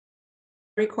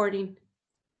Recording.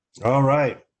 All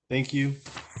right. Thank you,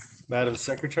 Madam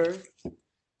Secretary.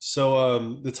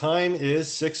 So the time is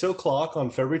 6 o'clock on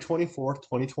February 24th,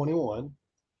 2021.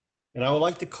 And I would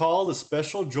like to call the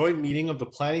special joint meeting of the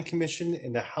Planning Commission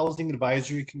and the Housing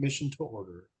Advisory Commission to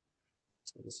order.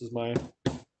 So this is my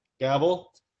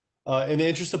gavel. In the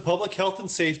interest of public health and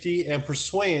safety and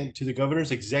pursuant to the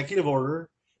Governor's Executive Order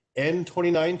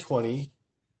N2920,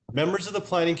 members of the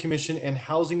Planning Commission and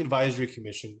Housing Advisory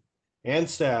Commission and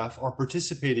staff are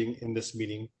participating in this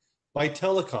meeting by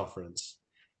teleconference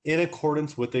in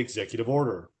accordance with the executive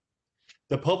order.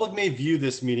 The public may view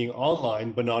this meeting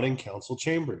online, but not in council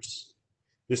chambers.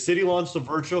 The city launched a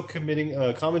virtual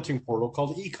commenting portal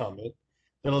called eComment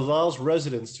that allows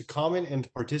residents to comment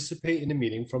and participate in the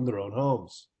meeting from their own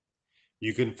homes.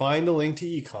 You can find the link to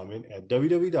eComment at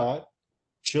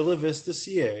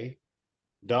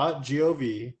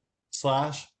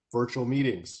www.chillavistaca.gov/virtual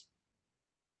meetings.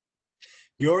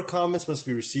 Your comments must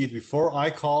be received before I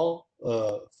call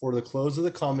for the close of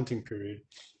the commenting period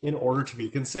in order to be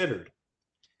considered.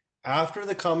 After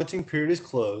the commenting period is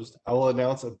closed, I will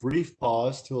announce a brief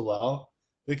pause to allow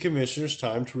the commissioners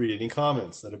time to read any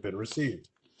comments that have been received.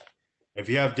 If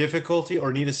you have difficulty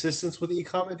or need assistance with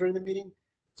eComment during the meeting,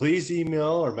 please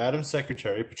email our Madam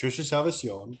Secretary, Patricia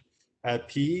Salvacion, at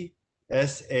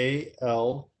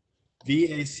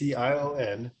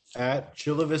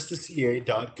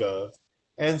psalvacion@chillavistaca.gov,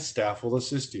 and staff will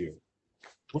assist you.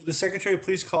 Will the Secretary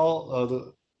please call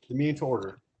the meeting to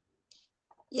order?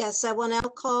 Yes, I will now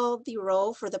call the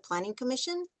roll for the Planning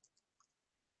Commission.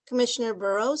 Commissioner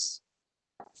Burrows.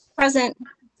 Present.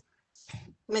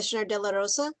 Commissioner De La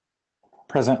Rosa.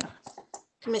 Present.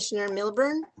 Commissioner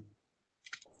Milburn.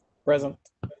 Present.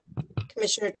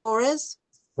 Commissioner Torres.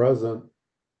 Present.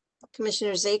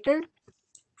 Commissioner Zaker.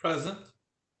 Present.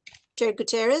 Chair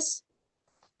Gutierrez.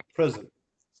 Present.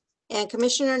 And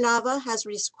Commissioner Nava has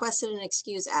requested an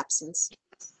excused absence.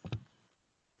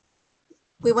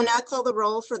 We will now call the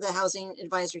roll for the Housing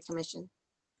Advisory Commission.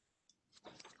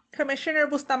 Commissioner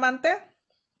Bustamante.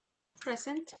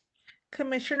 Present.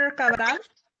 Commissioner Cabral.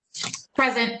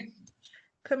 Present.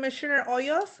 Commissioner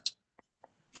Hoyos.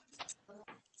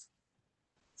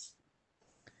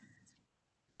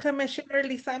 Commissioner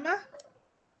Lizama.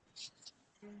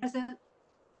 Present.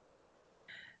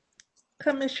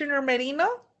 Commissioner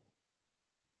Merino.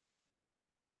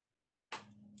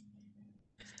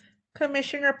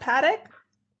 Commissioner Paddock.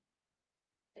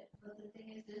 But the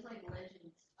thing is, there's like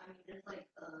legends. I mean, there's like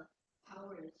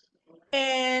powers.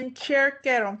 And Chair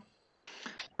Quero.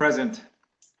 Present.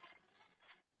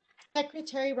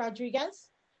 Secretary Rodriguez.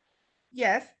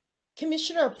 Yes.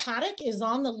 Commissioner Paddock is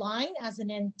on the line as an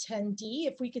attendee.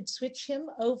 If we could switch him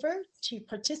over to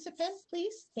participant,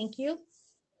 please. Thank you.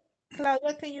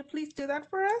 Claudia, can you please do that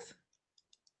for us?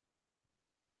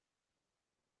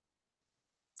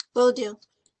 Will do.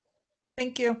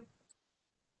 Thank you.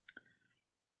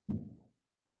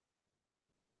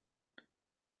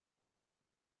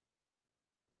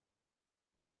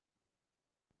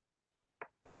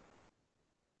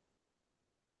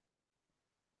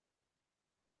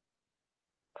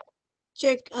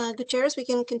 Chair Gutierrez, we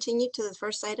can continue to the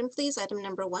first item, please. Item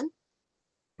number 1.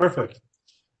 Perfect.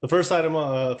 The first item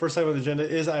on the agenda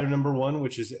is item number 1,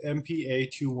 which is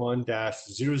MPA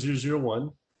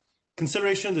 21-0001.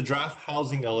 Consideration of the draft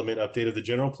housing element update of the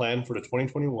general plan for the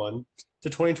 2021 to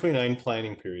 2029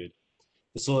 planning period.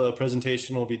 This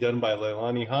presentation will be done by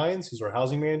Leilani Hines, who's our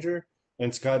housing manager,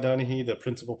 and Scott Donahue, the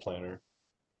principal planner.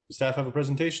 Does staff have a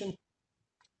presentation?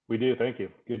 We do, thank you.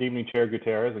 Good evening, Chair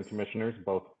Gutierrez and commissioners,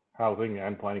 both housing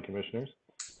and planning commissioners.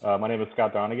 My name is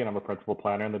Scott Donahue, and I'm a principal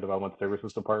planner in the Development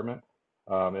Services Department.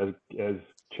 As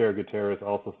Chair Gutierrez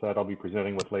also said, I'll be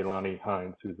presenting with Leilani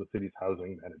Hines, who's the city's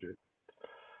housing manager.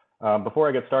 Before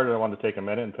I get started, I want to take a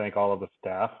minute and thank all of the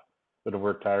staff that have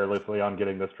worked tirelessly on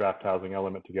getting this draft housing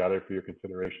element together for your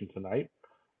consideration tonight.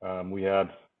 We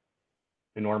had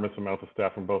enormous amounts of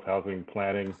staff from both housing,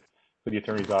 planning, city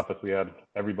attorney's office. We had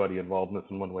everybody involved in this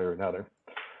in one way or another.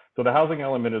 So the housing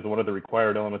element is one of the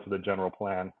required elements of the general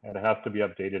plan, and it has to be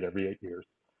updated every 8 years.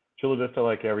 Chula Vista,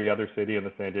 like every other city in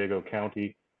the San Diego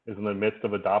County, is in the midst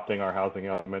of adopting our housing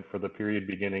element for the period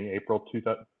beginning April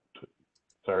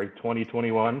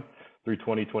 2021 through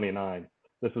 2029.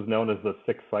 This is known as the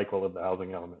 6th cycle of the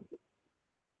housing element.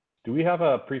 Do we have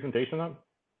a presentation on?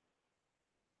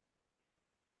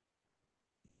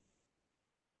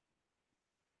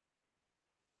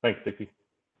 Thanks, Dixie.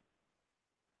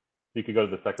 You could go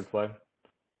to the second slide.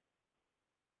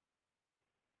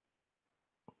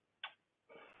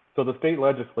 So the state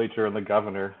legislature and the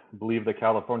governor believe that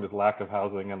California's lack of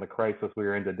housing and the crisis we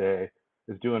are in today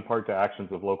is due in part to actions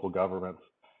of local governments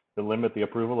that limit the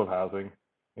approval of housing,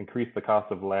 increase the cost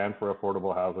of land for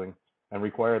affordable housing, and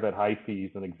require that high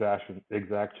fees and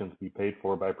exactions be paid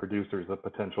for by producers of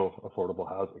potential affordable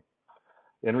housing.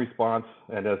 In response,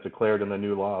 and as declared in the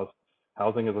new laws,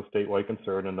 housing is a statewide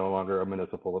concern and no longer a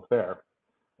municipal affair.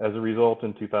 As a result,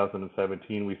 in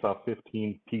 2017, we saw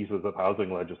 15 pieces of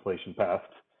housing legislation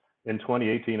passed. In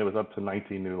 2018, it was up to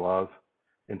 19 new laws.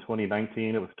 In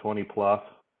 2019, it was 20 plus.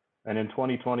 And in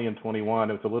 2020 and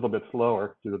 21, it was a little bit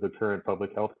slower due to the current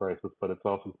public health crisis, but it's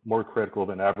also more critical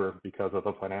than ever because of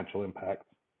the financial impact.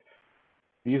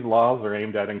 These laws are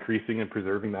aimed at increasing and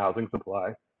preserving the housing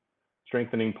supply,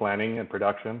 strengthening planning and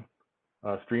production,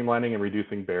 streamlining and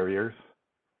reducing barriers,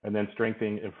 and then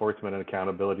strengthening enforcement and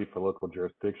accountability for local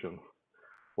jurisdictions.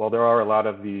 While there are a lot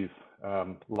of these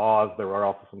laws, there are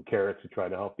also some carrots to try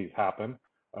to help these happen.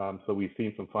 So we've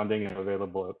seen some funding and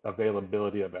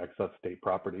availability of excess state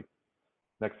property.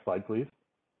 Next slide, please.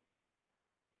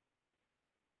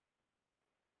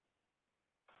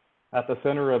 At the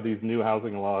center of these new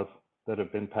housing laws that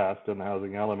have been passed in the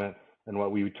housing element and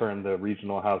what we term the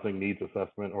Regional Housing Needs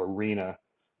Assessment, or RHNA,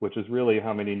 which is really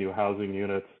how many new housing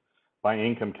units by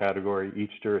income category each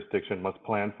jurisdiction must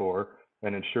plan for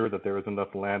and ensure that there is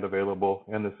enough land available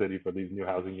in the city for these new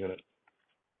housing units.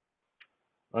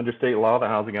 Under state law, the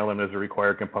housing element is a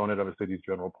required component of a city's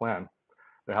general plan.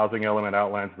 The housing element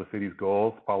outlines the city's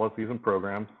goals, policies, and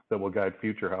programs that will guide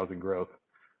future housing growth.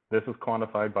 This is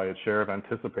quantified by its share of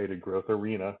anticipated growth, or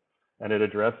RHNA, and it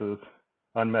addresses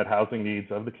unmet housing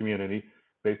needs of the community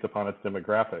based upon its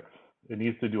demographics. It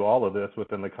needs to do all of this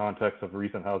within the context of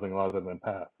recent housing laws that have been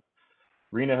passed.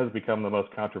 RHNA has become the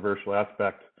most controversial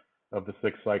aspect of the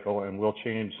sixth cycle and will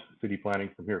change city planning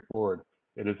from here forward.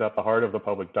 It is at the heart of the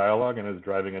public dialogue and is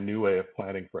driving a new way of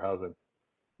planning for housing.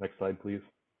 Next slide, please.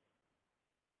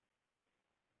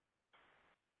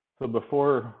 So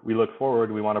before we look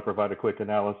forward, we want to provide a quick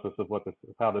analysis of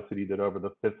how the city did over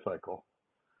the fifth cycle.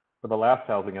 For the last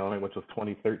housing element, which was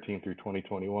 2013 through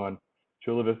 2021,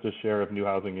 Chula Vista's share of new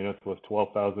housing units was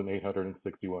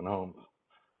 12,861 homes.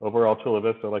 Overall, Chula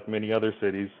Vista, like many other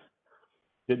cities,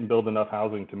 didn't build enough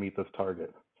housing to meet this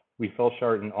target. We fell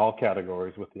short in all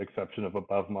categories with the exception of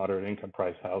above moderate income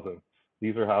price housing.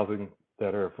 These are housing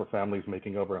that are for families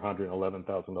making over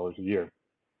 $111,000 a year.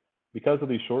 Because of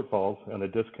these shortfalls and the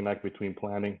disconnect between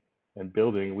planning and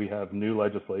building, we have new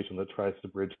legislation that tries to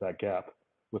bridge that gap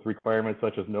with requirements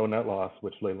such as no net loss,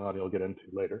 which Leilani will get into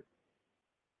later.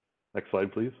 Next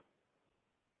slide, please.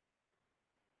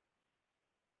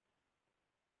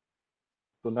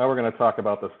 So now we're going to talk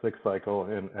about the sixth cycle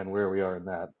and where we are in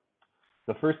that.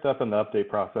 The first step in the update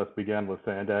process began with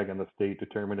SANDAG and the state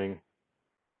determining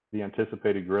the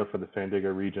anticipated growth for the San Diego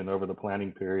region over the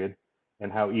planning period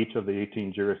and how each of the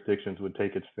 18 jurisdictions would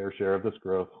take its fair share of this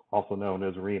growth, also known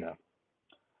as RHNA.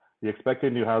 The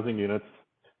expected new housing units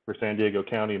for San Diego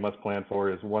County must plan for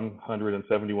is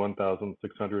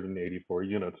 171,684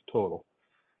 units total.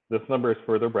 This number is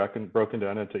further broken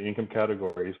down into income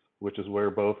categories, which is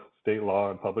where both state law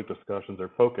and public discussions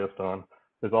are focused on,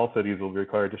 as all cities will be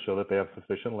required to show that they have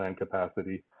sufficient land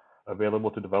capacity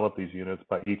available to develop these units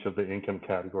by each of the income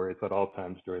categories at all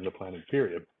times during the planning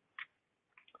period.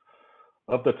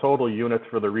 Of the total units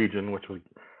for the region,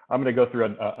 I'm going to go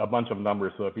through a bunch of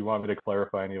numbers, so if you want me to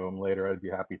clarify any of them later, I'd be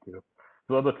happy to.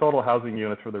 So of the total housing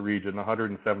units for the region,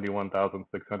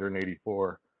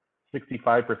 171,684,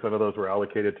 65% of those were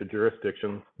allocated to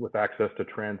jurisdictions with access to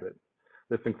transit.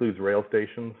 This includes rail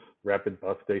stations, rapid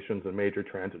bus stations, and major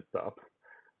transit stops.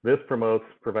 This promotes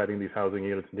providing these housing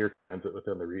units near transit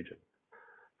within the region.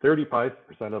 35%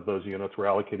 of those units were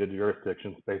allocated to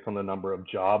jurisdictions based on the number of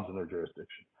jobs in their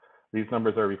jurisdiction. These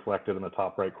numbers are reflected in the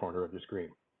top right corner of your screen.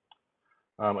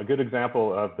 A good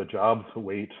example of the jobs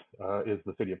weight is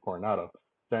the city of Coronado.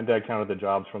 SANDAG counted the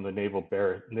jobs from the naval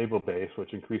base,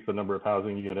 which increased the number of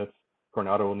housing units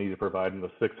Coronado will need to provide in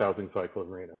the sixth housing cycle of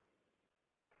RHNA.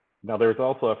 Now, there's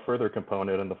also a further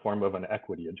component in the form of an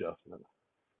equity adjustment.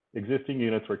 Existing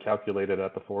units were calculated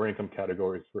at the 4 income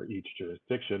categories for each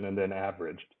jurisdiction and then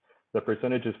averaged. The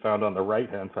percentages found on the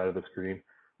right-hand side of the screen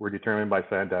were determined by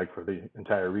SANDAG for the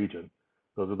entire region.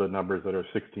 Those are the numbers that are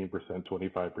 16%,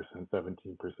 25%,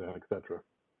 17%, et cetera.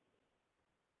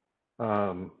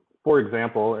 For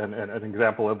example, and an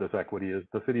example of this equity is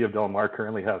the city of Del Mar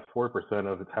currently has 4%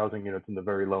 of its housing units in the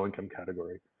very low income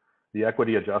category. The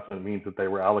equity adjustment means that they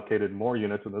were allocated more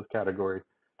units in this category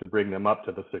to bring them up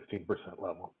to the 16%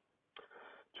 level.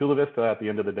 Chula Vista, at the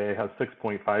end of the day, has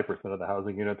 6.5% of the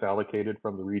housing units allocated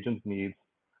from the region's needs,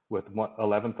 with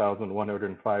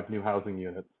 11,105 new housing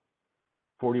units.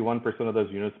 41% of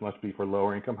those units must be for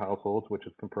lower income households, which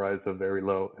is comprised of very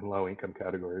low and low income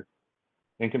categories.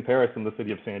 In comparison, the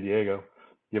city of San Diego,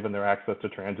 given their access to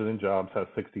transit and jobs, has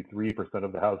 63%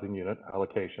 of the housing unit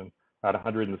allocation at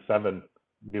 107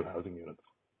 new housing units.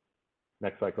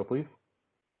 Next cycle, please.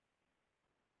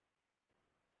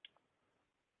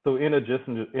 So in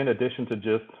addition to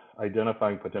just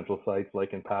identifying potential sites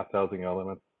like in past housing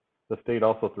elements, the state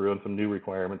also threw in some new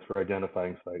requirements for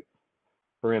identifying sites.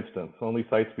 For instance, only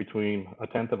sites between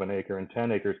 1/10 of an acre and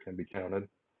 10 acres can be counted.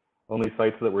 Only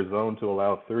sites that were zoned to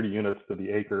allow 30 units to the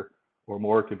acre or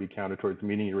more could be counted towards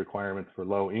meeting requirements for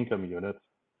low income units.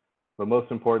 But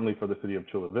most importantly for the city of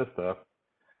Chula Vista,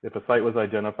 if a site was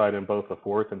identified in both the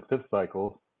 4th and 5th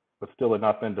cycles, but still had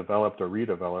not been developed or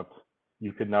redeveloped,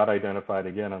 you could not identify it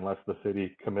again unless the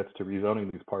city commits to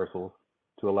rezoning these parcels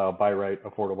to allow by right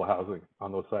affordable housing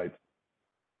on those sites.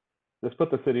 This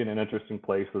put the city in an interesting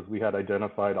place as we had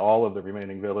identified all of the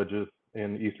remaining villages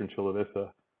in eastern Chula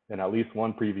Vista in at least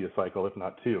one previous cycle, if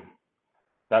not two.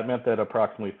 That meant that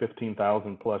approximately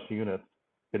 15,000 plus units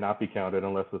could not be counted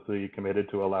unless the city committed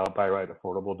to allow by right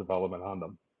affordable development on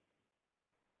them.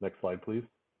 Next slide, please.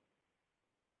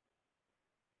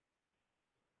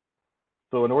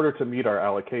 So in order to meet our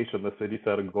allocation, the city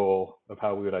set a goal of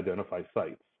how we would identify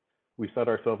sites. We set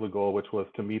ourselves a goal which was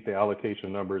to meet the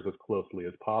allocation numbers as closely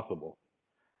as possible.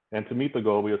 And to meet the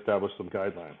goal, we established some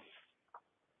guidelines.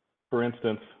 For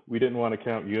instance, we didn't want to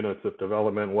count units if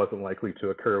development wasn't likely to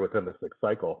occur within the 6th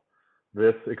cycle.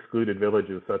 This excluded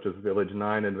villages such as Village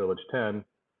 9 and Village 10,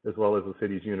 as well as the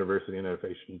city's University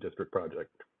Innovation District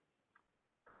project.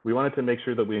 We wanted to make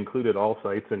sure that we included all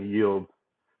sites and yields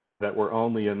that were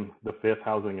only in the 5th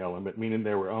housing element, meaning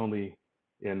they were only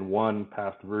in one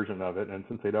past version of it. And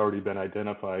since they'd already been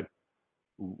identified,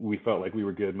 we felt like we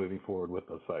were good moving forward with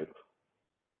those sites.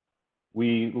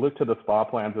 We looked to the SPA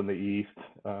plans in the east,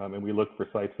 and we looked for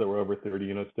sites that were over 30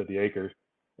 units to the acres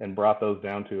and brought those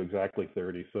down to exactly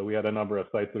 30. So we had a number of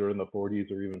sites that were in the 40s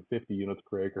or even 50 units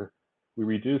per acre. We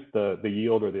reduced the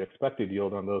yield or the expected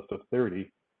yield on those to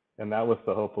 30, and that was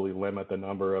to hopefully limit the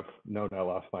number of no net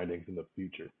loss findings in the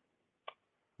future.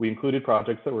 We included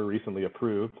projects that were recently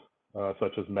approved,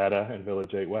 such as Meta and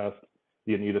Village 8 West,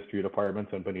 the Anita Street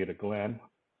Apartments and Bonita Glen.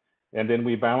 And then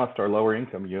we balanced our lower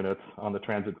income units on the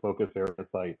transit focus area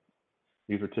sites.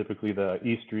 These are typically the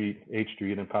E Street, H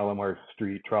Street, and Palomar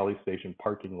Street trolley station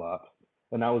parking lots.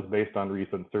 And that was based on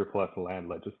recent surplus land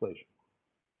legislation.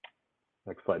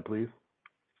 Next slide, please.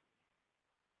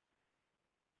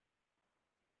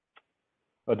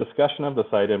 A discussion of the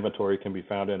site inventory can be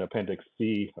found in Appendix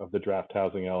C of the draft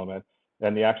housing element,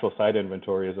 and the actual site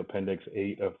inventory is Appendix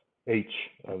 8 of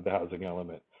H of the housing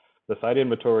element. The site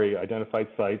inventory identified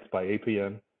sites by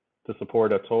APN to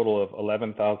support a total of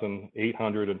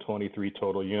 11,823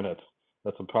 total units.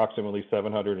 That's approximately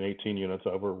 718 units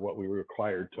over what we were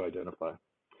required to identify.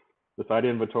 The site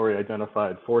inventory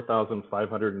identified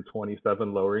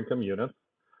 4,527 lower income units.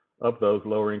 Of those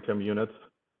lower income units,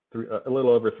 a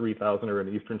little over 3,000 are in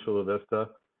eastern Chula Vista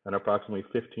and approximately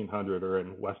 1,500 are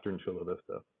in western Chula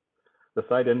Vista. The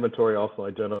site inventory also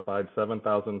identified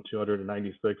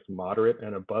 7,296 moderate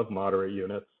and above moderate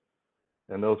units,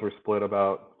 and those were split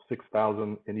about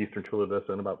 6,000 in eastern Chula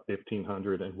Vista and about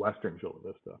 1,500 in western Chula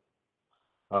Vista.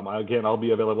 Again, I'll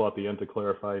be available at the end to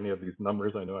clarify any of these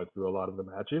numbers. I know I threw a lot of them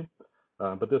at you,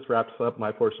 but this wraps up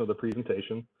my portion of the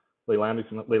presentation.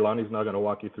 Leilani's now going to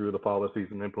walk you through the policies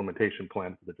and implementation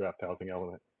plan for the draft housing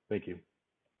element. Thank you.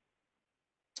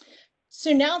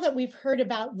 So now that we've heard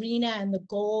about RHNA and the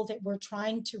goal that we're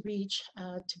trying to reach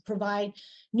to provide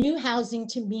new housing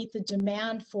to meet the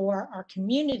demand for our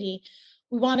community,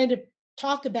 we wanted to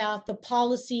talk about the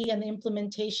policy and the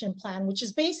implementation plan, which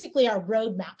is basically our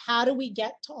roadmap. How do we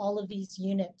get to all of these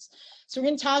units? So we're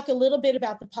going to talk a little bit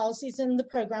about the policies and the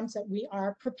programs that we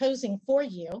are proposing for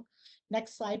you.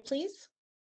 Next slide, please.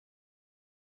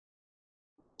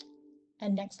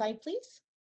 And next slide, please.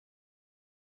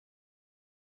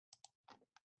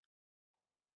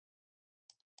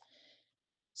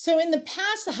 So in the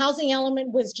past, the housing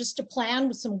element was just a plan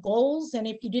with some goals, and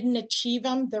if you didn't achieve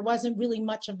them, there wasn't really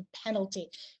much of a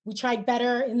penalty. We tried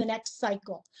better in the next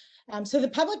cycle. So the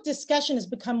public discussion has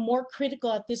become more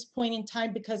critical at this point in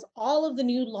time because all of the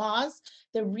new laws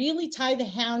that really tie the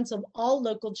hands of all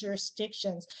local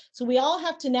jurisdictions. So we all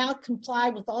have to now comply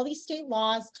with all these state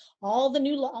laws, all the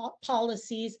new law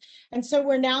policies. And so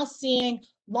we're now seeing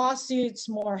lawsuits,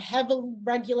 more heavy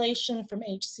regulation from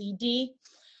HCD.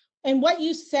 And what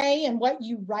you say and what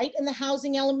you write in the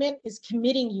housing element is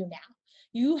committing you now.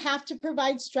 You have to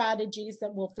provide strategies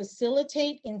that will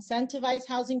facilitate, incentivize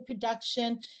housing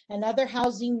production and other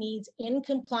housing needs in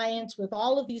compliance with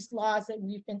all of these laws that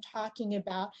we've been talking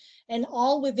about, and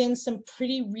all within some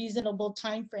pretty reasonable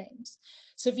timeframes.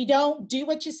 So if you don't do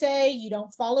what you say, you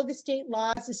don't follow the state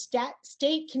laws, the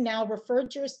state can now refer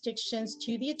jurisdictions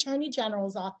to the Attorney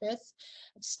General's office,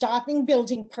 stopping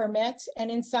building permits,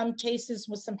 and in some cases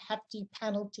with some hefty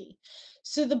penalty.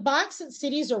 So the box that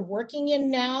cities are working in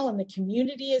now and the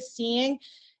community is seeing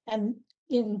and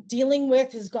in dealing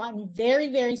with has gotten very,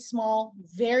 very small,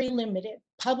 very limited.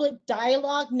 Public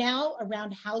dialogue now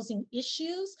around housing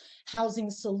issues,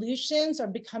 housing solutions are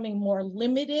becoming more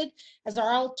limited as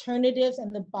our alternatives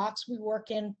and the box we work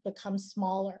in becomes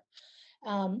smaller.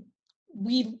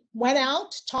 We went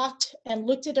out, talked, and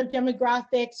looked at our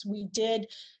demographics. We did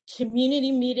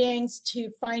community meetings to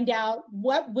find out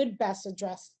what would best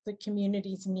address the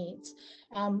community's needs.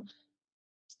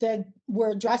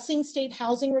 We're addressing state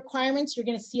housing requirements. You're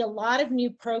going to see a lot of new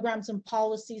programs and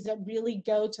policies that really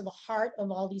go to the heart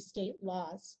of all these state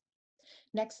laws.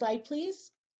 Next slide,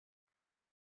 please.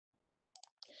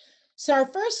 So our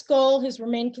first goal has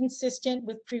remained consistent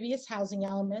with previous housing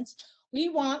elements. We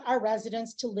want our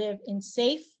residents to live in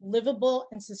safe, livable,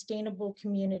 and sustainable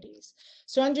communities.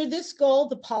 So under this goal,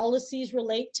 the policies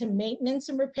relate to maintenance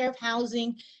and repair of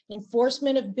housing,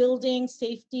 enforcement of building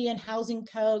safety and housing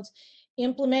codes,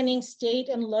 implementing state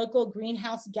and local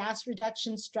greenhouse gas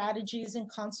reduction strategies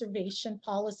and conservation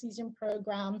policies and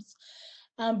programs.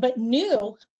 But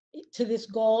new to this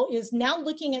goal is now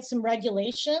looking at some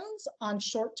regulations on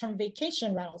short-term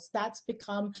vacation rentals. That's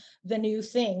become the new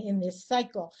thing in this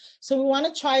cycle. So we want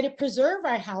to try to preserve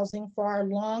our housing for our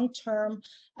long-term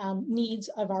needs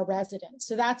of our residents.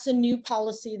 So that's a new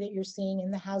policy that you're seeing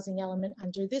in the housing element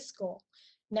under this goal.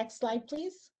 Next slide,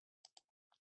 please.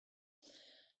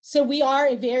 So we are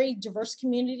a very diverse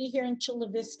community here in Chula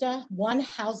Vista. One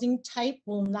housing type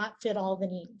will not fit all the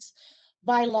needs.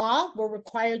 By law, we're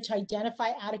required to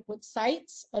identify adequate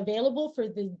sites available for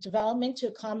the development to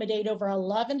accommodate over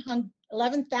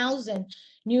 11,000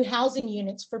 new housing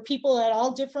units for people at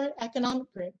all different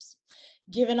economic groups.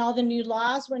 Given all the new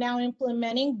laws we're now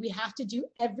implementing, we have to do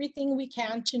everything we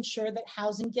can to ensure that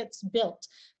housing gets built,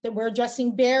 that we're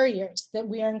addressing barriers, that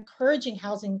we are encouraging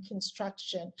housing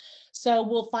construction. So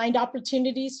we'll find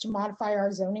opportunities to modify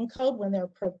our zoning code when they're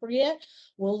appropriate.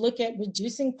 We'll look at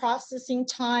reducing processing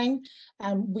time.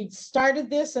 We've started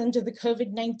this under the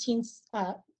COVID-19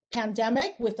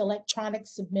 pandemic with electronic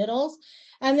submittals,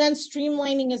 and then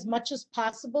streamlining as much as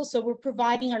possible. So we're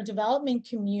providing our development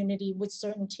community with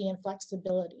certainty and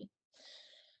flexibility.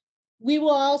 We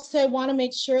will also want to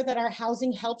make sure that our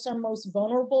housing helps our most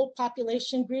vulnerable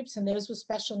population groups and those with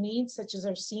special needs, such as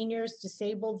our seniors,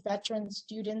 disabled, veterans,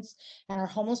 students, and our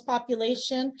homeless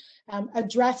population.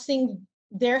 Addressing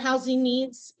their housing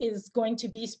needs is going to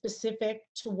be specific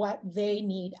to what they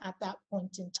need at that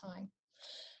point in time.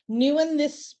 New in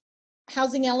this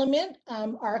housing element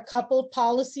are a couple of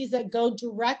policies that go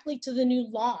directly to the new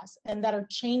laws and that are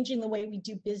changing the way we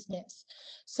do business.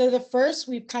 So the first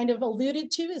we've kind of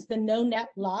alluded to is the no net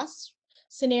loss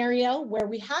scenario, where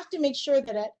we have to make sure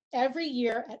that at every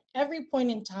year, at every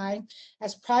point in time,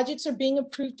 as projects are being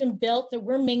approved and built, that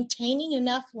we're maintaining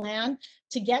enough land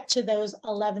to get to those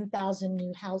 11,000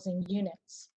 new housing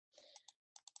units.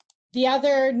 The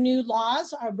other new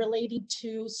laws are related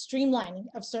to streamlining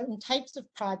of certain types of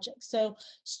projects. So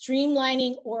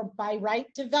streamlining or by right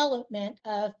development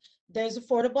of those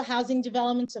affordable housing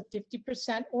developments of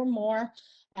 50% or more,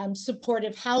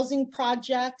 supportive housing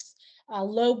projects,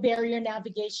 low barrier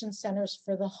navigation centers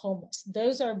for the homeless.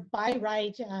 Those are by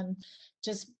right and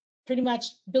just pretty much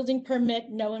building permit,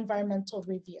 no environmental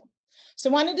review. So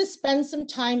I wanted to spend some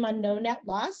time on no net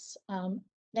loss.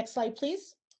 Next slide,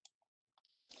 please.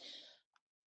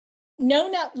 No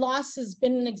net loss has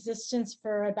been in existence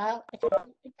for about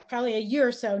probably a year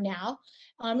or so now,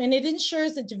 and it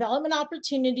ensures that development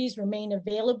opportunities remain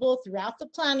available throughout the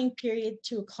planning period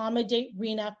to accommodate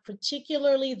RHNA,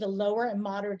 particularly the lower and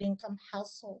moderate income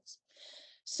households.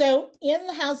 So in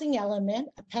the housing element,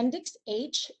 Appendix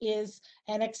H is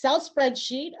an Excel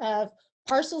spreadsheet of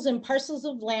parcels and parcels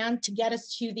of land to get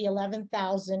us to the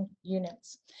 11,000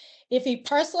 units. If a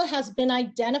parcel has been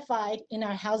identified in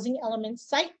our housing element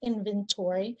site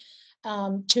inventory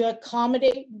to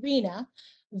accommodate RHNA,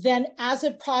 then as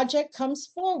a project comes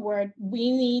forward,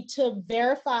 we need to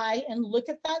verify and look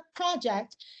at that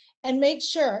project and make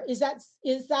sure, is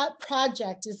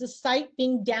the site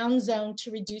being downzoned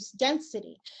to reduce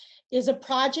density? Is a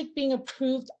project being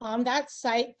approved on that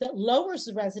site that lowers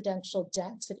the residential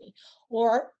density?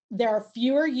 Or there are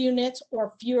fewer units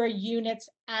or fewer units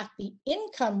at the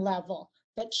income level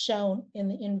that's shown in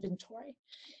the inventory.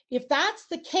 If that's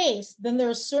the case, then there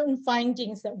are certain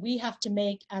findings that we have to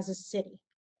make as a city.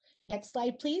 Next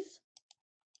slide, please.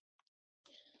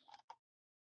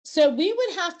 So we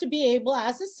would have to be able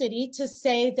as a city to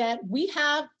say that we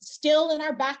have still in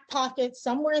our back pocket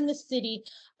somewhere in the city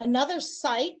another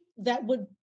site that would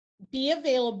be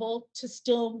available to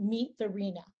still meet the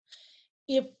RHNA.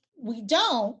 If we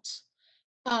don't,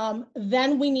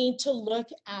 then we need to look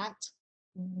at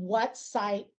what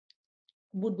site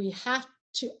would we have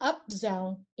to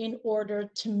upzone in order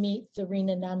to meet the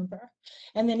RHNA number.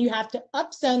 And then you have to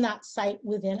upzone that site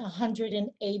within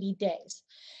 180 days.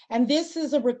 And this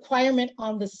is a requirement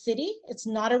on the city. It's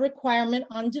not a requirement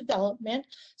on development.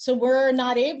 So we're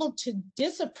not able to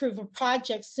disapprove a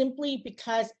project simply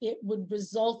because it would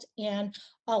result in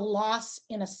a loss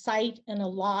in a site and a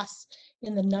loss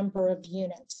in the number of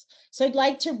units. So I'd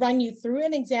like to run you through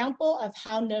an example of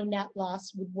how no net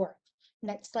loss would work.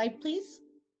 Next slide, please.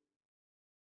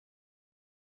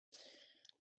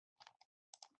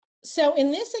 So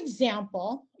in this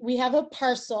example, we have a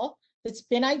parcel that's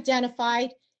been identified.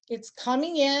 It's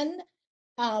coming in,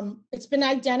 it's been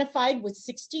identified with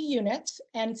 60 units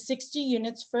and 60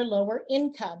 units for lower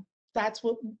income. That's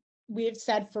what we have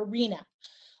said for RHNA.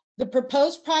 The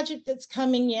proposed project that's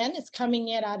coming in is coming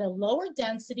in at a lower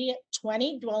density at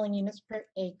 20 dwelling units per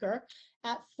acre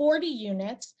at 40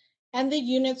 units, and the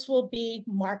units will be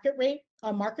market rate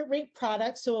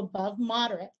product, so above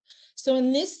moderate. So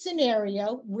in this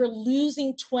scenario, we're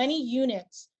losing 20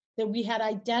 units that we had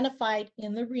identified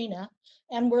in the RHNA,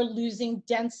 and we're losing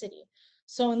density.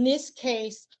 So in this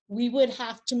case, we would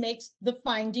have to make the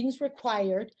findings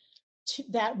required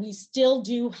that we still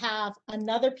do have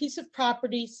another piece of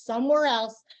property somewhere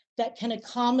else that can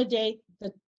accommodate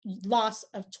the loss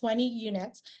of 20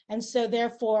 units. And so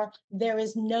therefore, there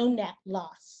is no net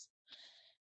loss.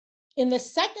 In the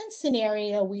second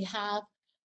scenario, we have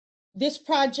this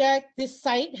project, this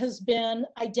site has been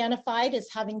identified as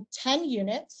having 10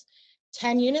 units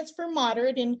for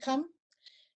moderate income.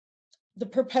 The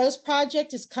proposed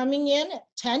project is coming in at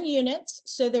 10 units,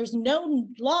 so there's no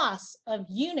loss of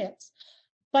units,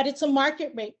 but it's a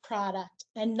market rate product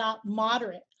and not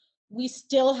moderate. We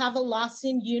still have a loss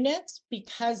in units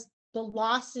because the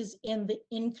loss is in the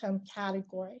income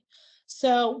category.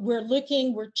 So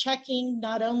we're checking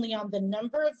not only on the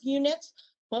number of units,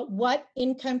 but what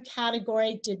income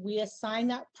category did we assign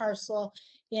that parcel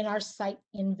in our site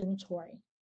inventory.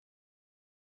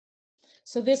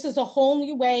 So this is a whole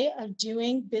new way of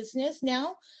doing business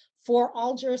now for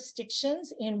all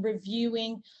jurisdictions in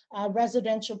reviewing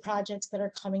residential projects that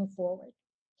are coming forward.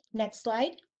 Next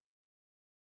slide.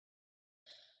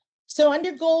 So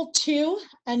under Goal 2,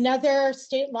 another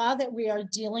state law that we are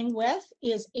dealing with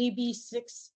is AB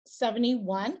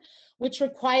 671, which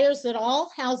requires that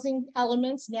all housing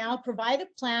elements now provide a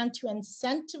plan to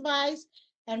incentivize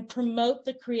and promote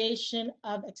the creation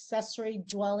of accessory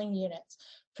dwelling units,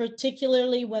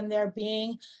 particularly when they're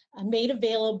being made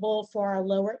available for our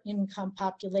lower income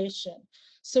population.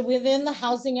 So within the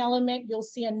housing element, you'll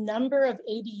see a number of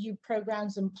ADU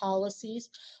programs and policies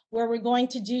where we're going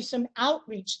to do some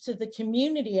outreach to the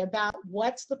community about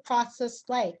what's the process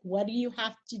like, what do you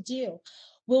have to do.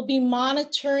 We'll be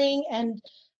monitoring and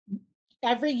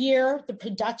every year the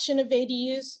production of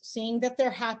ADUs, seeing that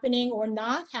they're happening or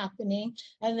not happening,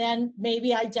 and then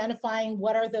maybe identifying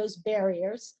what are those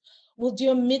barriers. We'll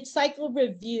do a mid-cycle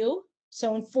review.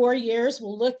 So in 4 years,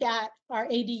 we'll look at our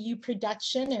ADU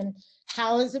production and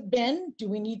how has it been? Do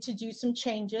we need to do some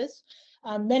changes?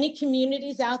 Many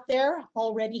communities out there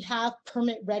already have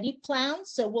permit-ready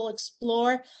plans, so we'll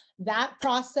explore that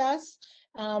process.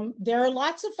 There are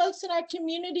lots of folks in our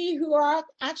community who are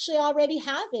actually already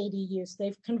have ADUs.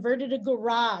 They've converted a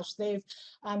garage. They've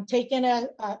taken a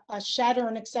shed or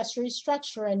an accessory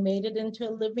structure and made it into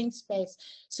a living space.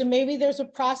 So maybe there's a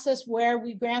process where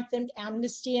we grant them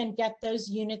amnesty and get those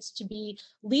units to be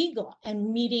legal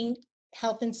and meeting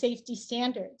health and safety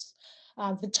standards.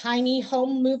 The tiny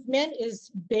home movement is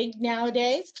big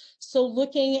nowadays. So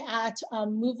looking at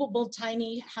movable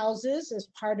tiny houses as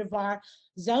part of our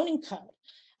zoning code.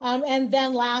 And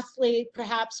then lastly,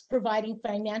 perhaps providing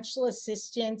financial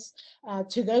assistance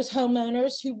to those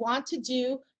homeowners who want to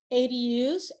do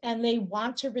ADUs and they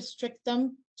want to restrict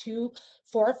them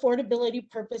for affordability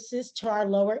purposes to our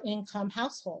lower income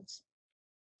households.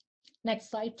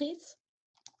 Next slide, please.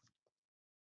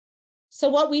 So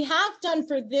what we have done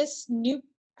for this new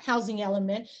housing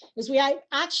element is we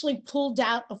actually pulled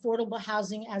out affordable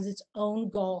housing as its own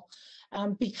goal.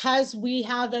 Because we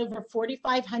have over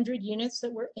 4,500 units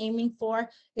that we're aiming for,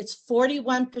 it's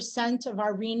 41% of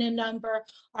our RHNA number.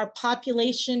 Our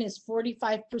population is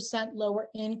 45% lower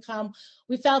income.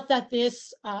 We felt that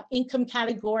this income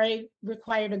category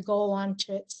required a goal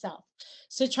unto itself.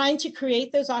 So trying to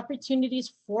create those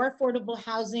opportunities for affordable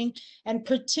housing, and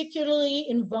particularly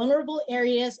in vulnerable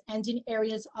areas and in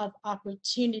areas of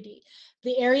opportunity.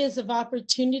 The areas of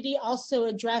opportunity also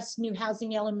address new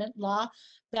housing element law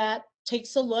that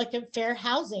takes a look at fair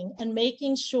housing and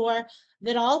making sure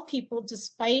that all people,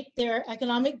 despite their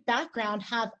economic background,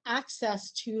 have access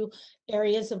to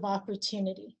areas of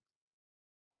opportunity.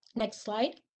 Next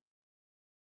slide.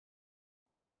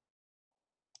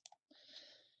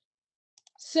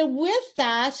 So with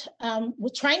that, we're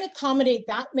trying to accommodate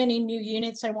that many new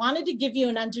units. I wanted to give you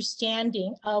an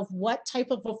understanding of what type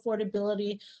of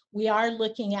affordability we are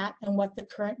looking at and what the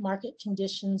current market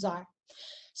conditions are.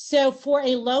 So for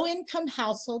a low-income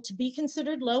household, to be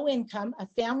considered low income, a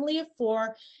family of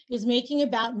 4 is making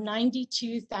about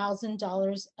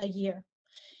 $92,000 a year.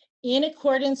 In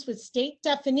accordance with state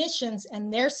definitions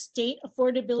and their state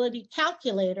affordability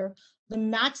calculator, the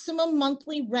maximum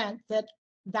monthly rent that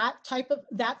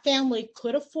that family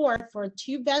could afford for a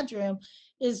 2-bedroom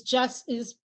is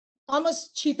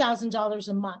almost $2,000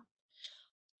 a month.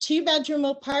 2-bedroom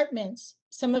apartments,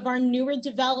 some of our newer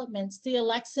developments, the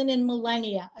Alexan in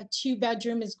Millenia, a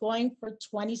 2-bedroom is going for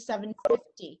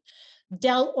 $2,750.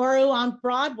 Del Oro on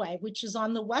Broadway, which is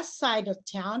on the west side of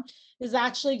town, is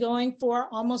actually going for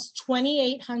almost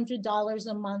 $2,800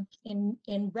 a month in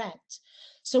rent.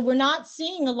 So we're not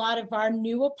seeing a lot of our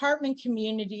new apartment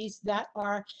communities that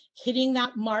are hitting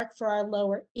that mark for our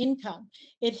lower income.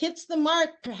 It hits the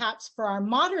mark perhaps for our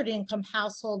moderate income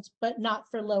households, but not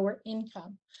for lower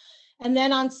income. And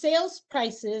then on sales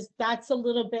prices, that's a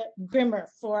little bit grimmer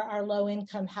for our low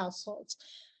income households.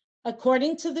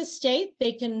 According to the state,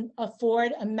 they can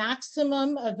afford a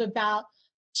maximum of about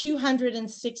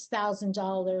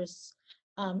 $206,000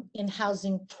 in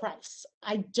housing price.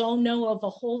 I don't know of a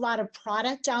whole lot of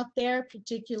product out there,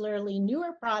 particularly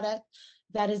newer product,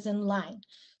 that is in line.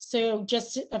 So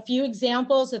just a few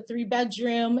examples: a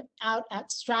 3-bedroom out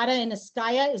at Strata in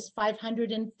Escaya is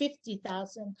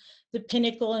 $550,000. The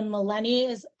Pinnacle in Millenia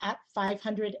is at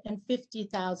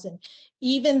 $550,000.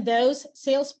 Even those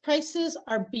sales prices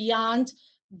are beyond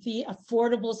the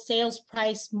affordable sales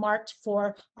price marked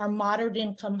for our moderate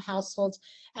income households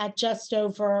at just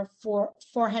over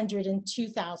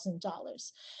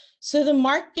 $402,000. So the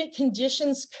market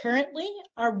conditions currently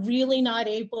are really not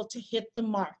able to hit the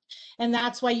mark. And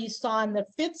that's why you saw in the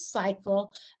 5th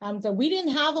cycle that we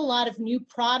didn't have a lot of new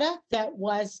product that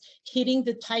was hitting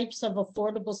the types of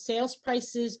affordable sales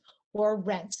prices or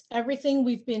rents. Everything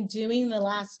we've been doing the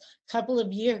last couple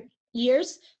of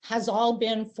years has all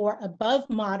been for above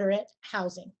moderate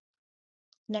housing.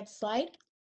 Next slide.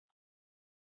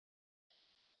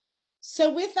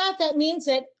 So with that, that means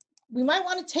that we might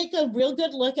want to take a real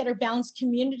good look at our balanced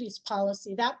communities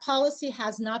policy. That policy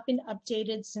has not been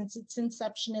updated since its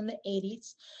inception in the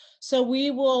 80s. So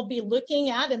we will be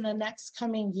looking at, in the next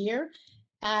coming year,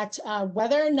 at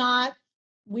whether or not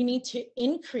we need to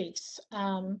increase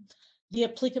the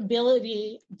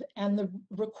applicability and the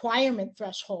requirement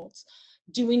thresholds.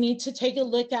 Do we need to take a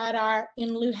look at our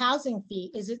in lieu housing fee?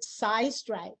 Is it sized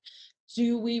right?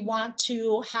 Do we want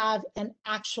to have an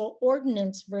actual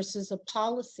ordinance versus a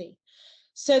policy?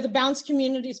 So the Balanced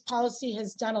Communities policy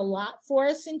has done a lot for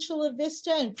us in Chula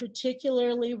Vista, and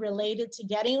particularly related to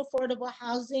getting affordable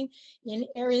housing in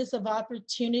areas of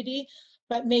opportunity,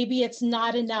 but maybe it's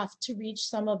not enough to reach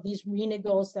some of these RHNA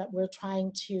goals that we're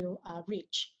trying to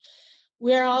reach.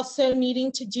 We're also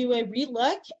needing to do a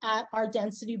relook at our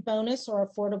density bonus or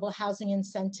affordable housing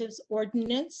incentives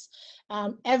ordinance.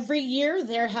 Every year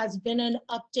there has been an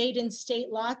update in state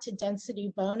law to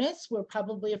density bonus. We're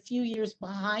probably a few years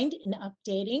behind in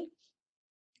updating.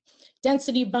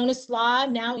 Density bonus law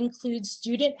now includes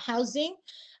student housing.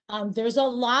 There's a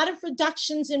lot of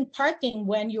reductions in parking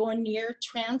when you're near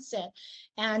transit,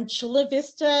 and Chula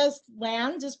Vista's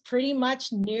land is pretty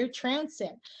much near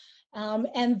transit.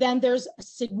 And then there's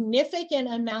significant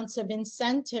amounts of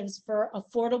incentives for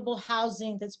affordable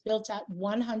housing that's built at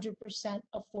 100%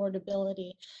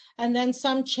 affordability. And then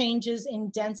some changes in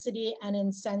density and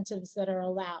incentives that are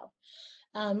allowed.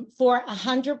 For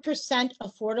 100%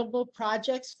 affordable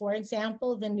projects, for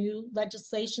example, the new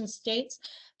legislation states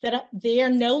that they are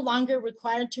no longer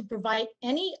required to provide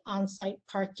any on-site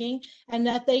parking, and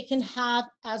that they can have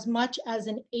as much as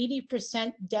an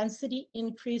 80% density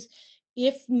increase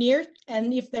if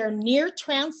they're near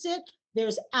transit,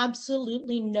 There's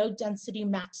absolutely no density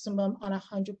maximum on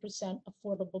 100%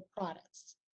 affordable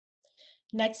products.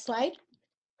 Next slide.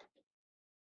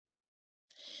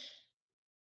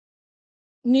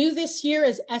 New this year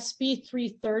is SB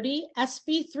 330.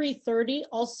 SB 330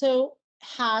 also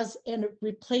has a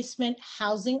replacement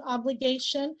housing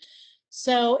obligation.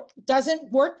 So it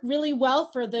doesn't work really well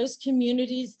for those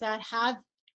communities that have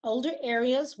older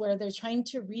areas where they're trying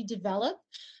to redevelop,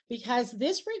 because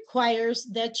this requires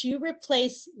that you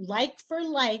replace like for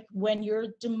like when you're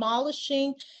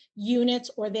demolishing units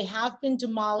or they have been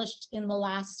demolished in the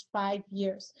last 5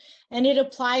 years. And it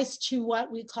applies to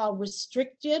what we call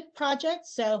restricted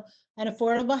projects. So an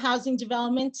affordable housing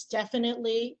development,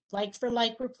 definitely like for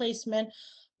like replacement,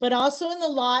 but also in the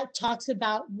law, it talks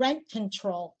about rent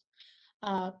control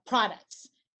products.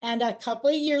 And a couple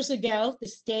of years ago, the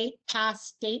state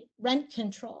passed state rent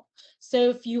control. So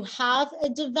if you have a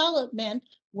development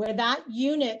where that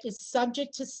unit is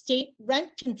subject to state rent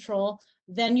control,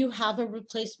 then you have a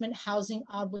replacement housing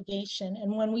obligation.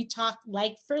 And when we talk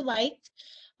like for like,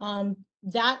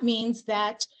 that means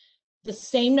that the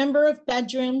same number of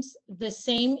bedrooms, the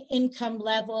same income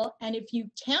level, and if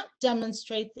you can't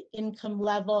demonstrate the income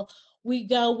level, we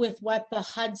go with what the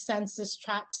HUD census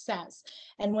tract says.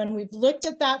 And when we've looked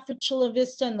at that for Chula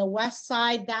Vista and the west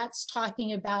side, that's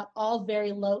talking about all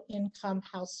very low income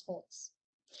households.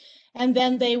 And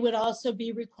then they would also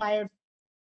be required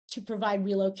to provide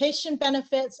relocation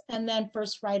benefits and then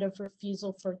first right of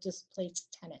refusal for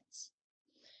displaced tenants.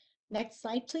 Next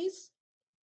slide, please.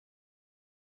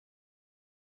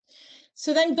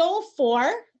 So then goal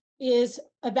 4 is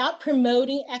about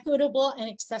promoting equitable and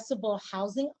accessible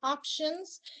housing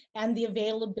options and the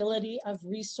availability of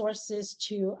resources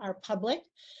to our public.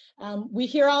 We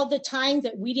hear all the time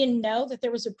that we didn't know that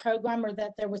there was a program or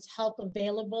that there was help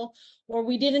available, or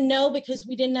we didn't know because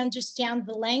we didn't understand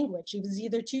the language. It was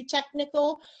either too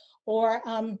technical or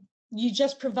you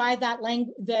just provide that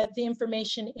language, the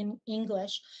information in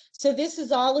English. So this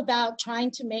is all about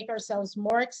trying to make ourselves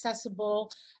more accessible,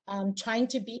 trying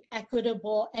to be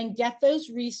equitable and get those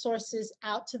resources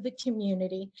out to the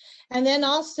community. And then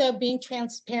also being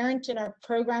transparent in our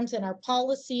programs and our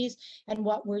policies and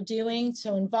what we're doing.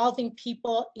 So involving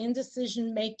people in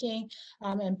decision making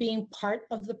and being part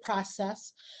of the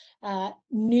process.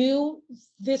 New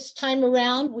this time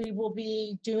around, we will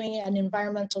be doing an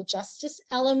environmental justice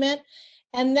element.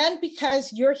 And then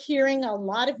because you're hearing a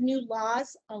lot of new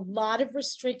laws, a lot of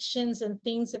restrictions and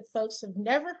things that folks have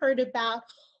never heard about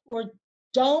or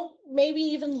don't maybe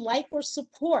even like or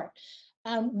support,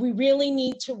 we really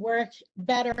need to work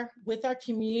better with our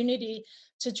community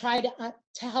to try to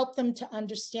help them to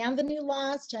understand the new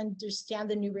laws, to understand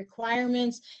the new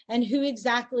requirements, and who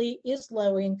exactly is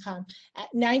low income.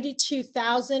 At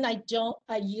 $92,000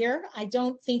 a year, I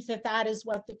don't think that that is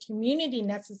what the community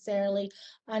necessarily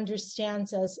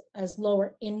understands as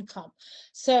lower income.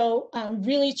 So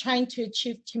really trying to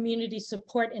achieve community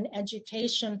support and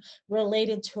education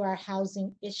related to our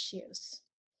housing issues.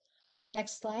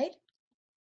 Next slide.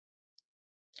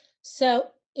 So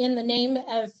in the name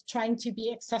of trying to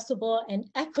be accessible and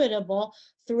equitable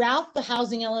throughout the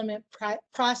housing element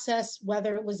process,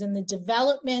 whether it was in the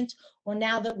development or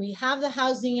now that we have the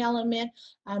housing element,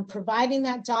 providing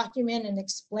that document and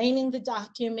explaining the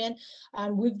document,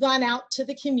 we've gone out to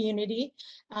the community.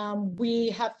 We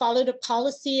have followed a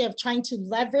policy of trying to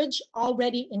leverage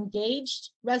already engaged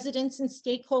residents and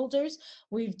stakeholders.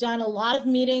 We've done a lot of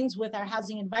meetings with our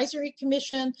Housing Advisory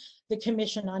Commission, the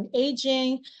Commission on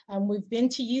Aging. We've been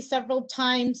to you several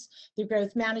times, the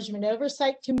Growth Management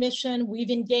Oversight Commission. We've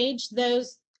engaged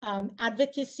those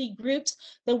advocacy groups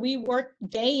that we work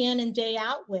day in and day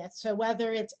out with. So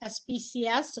whether it's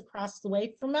SBCS across the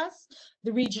way from us,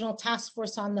 the Regional Task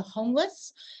Force on the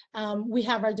Homeless, we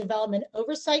have our Development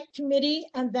Oversight Committee,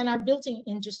 and then our Building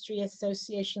Industry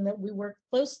Association that we work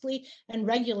closely and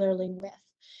regularly with.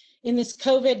 In this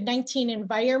COVID-19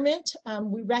 environment,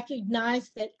 we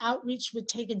recognized that outreach would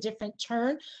take a different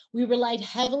turn. We relied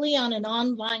heavily on an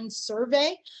online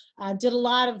survey, did a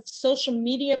lot of social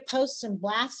media posts and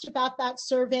blasts about that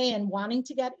survey and wanting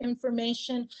to get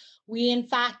information. We in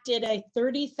fact did a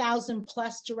 30,000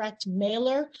 plus direct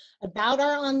mailer about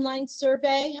our online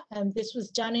survey. This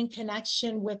was done in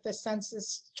connection with the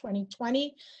Census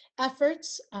 2020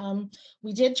 efforts.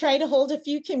 We did try to hold a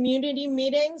few community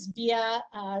meetings via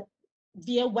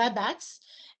WebEx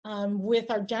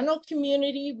with our general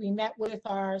community. We met with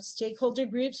our stakeholder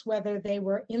groups, whether they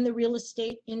were in the real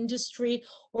estate industry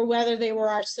or whether they were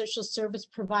our social service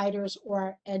providers or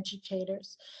our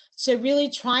educators. So really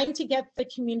trying to get the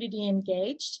community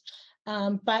engaged.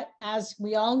 But as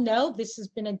we all know, this has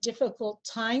been a difficult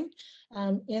time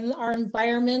in our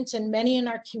environment, and many in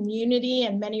our community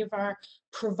and many of our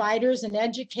providers and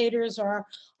educators are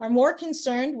more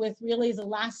concerned with really the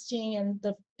lasting and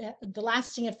the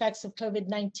lasting effects of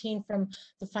COVID-19 from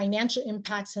the financial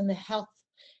impacts and the health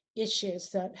issues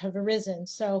that have arisen.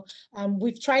 So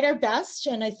we've tried our best,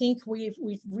 and I think we've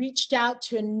reached out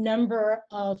to a number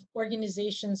of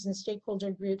organizations and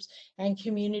stakeholder groups and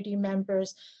community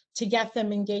members to get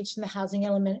them engaged in the housing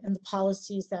element and the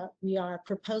policies that we are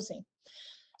proposing.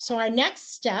 So our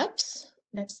next steps,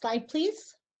 next slide,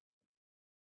 please.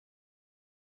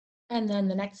 And then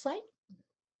the next slide.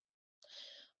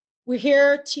 We're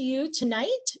here to you tonight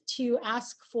to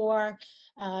ask for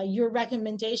your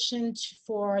recommendation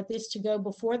for this to go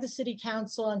before the City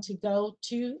Council and to go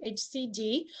to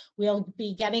HCD. We'll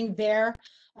be getting their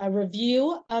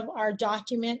review of our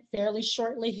document fairly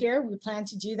shortly here. We plan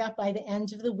to do that by the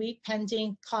end of the week,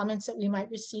 pending comments that we might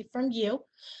receive from you.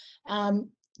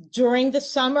 During the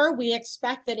summer, we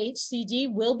expect that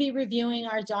HCD will be reviewing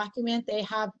our document. They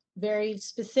have very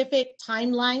specific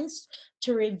timelines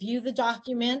to review the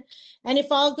document. And if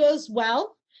all goes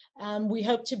well, we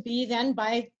hope to be then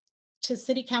to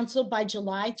City Council by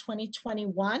July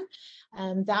 2021.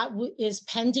 That is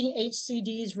pending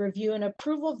HCD's review and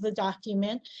approval of the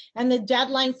document. And the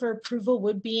deadline for approval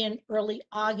would be in early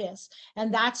August.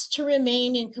 And that's to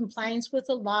remain in compliance with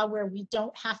the law, where we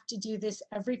don't have to do this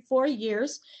every 4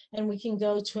 years, and we can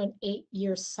go to an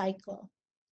 8-year cycle.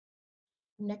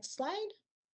 Next slide.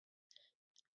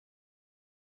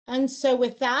 And so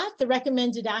with that, the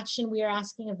recommended action we are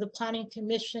asking of the Planning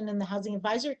Commission and the Housing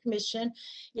Advisory Commission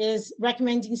is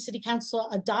recommending City Council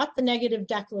adopt the negative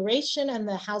declaration and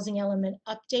the housing element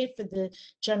update for the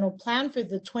general plan for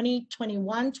the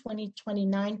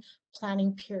 2021-2029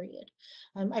 planning period.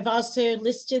 I've also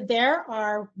listed there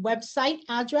our website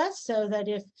address, so that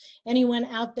if anyone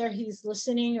out there who's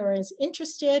listening or is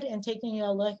interested in taking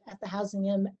a look at the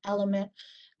housing element,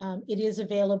 it is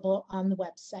available on the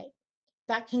website.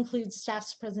 That concludes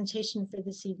staff's presentation for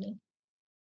this evening.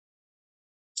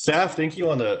 Staff, thank you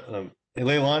on the, and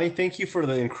Leilani, thank you for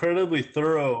the incredibly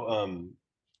thorough,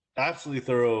 absolutely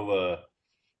thorough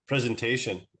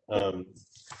presentation. So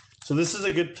this is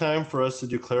a good time for us to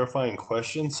do clarifying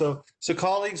questions. So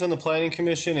colleagues on the Planning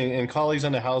Commission and colleagues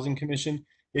on the Housing Commission,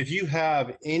 if you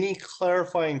have any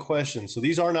clarifying questions, so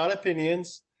these are not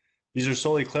opinions, these are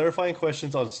solely clarifying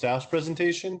questions on staff's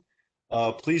presentation,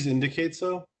 please indicate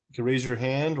so. You can raise your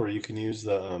hand, or you can use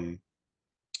the, I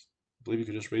believe you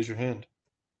could just raise your hand.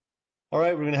 All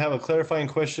right, we're going to have a clarifying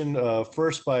question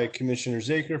first by Commissioner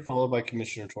Zaker, followed by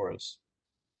Commissioner Torres,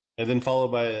 and then followed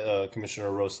by Commissioner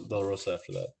De La Rosa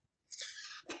after that.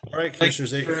 All right, Commissioner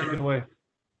Zaker, take it away.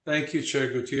 Thank you,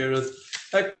 Chair Gutierrez.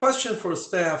 A question for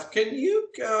staff. Can you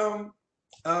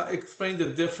explain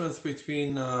the difference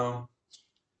between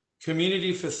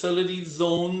community facilities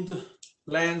zoned,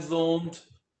 land zoned?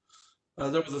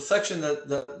 There was a section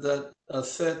that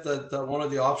said that one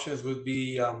of the options would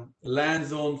be land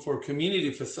zone for community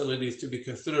facilities to be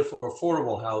considered for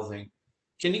affordable housing.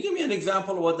 Can you give me an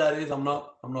example of what that is? I'm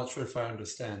not sure if I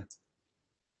understand.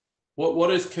 What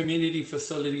is community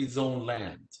facility zone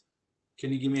land?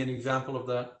 Can you give me an example of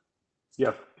that?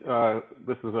 Yes,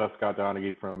 this is Scott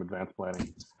Donaghy from Advanced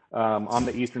Planning. On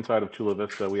the eastern side of Chula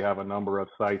Vista, we have a number of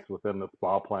sites within the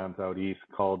SPA plans out east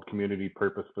called community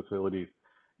purpose facilities.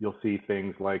 You'll see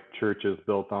things like churches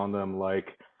built on them,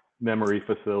 like memory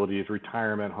facilities,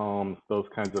 retirement homes, those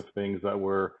kinds of things that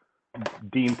were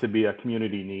deemed to be a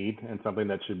community need and something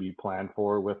that should be planned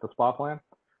for with the SPA plan.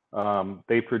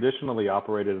 They've traditionally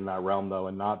operated in that realm, though,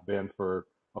 and not been for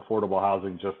affordable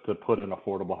housing, just to put an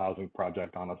affordable housing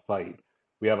project on a site.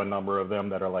 We have a number of them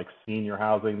that are like senior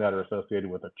housing that are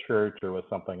associated with a church or with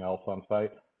something else on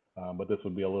site. But this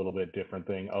would be a little bit different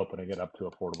thing, opening it up to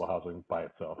affordable housing by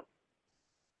itself.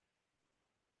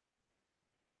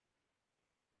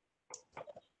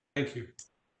 Thank you.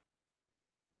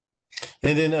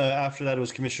 And then after that, it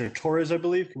was Commissioner Torres, I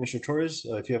believe. Commissioner Torres,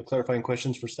 if you have clarifying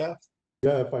questions for staff.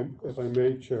 Yeah, if I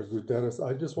may, Chair Gutierrez,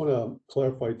 I just want to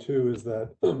clarify too, is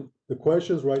that the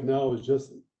questions right now is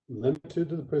just limited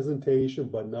to the presentation,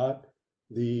 but not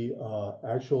the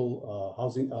actual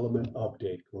housing element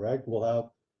update, correct? We'll have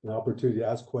an opportunity to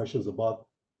ask questions about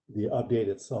the update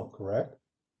itself, correct?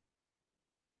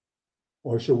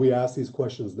 Or should we ask these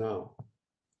questions now?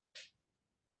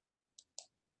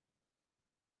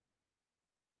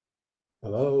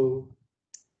 Hello?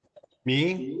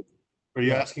 Me? Are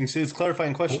you asking? So it's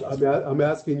clarifying questions. I'm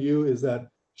asking you, is that,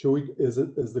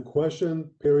 is the question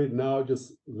period now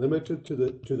just limited to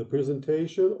the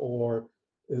presentation, or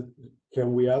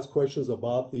can we ask questions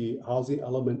about the housing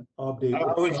element update?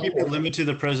 I would itself, keep or- it limited to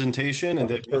the presentation, and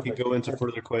then Okay, we can perfect. go into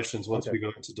further questions once Okay. we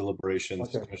go into deliberations,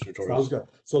 Okay, Commissioner sounds Torres. good.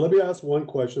 So let me ask one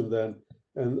question then.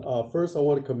 And first, I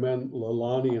want to commend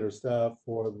Lalani and her staff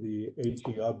for the AG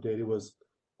update. It was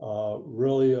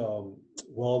really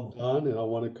well done, and I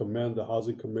want to commend the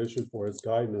Housing Commission for its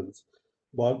guidance.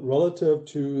 But relative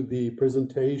to the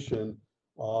presentation,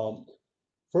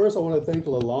 first, I want to thank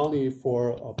Lalani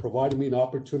for providing me an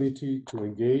opportunity to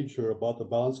engage her about the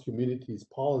balanced communities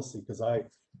policy, because I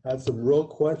had some real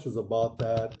questions about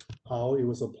that, how it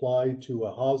was applied to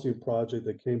a housing project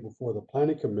that came before the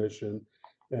Planning Commission.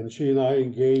 And she and I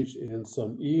engaged in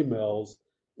some emails,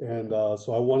 and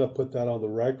so I want to put that on the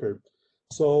record.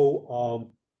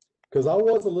 So, because I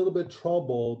was a little bit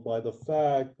troubled by the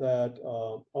fact that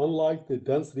unlike the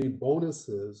density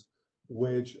bonuses,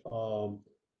 which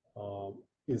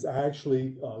is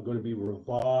actually going to be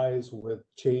revised with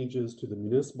changes to the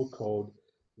municipal code,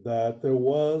 that there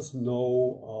was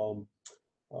no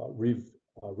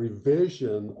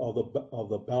revision of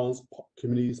the balanced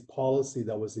communities policy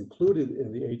that was included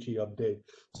in the AG update.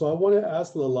 So I want to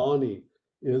ask Lalani,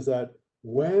 is that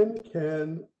when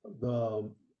can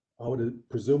I would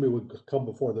presume it would come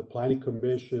before the Planning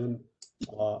Commission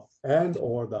and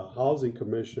or the Housing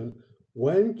Commission,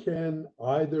 when can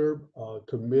either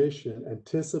commission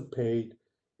anticipate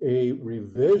a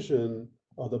revision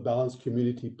of the balanced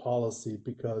community policy?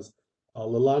 Because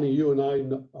Lalani, you and I,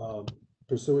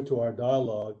 pursuant to our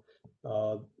dialogue,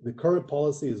 the current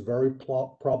policy is very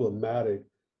problematic,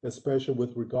 especially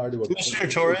with regard to Commissioner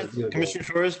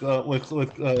Torres,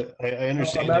 I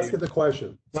understand. I'm asking the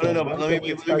question. No, but let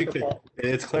me be clear.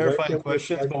 It's clarifying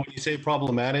questions, but when you say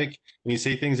problematic, when you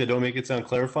say things that don't make it sound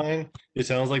clarifying, it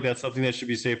sounds like that's something that should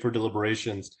be saved for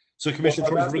deliberations. So Commissioner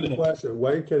I'm Torres, asking the question,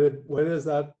 when is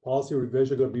that policy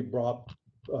revision going to be brought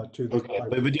to the? okay,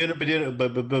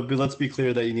 but let's be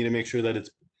clear that you need to make sure that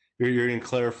you're in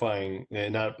clarifying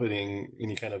and not putting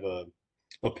any kind of a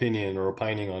opinion or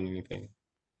opining on anything.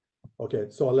 Okay,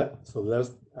 so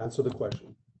let's answer the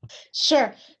question.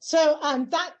 Sure. So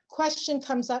that question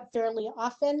comes up fairly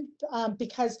often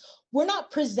because we're not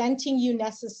presenting you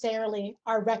necessarily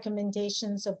our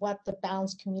recommendations of what the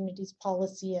balanced communities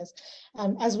policy is.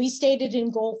 As we stated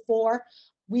in goal 4,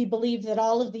 we believe that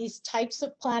all of these types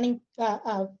of planning,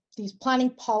 these planning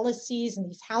policies and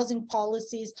these housing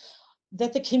policies,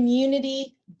 that the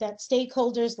community, that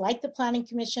stakeholders like the Planning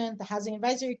Commission, the Housing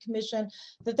Advisory Commission,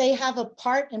 that they have a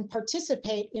part and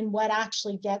participate in what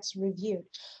actually gets reviewed.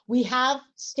 We have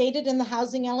stated in the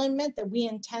housing element that we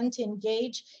intend to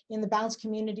engage in the balanced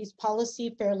communities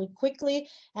policy fairly quickly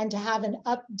and to have an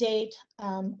update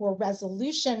or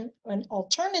resolution and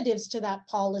alternatives to that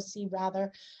policy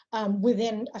rather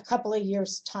within a couple of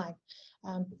years' time.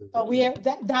 But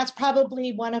that's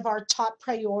probably one of our top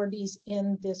priorities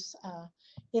in this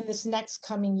next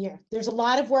coming year. There's a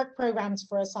lot of work programs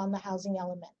for us on the housing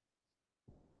element.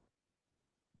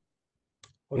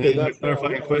 Okay, that's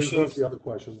clarifying questions. the other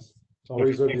questions. I'll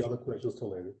reserve the other questions till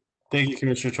later. Thank you,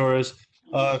 Commissioner Torres.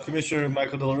 Commissioner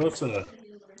Michael De La Rosa.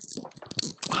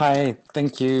 Hi,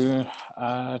 thank you,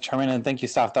 Chairman, and thank you,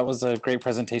 staff. That was a great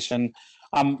presentation.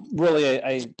 Really,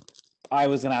 I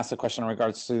was going to ask a question in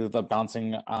regards to the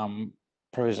balancing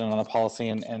provision on the policy,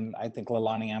 and I think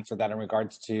Lalani answered that in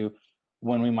regards to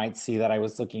when we might see that. I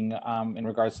was looking in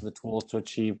regards to the tools to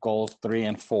achieve goals 3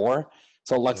 and 4.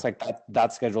 So it looks like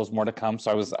that schedule is more to come.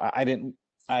 So I'm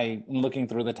looking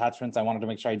through the attachments. I wanted to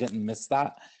make sure I didn't miss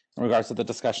that in regards to the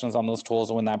discussions on those tools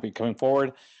and when that be coming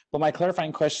forward. But my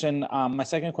clarifying question, my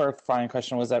second clarifying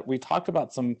question was that we talked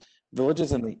about some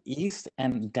villages in the east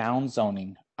and down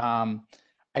zoning.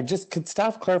 Could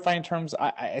staff clarify in terms,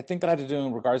 I think that I had to do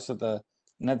in regards to the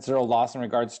net zero loss in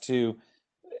regards to,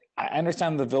 I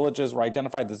understand the villages were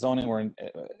identified, the zoning were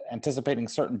anticipating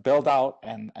certain build out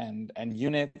and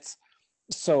units.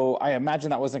 So I imagine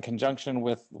that was in conjunction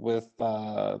with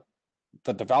the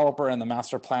developer and the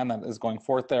master plan that is going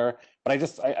forth there. But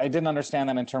I didn't understand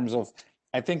that in terms of,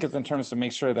 I think it's in terms to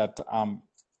make sure that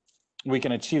we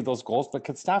can achieve those goals. But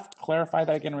could staff clarify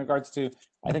that again in regards to,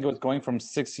 I think it was going from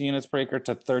 60 units per acre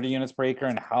to 30 units per acre,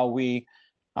 and how we,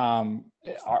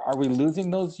 are we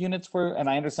losing those units for, and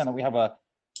I understand that we have a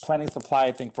planning supply,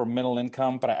 I think, for middle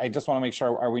income, but I just want to make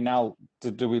sure, are we now,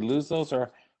 do we lose those,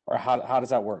 or how does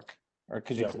that work? Or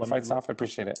could you clarify, staff? I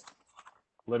appreciate it.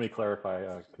 Let me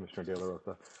clarify, Commissioner De La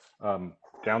Rosa.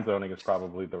 Down zoning is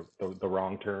probably the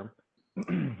wrong term.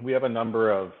 We have a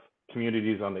number of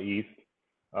communities on the east,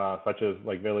 such as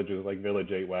villages like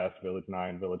Village 8 West, Village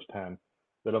 9, Village 10,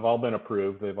 that have all been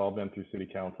approved. They've all been through City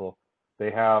Council. they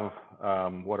have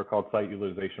what are called site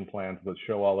utilization plans that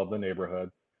show all of the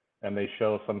neighborhoods, and they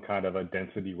show some kind of a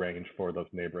density range for those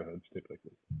neighborhoods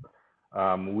typically.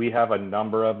 We have a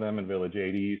number of them in Village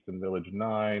 8 East and Village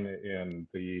 9 in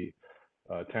the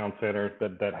town center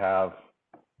that have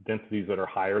densities that are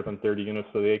higher than 30 units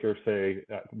to the acre. Say,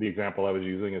 the example I was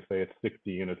using is, say it's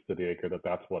 60 units to the acre,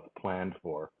 that's what's planned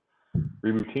for. We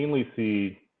routinely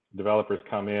see developers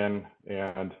come in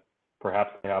and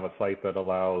perhaps they have a site that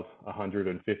allows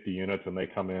 150 units and they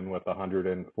come in with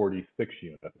 146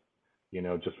 units, you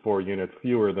know, just 4 units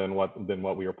fewer than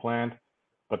what we were planned.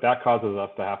 But that causes us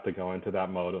to have to go into that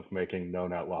mode of making no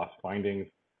net loss findings,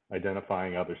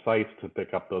 identifying other sites to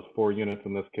pick up those 4 units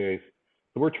in this case.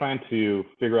 So we're trying to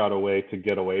figure out a way to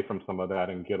get away from some of that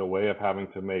and get away of having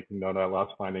to make no net loss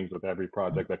findings with every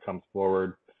project that comes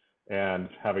forward and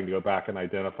having to go back and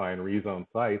identify and rezone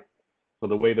sites. So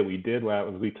the way that we did that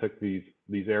was we took these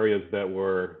areas that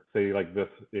were, say, like this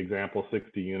example,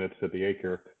 60 units to the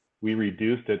acre. We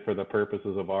reduced it for the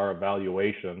purposes of our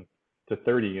evaluation to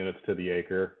 30 units to the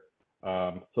acre,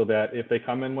 so that if they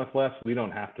come in with less, we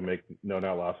don't have to make no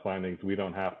net loss findings. We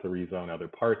don't have to rezone other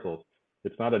parcels.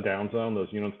 It's not a down zone.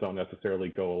 Those units don't necessarily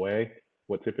go away.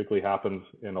 What typically happens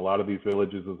in a lot of these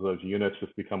villages is those units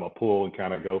just become a pool and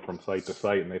kind of go from site to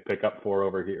site, and they pick up 4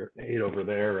 over here, 8 over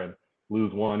there, and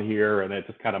lose 1 here, and it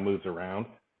just kind of moves around.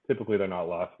 Typically, they're not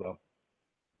lost though.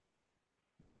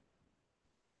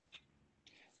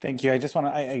 Thank you. I just want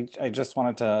to, I just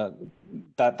wanted to,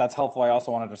 that's helpful. I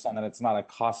also want to understand that it's not a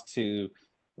cost to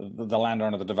the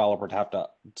landowner, the developer to have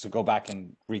to go back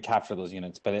and recapture those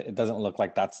units, but it doesn't look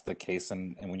like that's the case.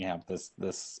 And when you have this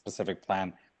specific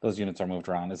plan, those units are moved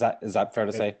around. Is that fair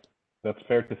to say? That's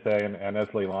fair to say. And as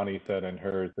Leilani said in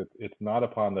hers, it's not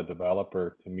upon the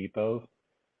developer to meet those.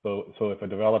 So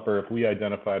if we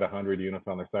identified 100 units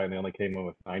on their site and they only came in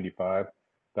with 95,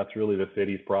 that's really the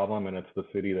city's problem, and it's the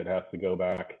city that has to go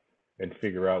back and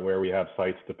figure out where we have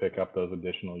sites to pick up those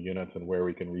additional units and where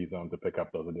we can rezone to pick up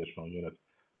those additional units.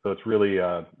 So it's really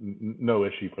no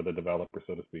issue for the developer,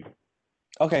 so to speak.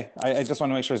 Okay, I just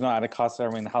want to make sure there's no added costs there.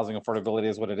 I mean, the housing affordability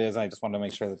is what it is. I just wanted to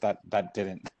make sure that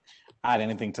didn't add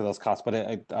anything to those costs, but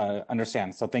I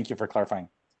understand. So thank you for clarifying.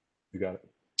 You got it.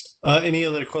 Any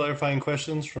other clarifying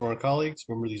questions from our colleagues?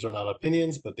 Remember, these are not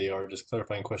opinions, but they are just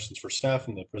clarifying questions for staff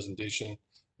in the presentation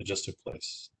that just took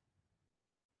place.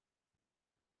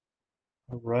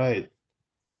 All right.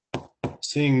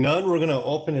 Seeing none, we're going to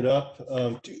open it up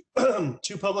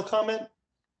to public comment.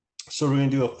 So we're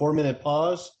going to do a 4-minute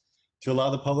pause to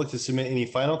allow the public to submit any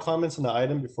final comments on the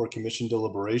item before commission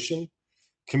deliberation.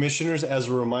 Commissioners, as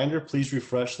a reminder, please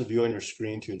refresh the view on your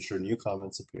screen to ensure new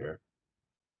comments appear.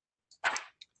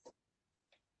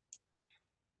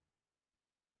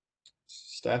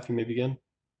 Staff, you may begin.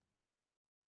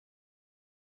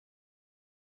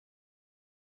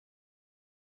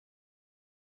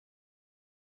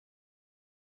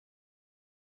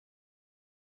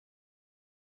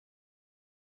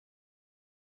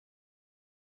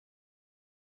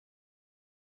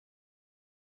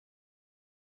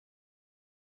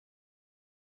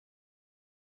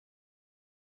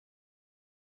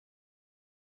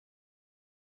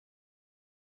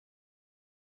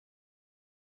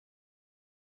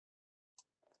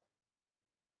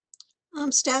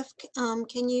 Staff,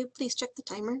 can you please check the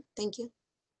timer? Thank you.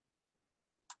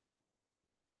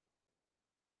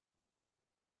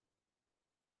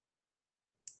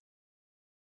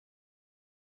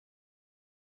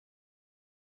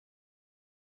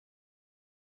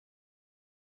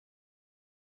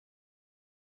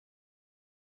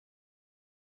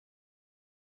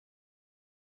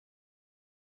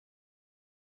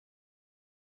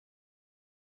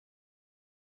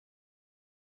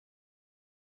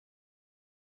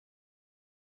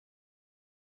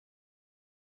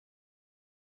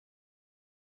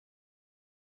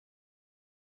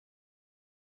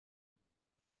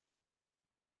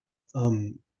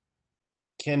 Can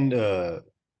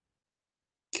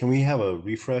we have a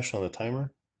refresh on the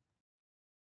timer?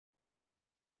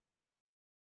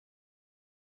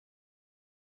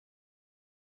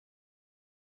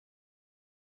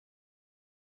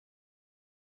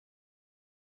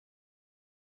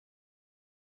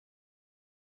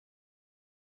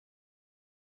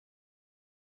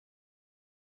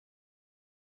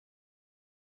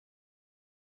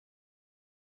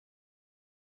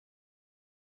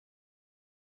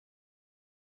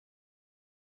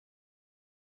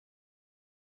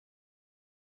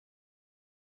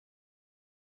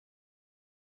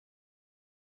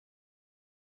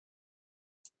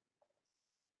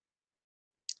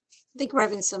 I think we're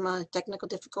having some technical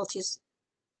difficulties.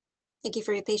 Thank you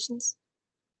for your patience.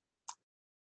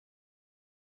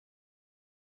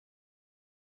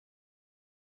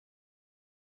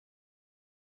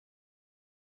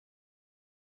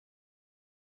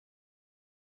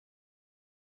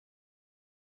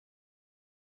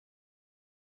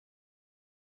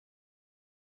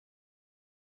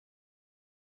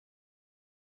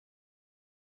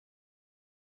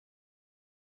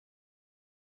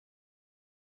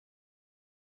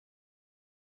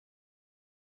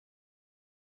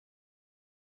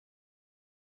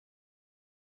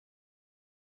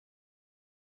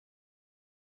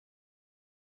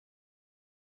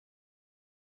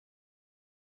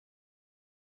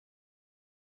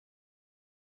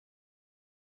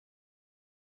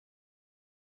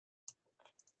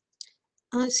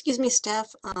 Excuse me,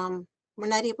 staff, we're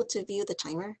not able to view the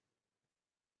timer.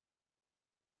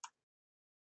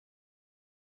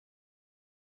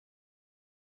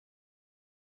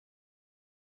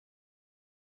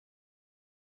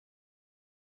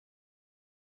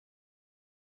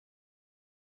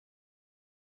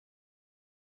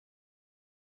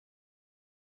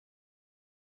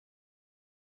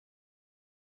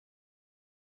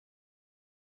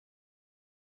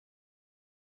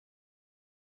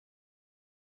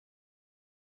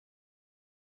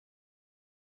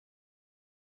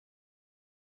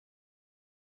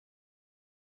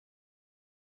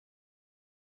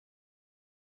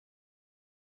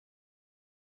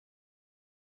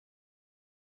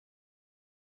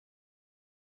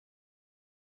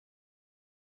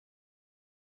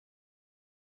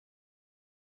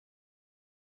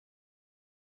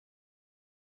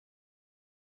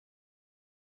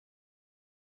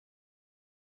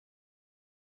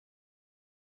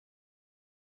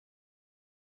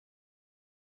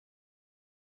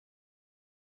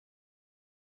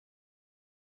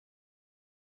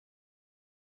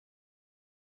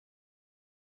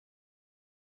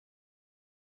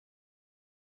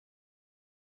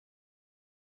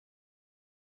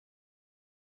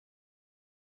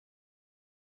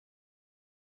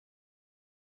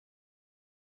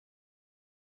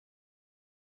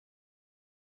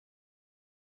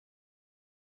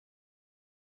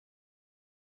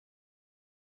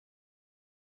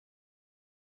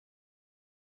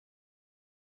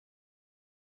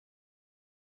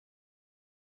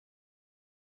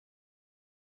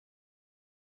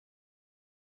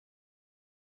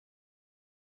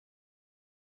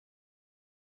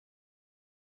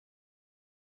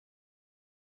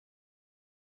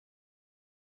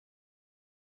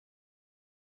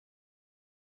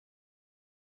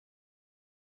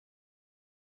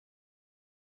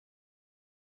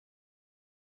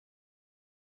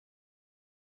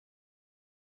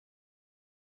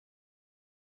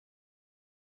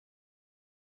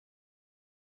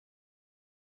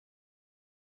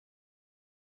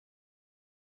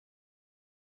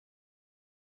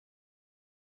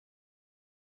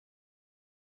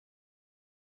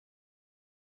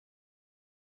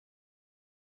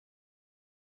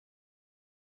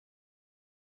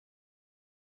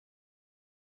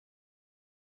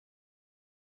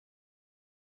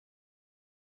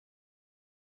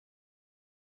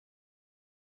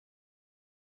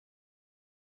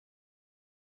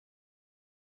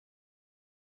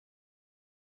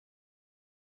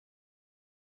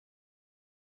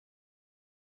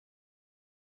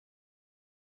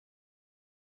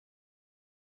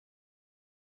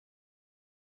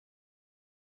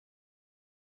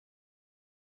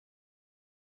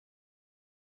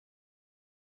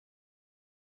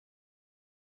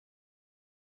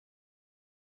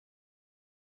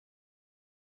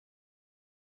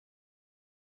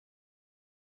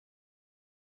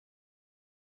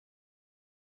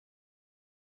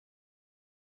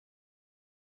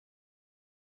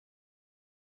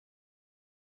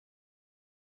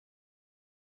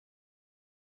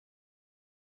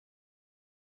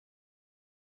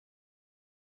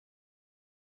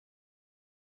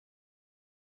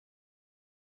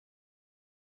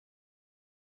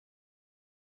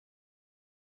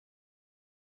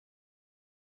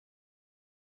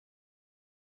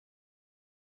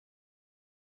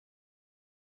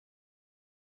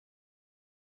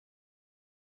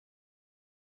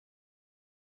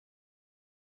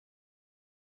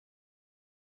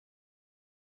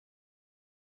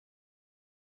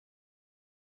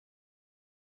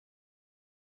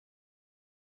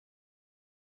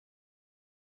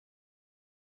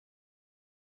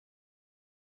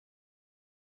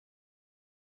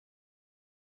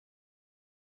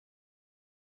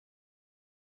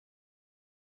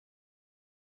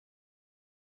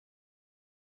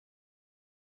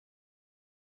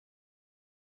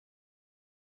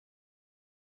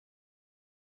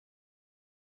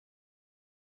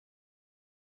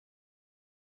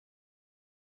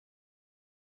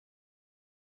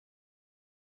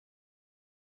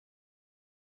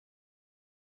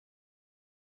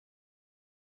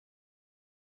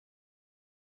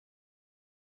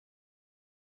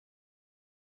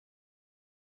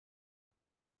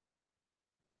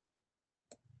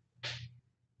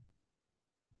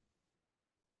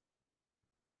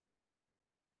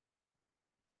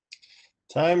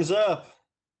 Time's up.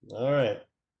 All right.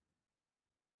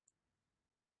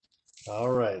 All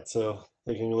right. So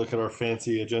taking a look at our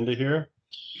fancy agenda here.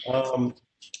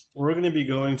 We're going to be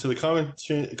going to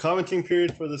the commenting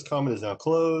period for this comment is now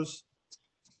closed.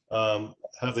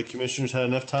 Have the commissioners had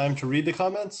enough time to read the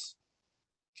comments?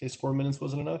 In case 4 minutes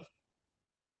wasn't enough?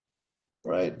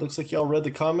 Right, looks like y'all read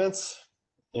the comments.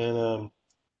 And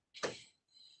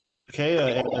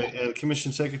okay, and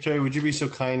Commission Secretary, would you be so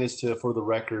kind as to, for the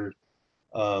record,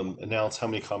 announce how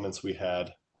many comments we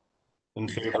had in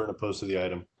favor and opposed to the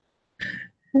item?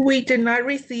 We did not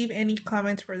receive any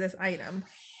comments for this item.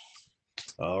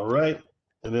 All right.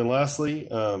 And then lastly,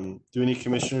 do any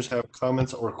commissioners have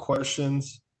comments or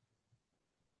questions?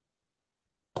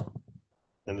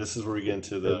 And this is where we get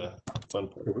into the fun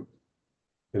part.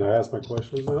 Can I ask my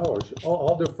questions now, or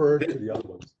I'll defer to the other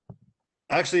ones?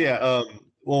 Actually, yeah.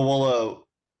 Well,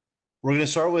 we're going to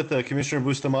start with Commissioner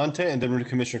Bustamante, and then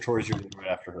Commissioner Torres. You're right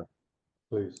after her.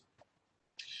 Please.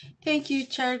 Thank you,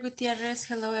 Chair Gutierrez.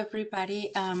 Hello,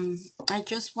 everybody. I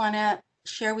just want to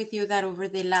share with you that over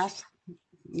the last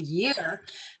year,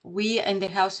 we in the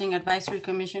Housing Advisory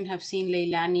Commission have seen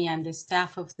Leilani and the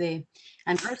staff of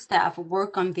and her staff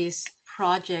work on this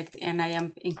project, and I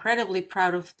am incredibly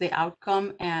proud of the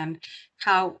outcome and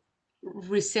how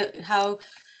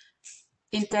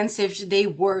intensive they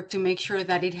work to make sure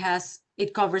that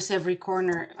it covers every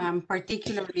corner.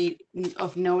 Particularly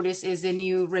of notice is the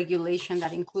new regulation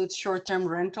that includes short-term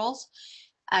rentals.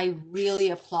 I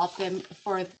really applaud them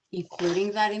for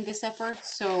including that in this effort.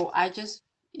 So I just,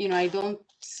 I don't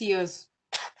see us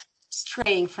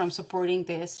straying from supporting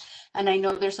this. And I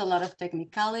know there's a lot of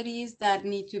technicalities that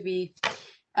need to be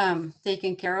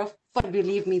taken care of, but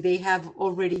believe me, they have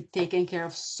already taken care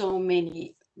of so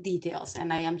many details,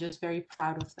 and I am just very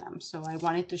proud of them. So I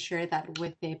wanted to share that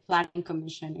with the Planning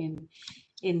Commission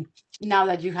in now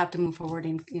that you have to move forward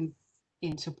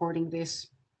in supporting this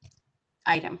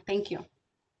item. Thank you.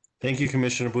 Thank you,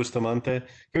 Commissioner Bustamante.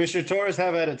 Commissioner Torres,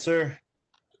 have at it, sir.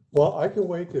 Well, I can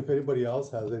wait if anybody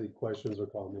else has any questions or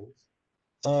comments.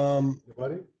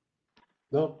 Anybody?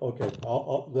 No? Okay,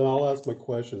 then I'll ask my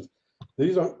questions.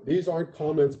 These aren't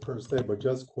comments per se, but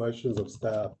just questions of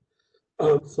staff.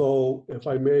 So if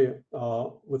I may,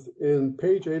 within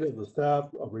page 8 of the staff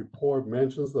report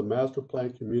mentions the master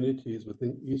plan communities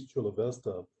within East Chula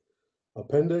Vista.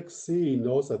 Appendix C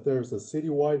notes that there's a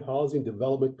citywide housing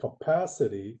development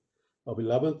capacity of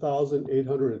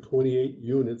 11,828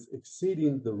 units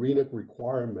exceeding the RENAC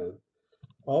requirement,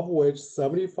 of which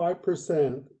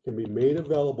 75% can be made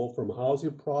available from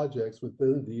housing projects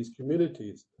within these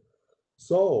communities.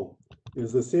 So,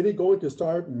 is the city going to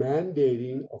start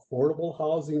mandating affordable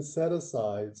housing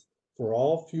set-asides for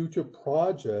all future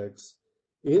projects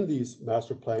in these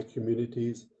master plan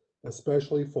communities,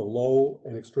 especially for low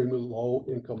and extremely low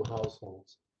income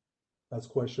households? That's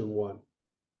question one.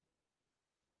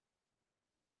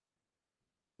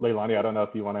 Leilani, I don't know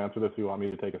if you want to answer this. You want me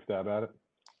to take a stab at it?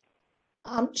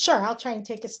 Sure, I'll try and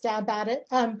take a stab at it.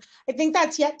 I think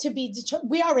that's yet to be determined.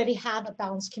 We already have a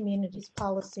balanced communities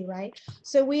policy, right?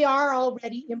 So we are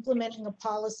already implementing a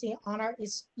policy on our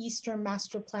Eastern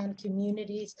Master Plan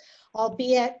communities,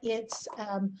 albeit it's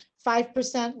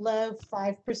 5% low,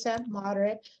 5%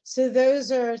 moderate. So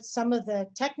those are some of the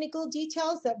technical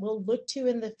details that we'll look to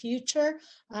in the future,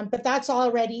 but that's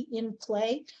already in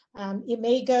play. It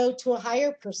may go to a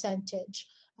higher percentage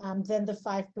than the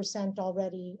 5%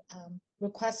 already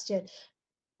requested.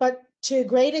 But to a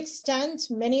great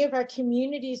extent, many of our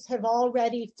communities have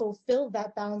already fulfilled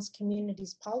that balanced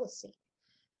communities policy.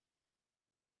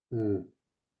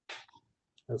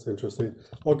 That's interesting.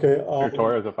 Okay.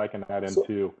 Torres, if I can add in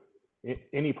too,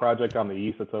 any project on the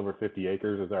east that's over 50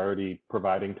 acres is already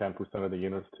providing 10% of the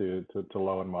units to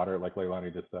low and moderate, like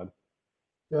Leilani just said.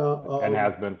 Yeah. And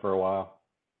has been for a while.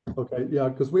 Okay, yeah,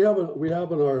 because we have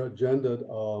on our agenda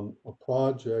a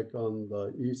project on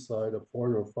the east side of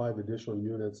 405 additional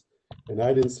units, and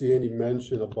I didn't see any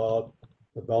mention about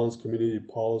the balanced community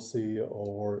policy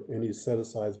or any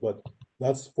set-asides, but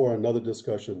that's for another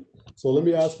discussion. So let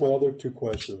me ask my other two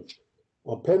questions.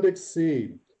 Appendix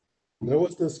C, there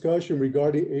was discussion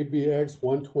regarding ABX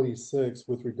 126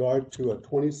 with regard to a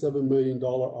 $27 million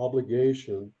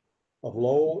obligation of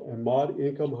low and mod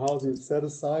income housing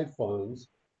set-aside funds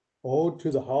owed to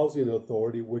the Housing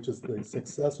Authority, which is the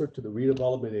successor to the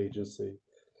Redevelopment Agency.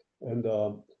 And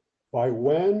by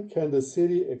when can the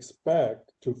city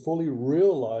expect to fully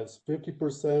realize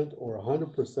 50% or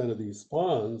 100% of these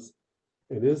funds?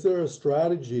 And is there a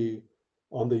strategy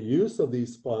on the use of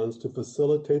these funds to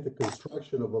facilitate the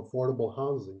construction of affordable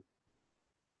housing?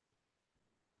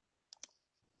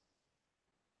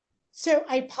 So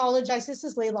I apologize, this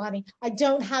is Leilani. I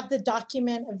don't have the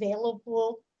document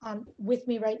available with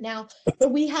me right now,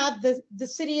 but we have the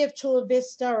City of Chula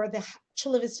Vista, or the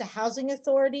Chula Vista Housing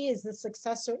Authority is the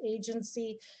successor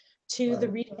agency to the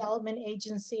redevelopment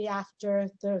agency after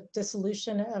the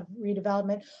dissolution of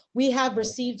redevelopment. We have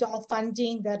received all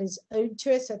funding that is owed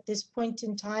to us at this point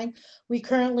in time. We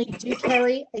currently do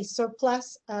carry a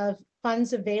surplus of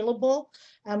funds available.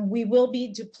 We will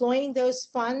be deploying those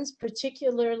funds,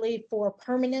 particularly for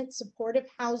permanent supportive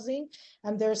housing.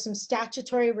 There are some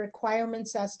statutory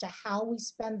requirements as to how we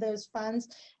spend those funds.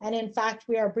 And in fact,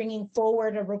 we are bringing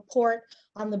forward a report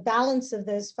on the balance of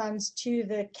those funds to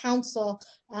the council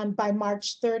by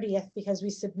March 30th, because we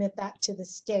submit that to the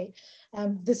state.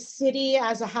 The city,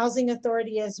 as a housing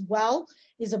authority as well,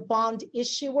 is a bond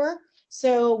issuer.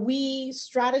 So we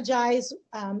strategize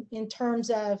in terms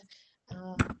of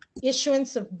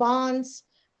issuance of bonds,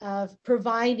 of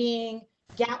providing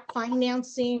gap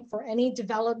financing for any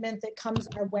development that comes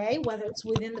our way, whether it's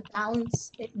within the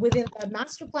balance, within the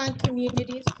master plan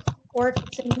communities, or if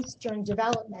it's an eastern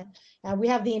development. We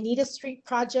have the Anita Street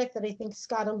project that I think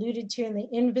Scott alluded to in the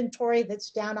inventory that's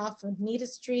down off of Anita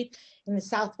Street in the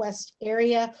southwest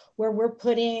area, where we're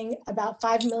putting about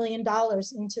 $5 million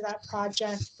into that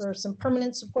project for some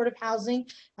permanent supportive housing,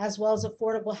 as well as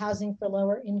affordable housing for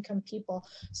lower income people.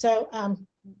 So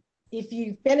if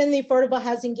you've been in the affordable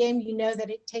housing game, you know that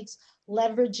it takes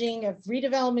leveraging of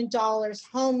redevelopment dollars,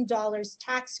 home dollars,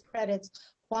 tax credits,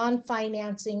 bond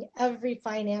financing, every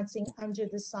financing under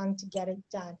the sun to get it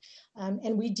done.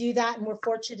 And we do that, and we're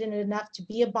fortunate enough to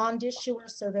be a bond issuer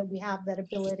so that we have that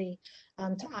ability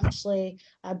to actually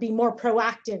be more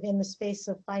proactive in the space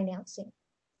of financing.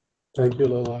 Thank you,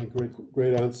 Leilani.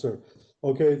 Great answer.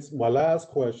 Okay, it's my last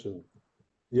question.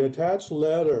 The attached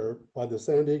letter by the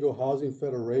San Diego Housing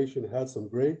Federation had some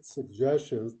great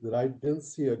suggestions that I didn't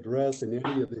see addressed in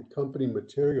any of the company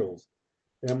materials.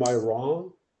 Am I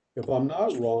wrong? If I'm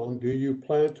not wrong, do you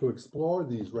plan to explore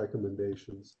these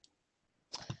recommendations?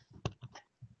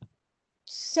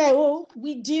 So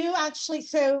we do actually,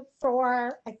 so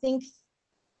for, I think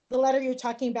the letter you're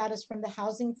talking about is from the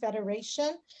Housing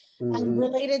Federation,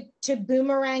 related to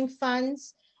boomerang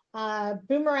funds.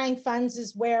 Boomerang funds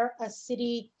is where a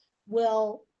city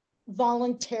will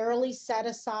voluntarily set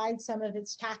aside some of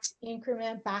its tax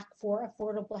increment back for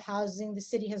affordable housing. The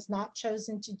city has not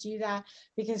chosen to do that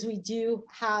because we do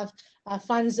have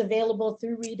funds available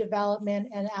through redevelopment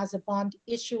and as a bond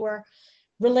issuer.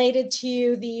 Related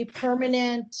to the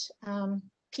permanent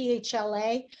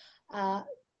PHLA,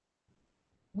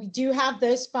 we do have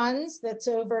those funds. That's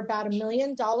over about $1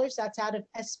 million. That's out of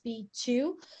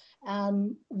SB2.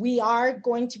 We are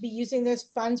going to be using those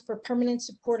funds for permanent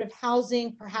supportive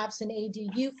housing, perhaps an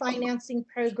ADU financing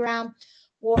program,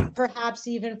 or perhaps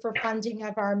even for funding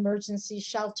of our emergency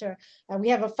shelter. We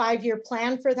have a 5-year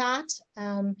plan for that.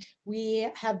 We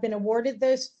have been awarded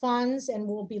those funds and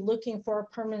we'll be looking for a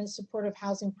permanent supportive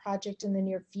housing project in the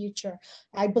near future.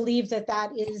 I believe that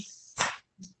that is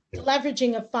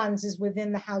leveraging of funds is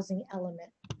within the housing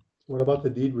element. What about the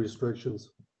deed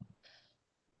restrictions?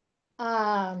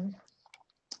 I'll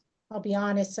be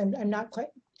honest, I'm not quite,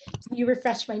 can you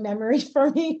refresh my memory for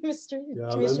me,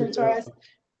 Commissioner Torres?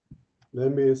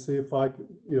 Let me see if I can,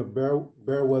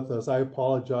 bear with us. I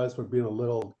apologize for being a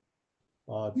little.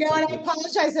 No, and I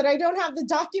apologize that I don't have the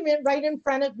document right in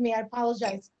front of me. I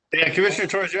apologize. Yeah, Commissioner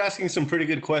Torres, you're asking some pretty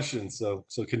good questions. So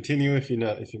continue if you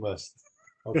must.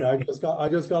 Okay, I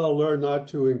just got to learn not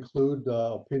to include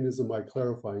opinions in my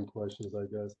clarifying questions, I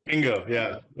guess. Bingo.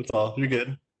 Yeah, that's all. You're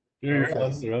good. You're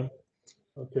Okay.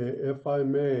 Okay, if I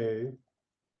may,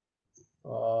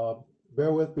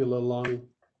 bear with me, Leilani.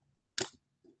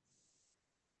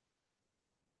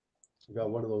 I got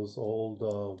one of those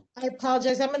old. I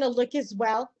apologize. I'm going to look as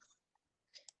well.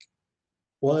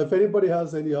 Well, if anybody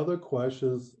has any other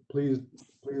questions, please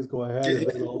go ahead, and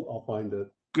then I'll find it.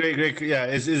 Great. Yeah.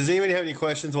 Does anybody have any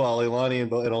questions while Leilani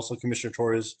and also Commissioner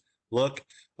Torres look?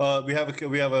 We have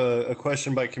a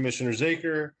question by Commissioner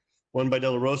Zaker, one by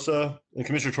De La Rosa, and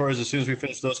Commissioner Torres. As soon as we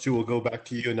finish those two, we'll go back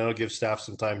to you, and that'll give staff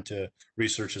some time to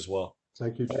research as well.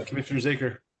 Thank you, Chair. Commissioner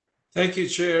Zaker. Thank you,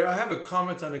 Chair. I have a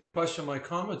comment and a question. My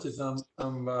comment is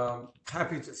I'm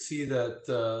happy to see that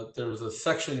there was a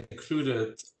section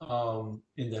included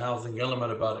in the housing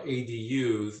element about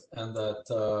ADUs, and that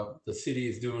the city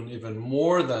is doing even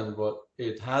more than what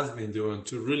it has been doing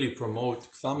to really promote,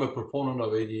 because I'm a proponent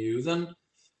of ADUs.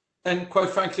 And quite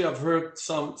frankly, I've heard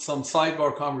some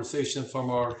sidebar conversations from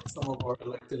some of our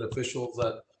elected officials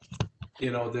that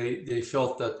they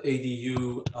felt that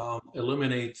ADU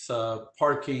eliminates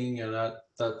parking, and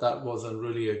that wasn't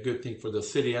really a good thing for the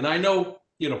city. And I know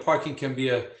parking can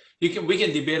be we can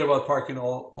debate about parking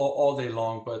all day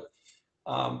long, but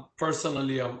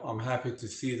personally I'm happy to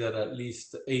see that at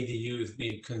least ADU is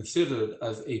being considered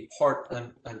as a part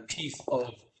and piece of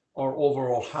our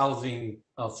overall housing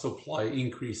supply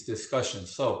increase discussion.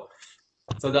 So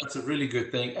that's a really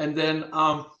good thing. And then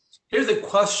here's a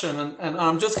question, and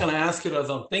I'm just going to ask it as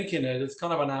I'm thinking it. It's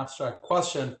kind of an abstract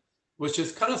question, which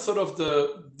is kind of sort of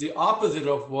the opposite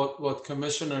of what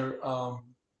Commissioner,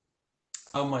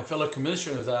 my fellow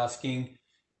commissioner is asking.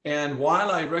 And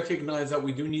while I recognize that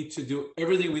we do need to do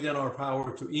everything within our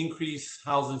power to increase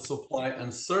housing supply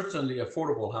and certainly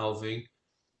affordable housing,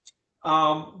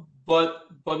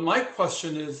 but my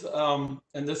question is,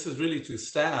 and this is really to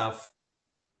staff,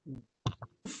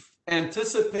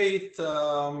 anticipate,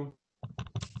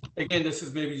 again, this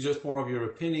is maybe just more of your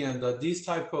opinion, that these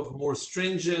type of more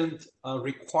stringent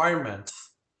requirements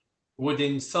would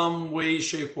in some way,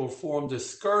 shape, or form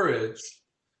discourage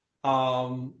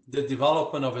the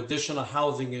development of additional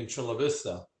housing in Chula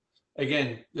Vista.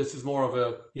 Again, this is more of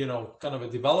a, kind of a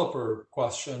developer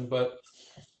question, but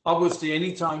obviously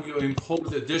anytime you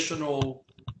impose additional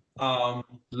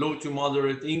low to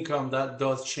moderate income, that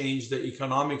does change the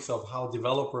economics of how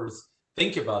developers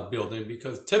think about building,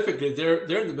 because typically they're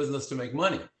in the business to make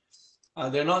money.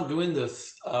 They're not doing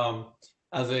this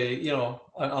as a,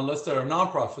 unless they're a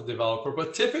nonprofit developer,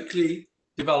 but typically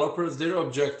developers, their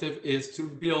objective is to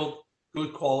build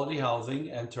good quality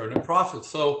housing and turn in profit.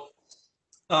 So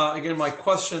again, my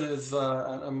question is,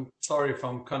 I'm sorry if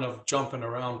I'm kind of jumping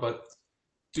around, but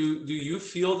do you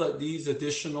feel that these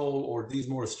additional or these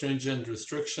more stringent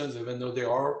restrictions, even though they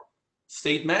are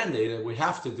state mandated, we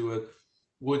have to do it,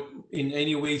 would in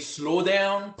any way slow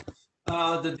down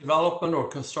the development or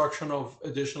construction of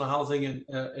additional housing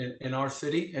in our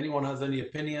city? Anyone has any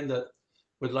opinion that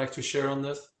would like to share on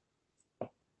this?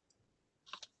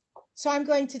 So I'm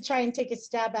going to try and take a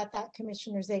stab at that,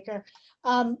 Commissioner Zaker.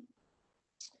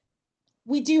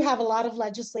 We do have a lot of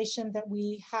legislation that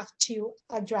we have to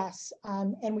address,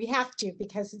 and we have to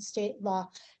because it's state law.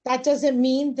 That doesn't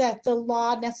mean that the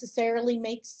law necessarily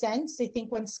makes sense. I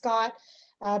think when Scott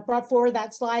brought forward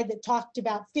that slide that talked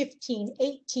about 15,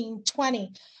 18,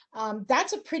 20,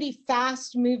 that's a pretty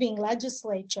fast moving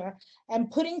legislature,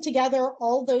 and putting together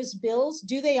all those bills,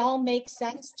 do they all make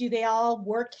sense? Do they all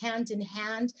work hand in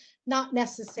hand? Not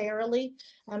necessarily.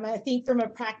 I think from a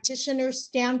practitioner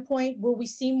standpoint, will we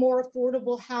see more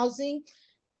affordable housing?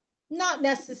 Not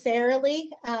necessarily.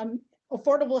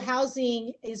 Affordable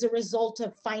housing is a result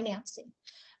of financing.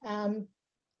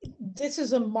 This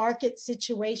is a market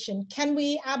situation. Can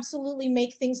we absolutely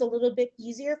make things a little bit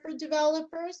easier for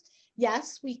developers?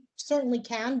 Yes, we certainly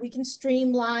can. We can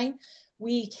streamline.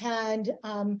 We can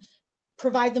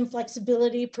provide them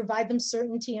flexibility, provide them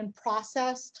certainty in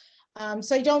process.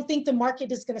 So I don't think the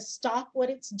market is going to stop what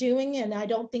it's doing, and I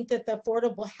don't think that the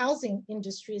affordable housing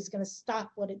industry is going to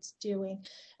stop what it's doing.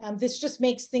 This just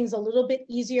makes things a little bit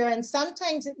easier, and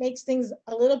sometimes it makes things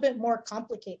a little bit more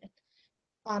complicated,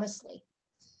 honestly.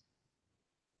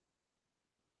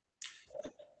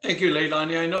 Thank you,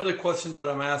 Leilani. I know the question that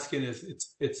I'm asking is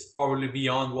it's probably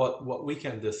beyond what we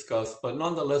can discuss, but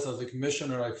nonetheless, as a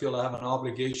commissioner, I feel I have an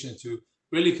obligation to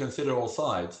really consider all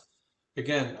sides.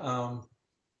 Again, I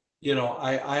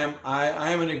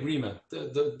am in agreement.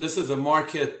 This is a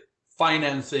market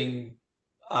financing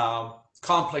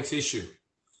complex issue.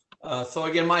 So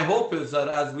again, my hope is that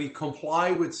as we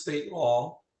comply with state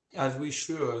law, as we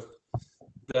should,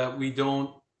 that we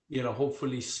don't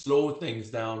hopefully slow things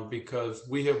down, because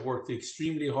we have worked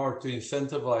extremely hard to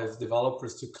incentivize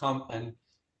developers to come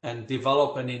and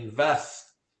develop and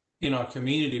invest in our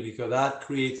community, because that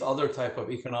creates other type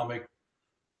of economic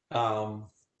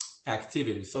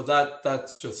activity. So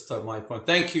that's just my point.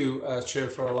 Thank you, Chair,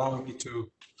 for allowing me to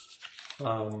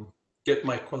get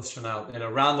my question out in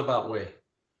a roundabout way.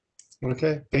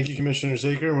 Okay, thank you, Commissioner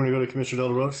Zaker. We're going to go to Commissioner De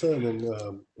La Rosa, and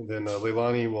then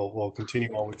Leilani will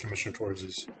continue on with Commissioner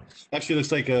Torres's. Actually, it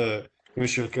looks like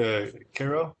Commissioner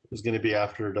Caro is going to be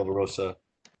after De La Rosa.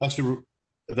 Actually,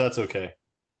 if that's okay.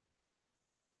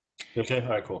 Okay, all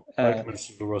right, cool. All right,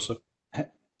 Commissioner De La Rosa.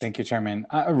 Thank you, Chairman.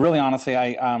 Really, honestly,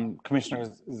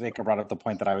 Commissioner Zaker brought up the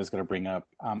point that I was going to bring up.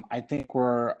 I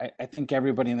think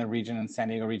everybody in the region, in San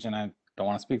Diego region, I don't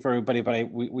want to speak for everybody, but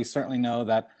we certainly know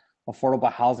that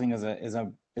affordable housing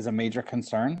is a major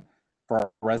concern for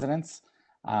our residents,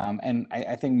 and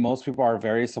I think most people are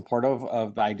very supportive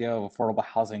of the idea of affordable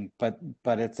housing. But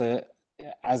it's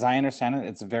as I understand it,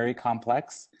 it's very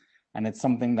complex, and it's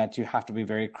something that you have to be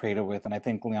very creative with. And I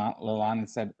think Leilani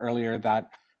said earlier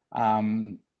that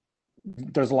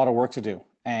there's a lot of work to do,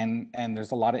 and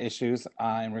there's a lot of issues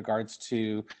in regards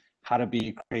to how to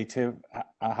be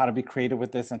creative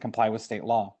with this and comply with state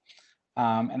law.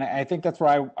 And I think that's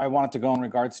where I wanted to go in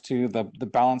regards to the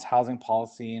balanced housing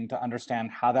policy, and to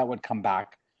understand how that would come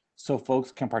back. so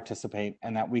folks can participate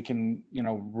and that we can,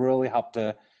 really help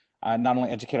to not only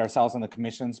educate ourselves and the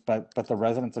commissions, but the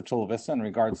residents of Chula Vista in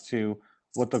regards to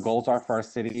what the goals are for our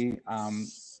city,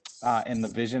 and the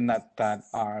vision that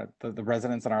the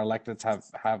residents and our electeds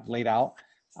have laid out,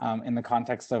 in the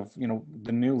context of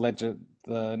the new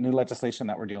legislation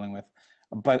that we're dealing with.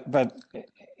 But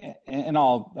in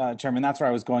all, Chairman, that's where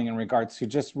I was going in regards to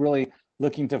just really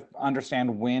looking to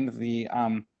understand when the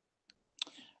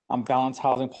balanced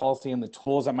housing policy and the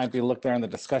tools that might be looked there and the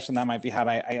discussion that might be had.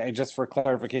 I just for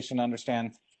clarification to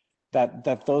understand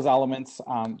that those elements,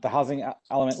 the housing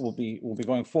element will be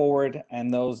going forward,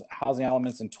 and those housing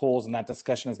elements and tools and that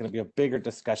discussion is going to be a bigger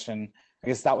discussion. I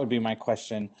guess that would be my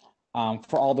question,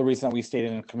 for all the reasons that we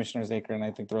stated in Commissioner's Acre, and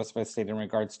I think the rest of us stated in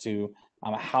regards to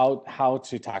how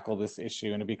to tackle this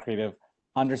issue and to be creative,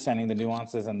 understanding the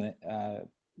nuances and the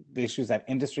issues that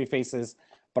industry faces,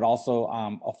 but also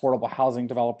affordable housing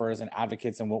developers and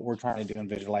advocates and what we're trying to do and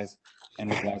visualize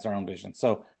our own vision.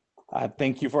 So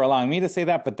thank you for allowing me to say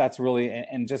that, but that's really,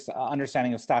 and just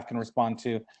understanding if staff can respond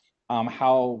to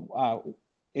how,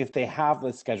 if they have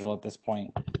the schedule at this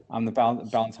point, the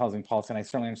balanced housing policy, and I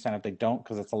certainly understand if they don't,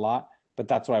 because it's a lot, but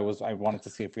that's what I wanted to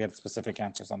see if we had specific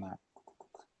answers on that.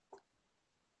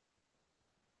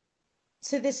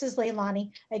 So this is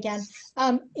Leilani again.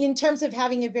 In terms of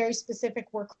having a very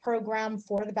specific work program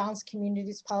for the balanced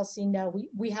communities policy, no,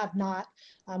 we have not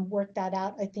worked that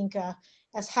out. I think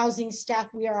as housing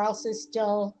staff, we are also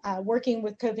still working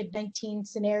with COVID-19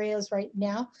 scenarios right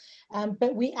now,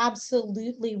 but we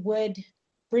absolutely would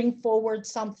bring forward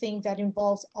something that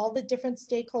involves all the different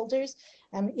stakeholders.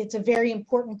 It's a very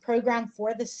important program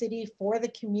for the city, for the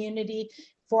community,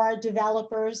 for our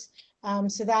developers.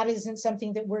 So that isn't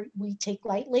something that we take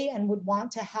lightly, and would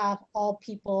want to have all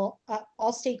people,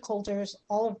 all stakeholders,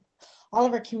 all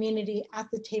of our community at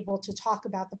the table to talk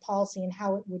about the policy and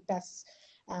how it would best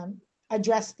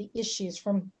address the issues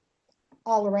from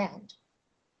all around.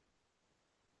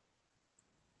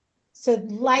 So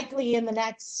likely in the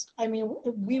next, we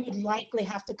would likely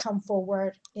have to come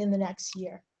forward in the next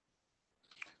year.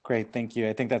 Great, thank you.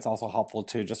 I think that's also helpful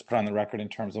to just put on the record in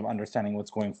terms of understanding what's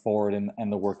going forward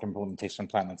and the work implementation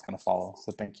plan that's going to follow.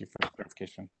 So thank you for the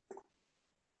clarification.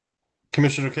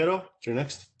 Commissioner Quero, you're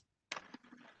next.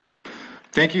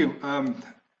 Thank you.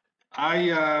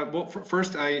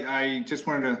 First, I just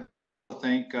wanted to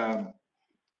thank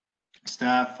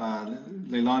staff,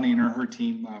 Leilani and her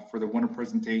team for the wonderful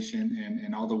presentation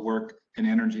and all the work and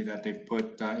energy that they've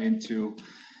put into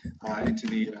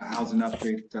the housing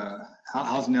update,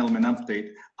 housing element update.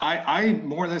 I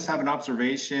more or less have an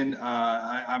observation.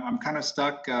 I'm kind of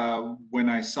stuck when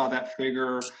I saw that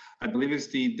figure. I believe it's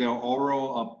the Del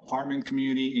Oro apartment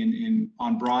community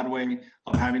on Broadway,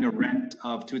 of having a rent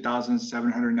of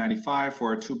 $2,795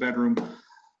 for a two-bedroom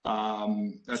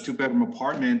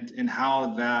apartment, and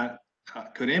how that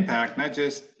could impact not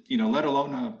just, let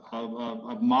alone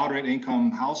a moderate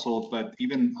income household, but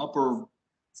even upper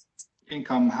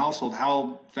income household,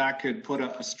 how that could put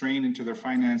a strain into their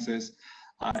finances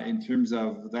in terms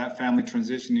of that family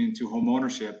transitioning into home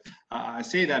ownership. I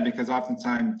say that because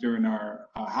oftentimes during our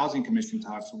housing commission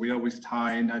talks, we always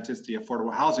tie not just the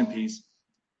affordable housing piece,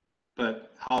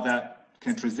 but how that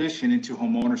can transition into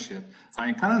home ownership.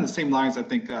 And kind of on the same lines, I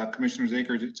think Commissioner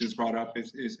Acre just brought up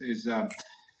is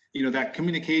that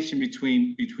communication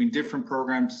between different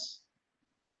programs,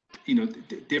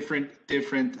 different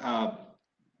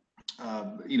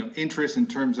interests in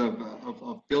terms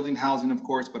of building housing, of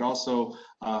course, but also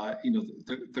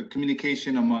the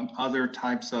communication among other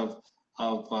types of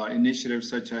initiatives,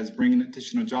 such as bringing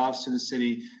additional jobs to the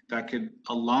city that could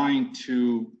align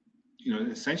to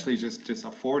essentially just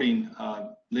affording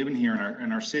living here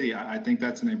in our city. I think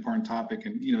that's an important topic,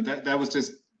 and that was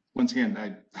just, once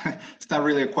again, it's not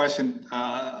really a question,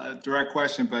 a direct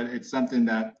question, but it's something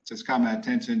that just caught my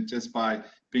attention just by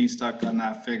being stuck on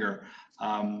that figure.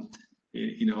 A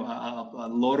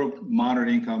low to moderate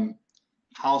income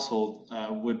household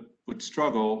would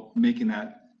struggle making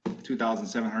that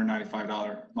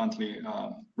 $2,795 monthly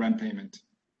rent payment.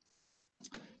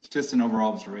 It's just an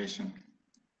overall observation.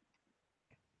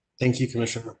 Thank you,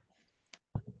 Commissioner.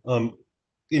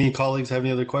 Any colleagues have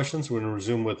any other questions? We're going to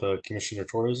resume with Commissioner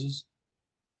Torres's.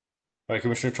 All right,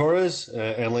 Commissioner Torres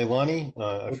and Leilani,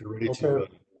 if you're ready to.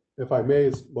 If I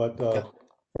may, but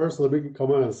first, let me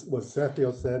comment on what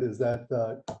Sergio said, is that,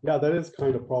 yeah, that is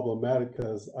kind of problematic,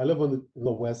 because I live on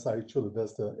the west side of Chula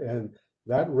Vista, and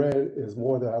that rent is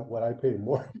more than what I pay in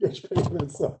mortgage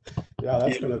payments. So, yeah,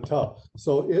 that's kind of tough.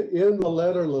 So in the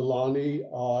letter, Leilani,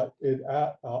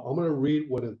 I'm going to read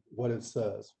what it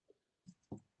says.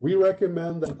 We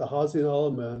recommend that the housing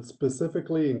element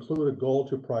specifically include a goal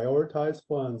to prioritize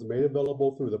funds made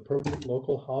available through the permanent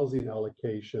local housing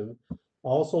allocation,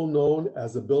 also known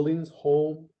as the Buildings,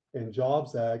 Home, and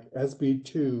Jobs Act, SB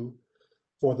 2,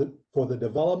 for the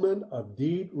development of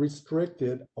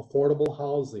deed-restricted affordable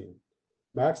housing.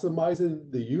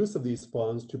 Maximizing the use of these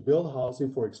funds to build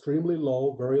housing for extremely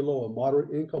low, very low, and moderate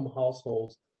income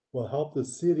households will help the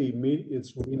city meet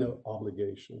its RHNA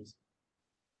obligations.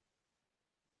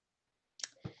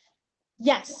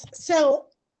 Yes, so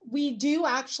we do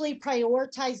actually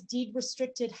prioritize deed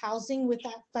restricted housing with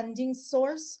that funding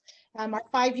source. Our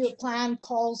 5-year plan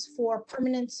calls for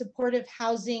permanent supportive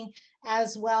housing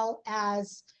as well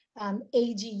as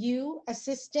ADU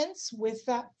assistance with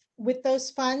those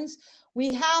funds.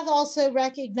 We have also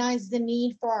recognized the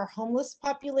need for our homeless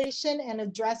population and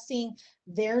addressing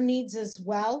their needs as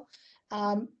well.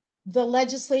 The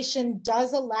legislation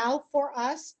does allow for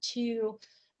us to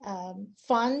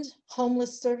fund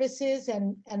homeless services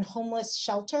and homeless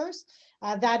shelters.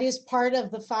 That is part of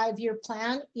the 5-year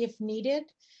plan if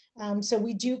needed. So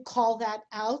we do call that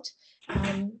out.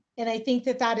 And I think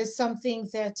that is something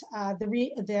that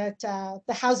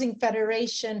the Housing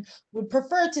Federation would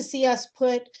prefer to see us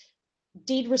put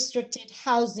deed restricted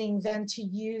housing than to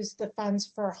use the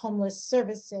funds for homeless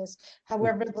services.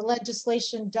 However, the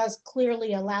legislation does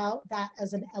clearly allow that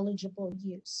as an eligible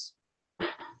use.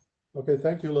 Okay,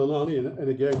 thank you, Leilani. And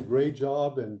again, great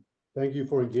job. And thank you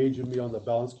for engaging me on the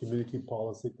balanced community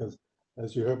policy, because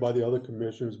as you heard by the other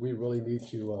commissioners, we really need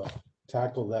to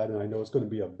tackle that. And I know it's going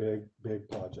to be a big, big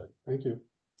project. Thank you.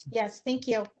 Yes, thank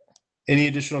you. Any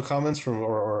additional comments from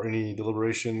or any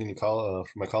deliberation, any call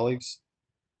from my colleagues?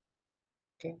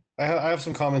 Okay, I have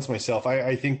some comments myself.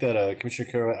 I think that Commissioner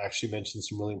Carroll actually mentioned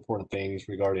some really important things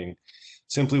regarding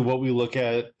simply what we look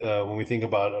at when we think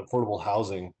about affordable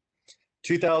housing.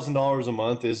 $2,000 a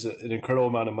month is an incredible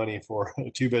amount of money for a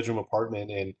 2-bedroom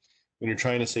apartment, and when you're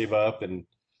trying to save up, and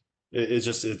we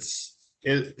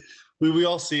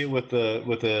all see it with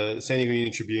the San Diego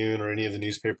Union Tribune or any of the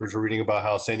newspapers. We're reading about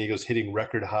how San Diego's hitting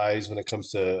record highs when it comes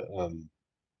to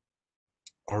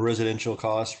our residential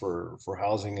costs for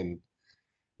housing. And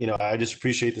I just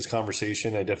appreciate this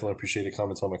conversation. I definitely appreciate the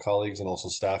comments on my colleagues and also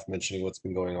staff mentioning what's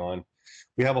been going on.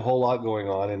 We have a whole lot going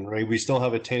on, and we still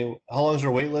have how long is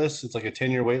our wait list? It's like a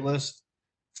 10-year wait list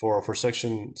for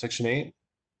Section 8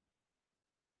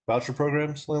 voucher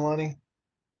programs, Leilani.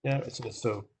 Yeah,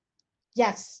 so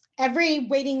yes, every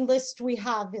waiting list we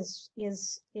have is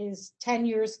 10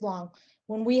 years long.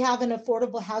 When we have an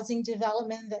affordable housing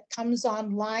development that comes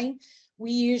online,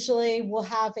 we usually will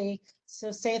have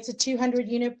so say it's a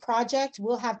 200-unit project,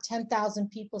 we'll have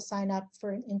 10,000 people sign up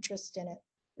for an interest in it.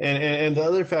 And the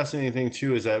other fascinating thing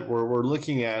too is that we're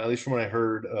looking at least from what I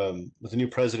heard with the new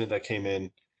president that came in,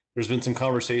 there's been some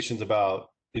conversations about,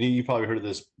 and you probably heard of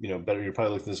this, better, you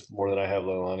probably looked at this more than I have,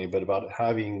 Leilani, but about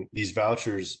having these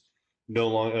vouchers no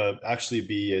longer actually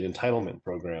be an entitlement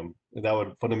program, and that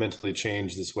would fundamentally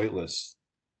change this wait list.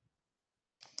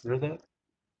 You heard that?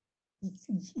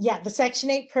 Yeah, the Section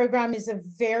 8 program is a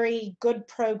very good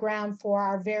program for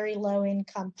our very low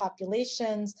income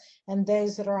populations and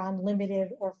those that are on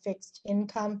limited or fixed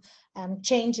income.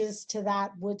 Changes to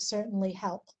that would certainly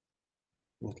help.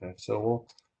 Okay, so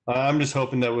I'm just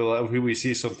hoping that we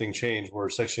see something change where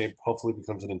Section 8 hopefully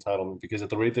becomes an entitlement, because at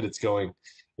the rate that it's going,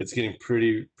 it's getting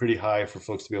pretty high for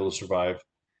folks to be able to survive,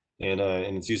 and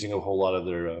it's using a whole lot of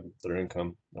their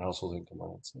income, their household income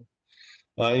on it. So.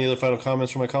 Any other final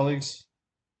comments from my colleagues?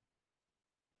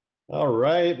 All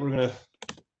right,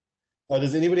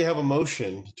 does anybody have a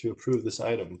motion to approve this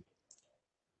item?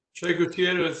 Chair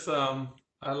Gutierrez,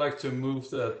 I'd like to move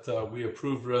that we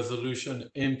approve resolution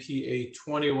MPA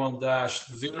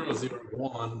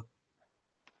 21-001,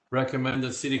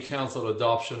 recommended city council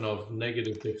adoption of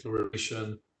negative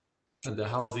declaration and the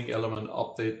housing element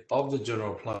update of the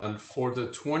general plan for the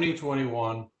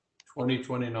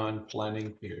 2021-2029 planning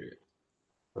period.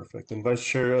 Perfect. And Vice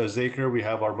Chair Zaker, we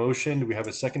have our motion. Do we have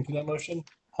a second to that motion?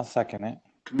 I'll second it.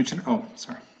 Commissioner,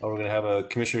 sorry. We're going to have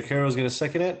Commissioner Carroll is going to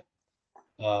second it.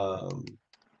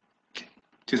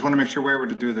 Just want to make sure we're able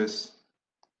to do this,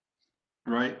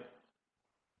 right?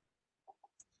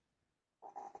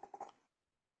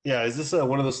 Yeah, is this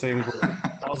one of those things where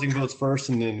housing votes first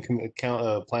and then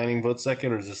planning votes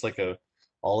second, or is this like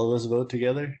all of us vote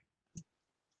together?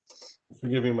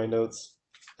 Forgive me my notes.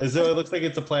 As though it looks like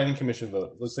it's a planning commission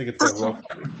vote. It looks like it's a roll.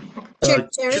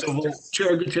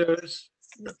 Chair Gutierrez.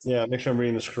 Yeah, make sure I'm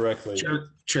reading this correctly.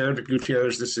 Chair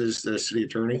Gutierrez, this is the city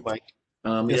attorney. Mike.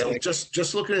 Yeah,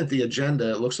 just looking at the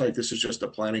agenda, it looks like this is just a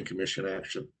planning commission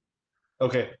action.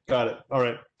 Okay, got it. All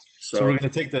right. So So we're gonna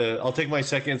take I'll take my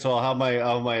second. So I'll have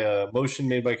my motion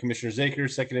made by Commissioner Zaker,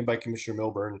 seconded by Commissioner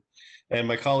Milburn. And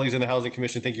my colleagues in the Housing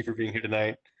Commission, thank you for being here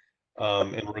tonight.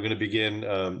 And we're gonna begin,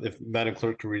 if Madam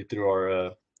Clerk could read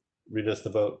through read us the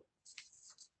vote.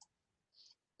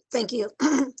 Thank you.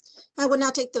 I will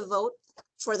now take the vote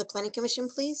for the Planning Commission,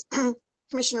 please.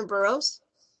 Commissioner Burrows,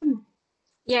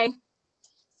 Yay.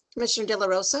 Commissioner De La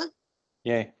Rosa,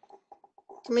 Yay.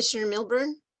 Commissioner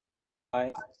Milburn,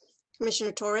 Aye.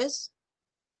 Commissioner Torres,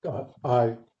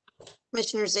 Aye.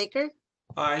 Commissioner Zaker,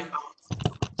 Aye.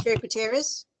 Chair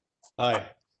Gutierrez, Aye.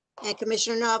 and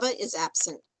Commissioner Nava is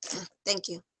absent. Thank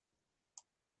you.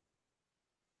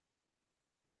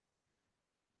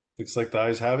 Looks like the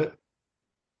ayes have it.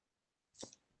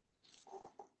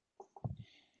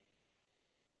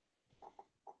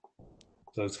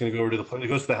 So it's gonna go over to it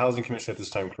goes to the Housing Commission at this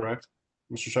time, correct?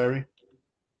 Mr. Shirey?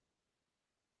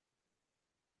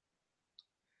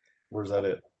 Or is that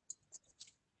it?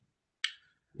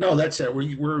 no, that's it.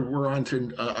 We're on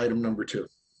to item number 2.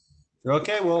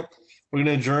 Okay, well, we're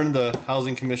gonna adjourn the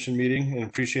Housing Commission meeting and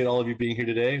appreciate all of you being here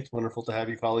today. It's wonderful to have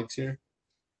you colleagues here.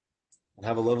 And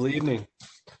have a lovely evening.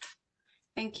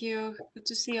 Thank you. Good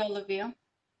to see all of you.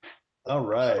 All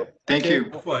right. Thank you.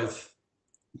 Likewise.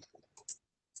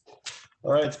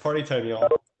 All right, it's party time, y'all.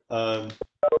 I'm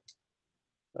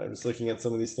just looking at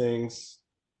some of these things.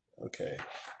 Okay.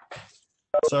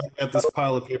 So I've got this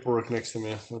pile of paperwork next to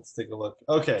me. Let's take a look.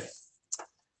 Okay.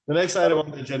 The next item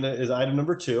on the agenda is item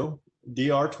number 2,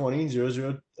 DR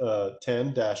 20-0010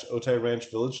 Otay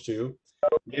Ranch Village 2,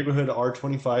 neighborhood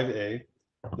R25A.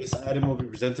 This item will be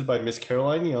presented by Ms.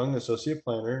 Caroline Young, Associate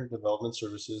Planner, Development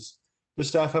Services. Does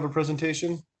staff have a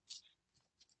presentation?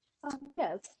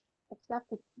 Yes.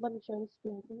 Let me share the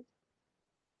screen, please.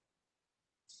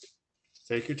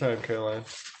 Take your time, Caroline.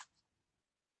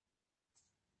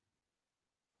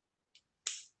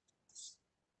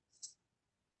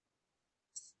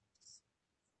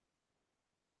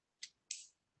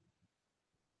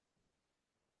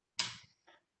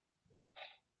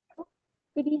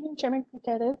 Good evening, Chairman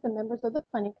Gutierrez and members of the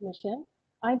Planning Commission.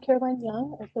 I'm Caroline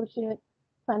Young, Associate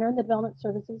Planner in the Development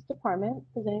Services Department,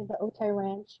 presenting the Otay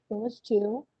Ranch Village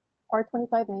 2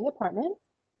 R25A apartment.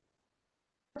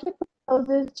 The project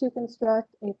proposes to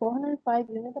construct a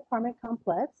 405-unit apartment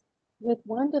complex with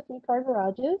 1 to 3 car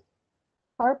garages,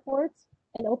 carports,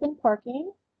 and open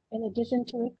parking, in addition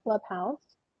to a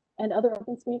clubhouse and other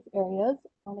open space areas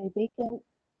on a vacant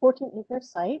 14-acre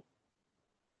site.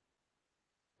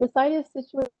 The site is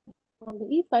situated on the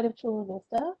east side of Chula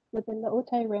Vista within the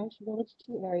Otay Ranch Village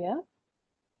 2 area.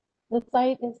 The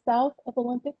site is south of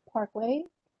Olympic Parkway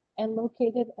and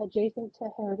located adjacent to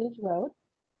Heritage Road.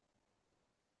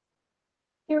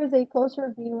 Here is a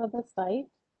closer view of the site.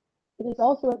 It is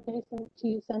also adjacent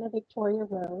to Santa Victoria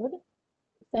Road,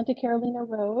 Santa Carolina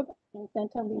Road, and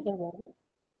Santa Lisa Road.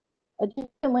 Adjacent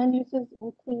land uses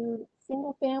include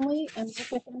single-family and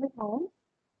multifamily homes,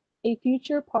 a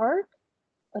future park,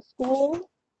 a school,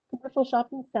 commercial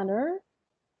shopping center,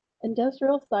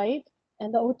 industrial site,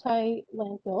 and the Otay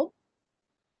landfill.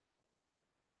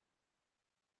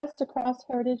 Just across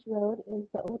Heritage Road is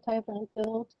the Otay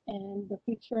landfill and the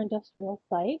future industrial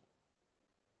site.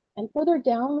 And further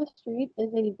down the street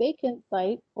is a vacant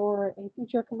site for a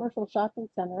future commercial shopping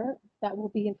center that will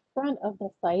be in front of the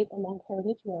site along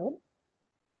Heritage Road.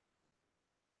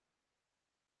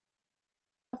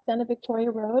 Santa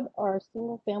Victoria Road are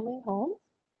single-family homes.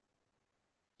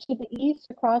 To the east,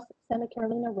 across Santa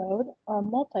Carolina Road, are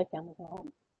multifamily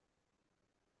homes.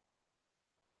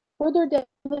 Further down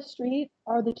the street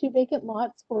are the 2 vacant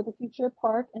lots for the future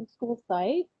park and school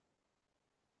site.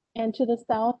 And to the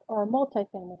south are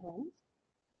multifamily homes.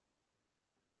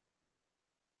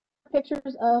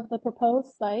 Pictures of the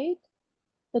proposed site.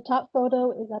 The top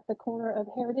photo is at the corner of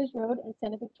Heritage Road and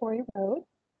Santa Victoria Road.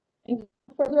 And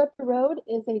further up the road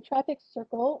is a traffic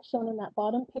circle shown in that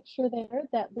bottom picture there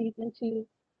that leads into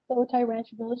the Otay Ranch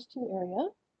Village 2 area.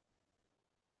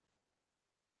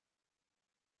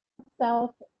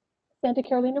 South Santa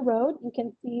Carolina Road, you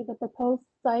can see the proposed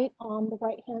site on the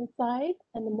right-hand side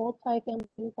and the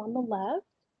multifamily on the left.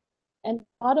 And the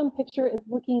bottom picture is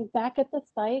looking back at the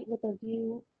site with a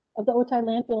view of the Otay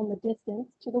landfill in the distance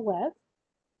to the west.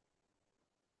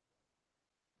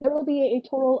 There will be a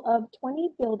total of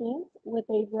 20 buildings with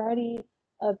a variety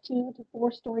of 2 to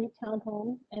 4 story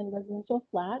townhomes and residential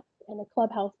flats and a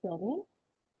clubhouse building.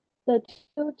 The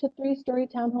 2 to 3 story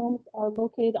townhomes are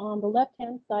located on the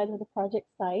left-hand side of the project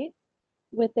site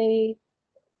with a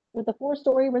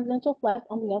 4-story residential flat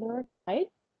on the other side.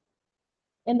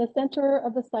 In the center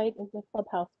of the site is the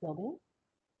clubhouse building.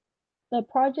 The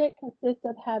project consists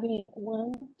of having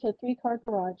 1 to 3 car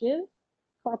garages,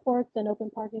 carports, and open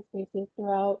parking spaces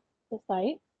throughout the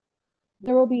site.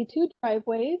 There will be 2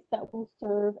 driveways that will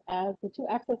serve as the 2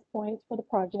 access points for the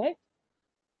project.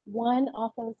 One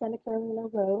off of Santa Carolina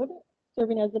Road,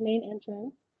 serving as the main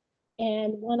entrance,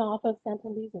 and one off of Santa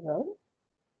Luisa Road.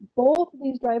 Both of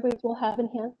these driveways will have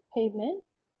enhanced pavement.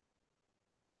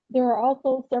 There are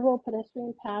also several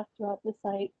pedestrian paths throughout the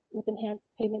site with enhanced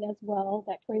pavement as well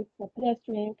that creates the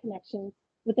pedestrian connections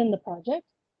within the project.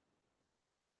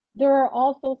 There are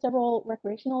also several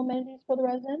recreational amenities for the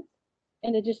residents.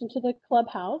 In addition to the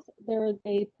clubhouse, there is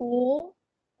a pool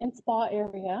and spa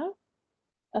area,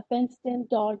 a fenced-in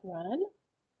dog run,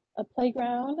 a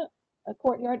playground, a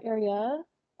courtyard area,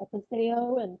 a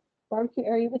paseo and barbecue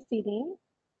area with seating,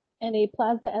 and a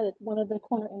plaza at one of the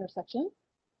corner intersections.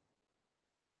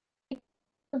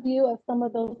 A view of some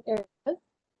of those areas.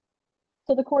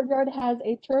 So the courtyard has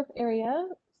a turf area,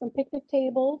 some picnic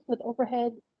tables with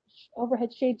overhead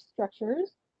shade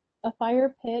structures, a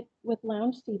fire pit with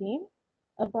lounge seating,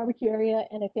 a barbecue area,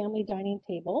 and a family dining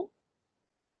table.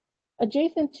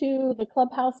 Adjacent to the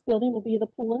clubhouse building will be the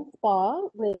pool and spa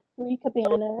with 3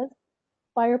 cabanas,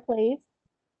 fireplace,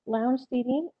 lounge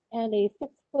seating, and a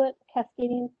 6-foot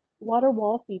cascading water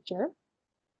wall feature.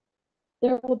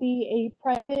 There will be a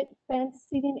private fenced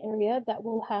seating area that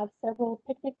will have several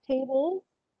picnic tables,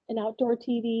 an outdoor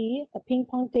TV, a ping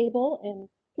pong table, and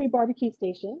 3 barbecue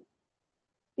stations.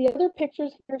 The other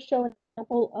pictures here show an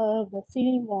example of the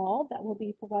seating wall that will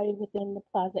be provided within the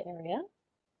plaza area,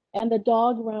 and the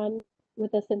dog run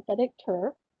with a synthetic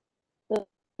turf. The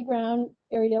playground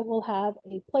area will have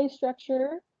a play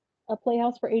structure, a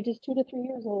playhouse for ages 2 to 3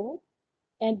 years old,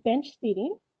 and bench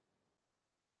seating.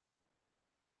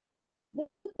 This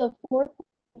is the floor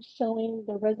plan showing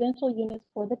the residential units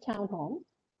for the townhomes.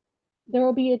 There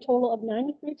will be a total of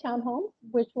 93 townhomes,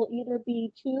 which will either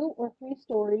be 2 or 3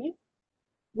 stories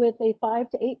with a 5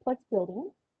 to 8 plex building.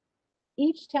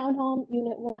 Each townhome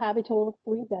unit will have a total of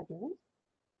 3 bedrooms.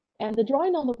 And the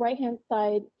drawing on the right-hand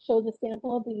side shows a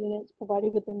sample of the units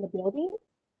provided within the building.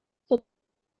 So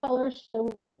the color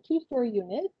shows 2-story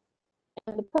units,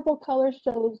 and the purple color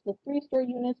shows the 3-story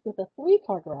units with a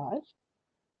 3-car garage.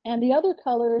 And the other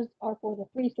colors are for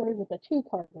the 3-story with the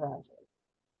 2-car garages.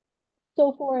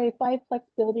 So for a 5-plex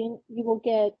building, you will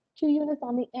get 2 units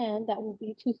on the end that will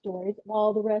be 2 stories,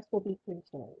 while the rest will be 3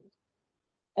 stories.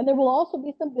 And there will also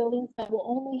be some buildings that will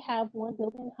only have 1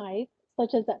 building height,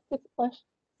 such as that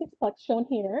 6-plex shown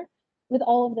here, with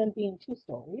all of them being 2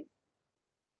 stories.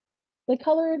 The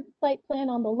colored site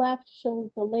plan on the left shows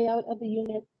the layout of the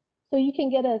units, so you can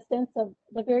get a sense of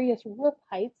the various roof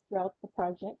heights throughout the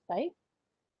project site.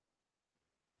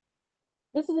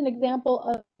 This is an example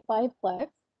of 5-plex.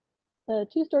 The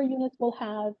 2-story units will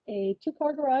have a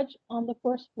 2-car garage on the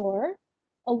first floor,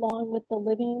 along with the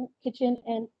living, kitchen,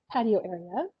 and patio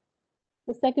area.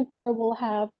 The second floor will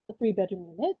have the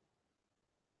 3-bedroom unit.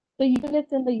 The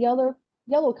units in the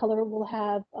yellow color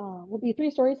will be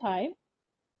 3 stories high.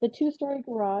 The 2-story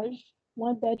garage,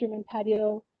 1 bedroom, and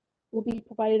patio will be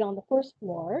provided on the first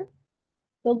floor.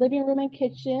 The living room and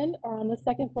kitchen are on the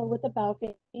second floor with a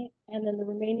balcony, and then the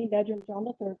remaining bedrooms are on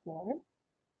the third floor.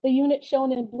 The unit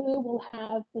shown in blue will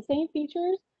have the same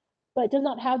features, but does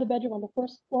not have the bedroom on the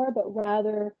first floor, but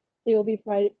rather they will be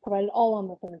provided all on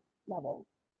the third level.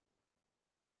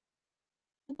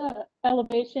 The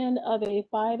elevation of a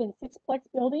 5- and 6-plex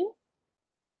building.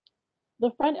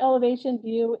 The front elevation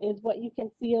view is what you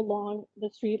can see along the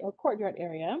street or courtyard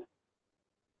area.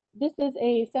 This is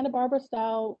a Santa Barbara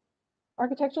style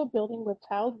architectural building with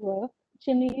tiled roof,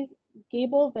 chimneys,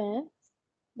 gable vents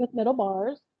with middle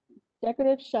bars,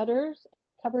 decorative shutters,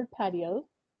 covered patios.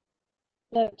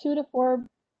 The 2 to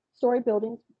 4-story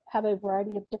buildings have a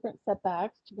variety of different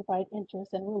setbacks to provide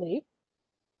interest and relief.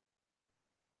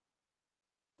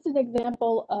 This is an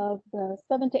example of the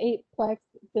 7 to 8-plex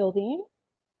building.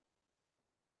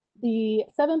 The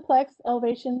 7-plex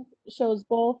elevation shows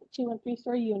both 2- and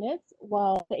 3-story units,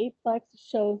 while the 8-plex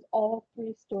shows all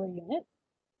 3-story units.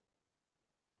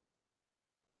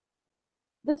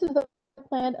 This is the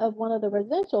plan of one of the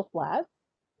residential flats.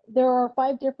 There are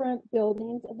 5 different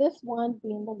buildings, this one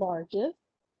being the largest.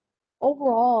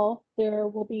 Overall, there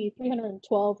will be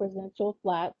 312 residential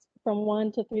flats from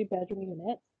 1 to 3-bedroom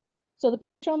units. So the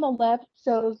picture on the left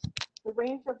shows the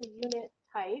range of the unit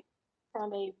type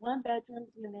from a 1-bedroom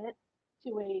unit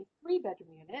to a 3-bedroom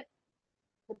unit.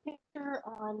 The picture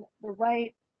on the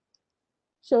right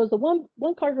shows the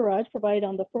one-car garage provided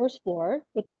on the first floor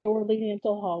with the door leading into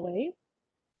a hallway.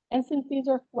 And since these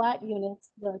are flat units,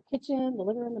 the kitchen, the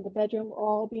living room, and the bedroom are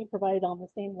all being provided on the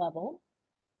same level.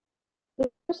 The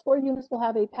first 4 units will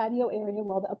have a patio area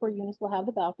while the upper units will have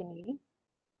the balcony.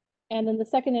 And then the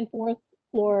second and fourth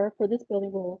floor for this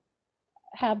building will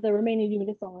have the remaining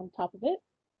units on top of it.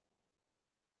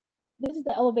 This is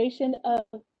the elevation of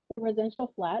the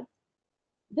residential flats.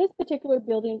 This particular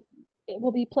building, it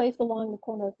will be placed along the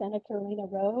corner of Santa Carolina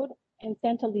Road and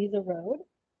Santa Lisa Road.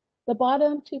 The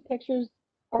bottom 2 pictures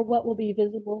are what will be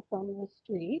visible from the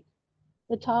street.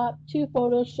 The top 2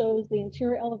 photos shows the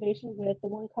interior elevation with the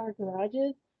 1-car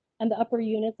garages and the upper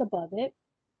units above it.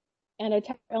 And a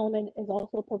tower element is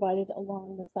also provided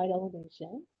along the side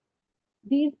elevation.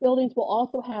 These buildings will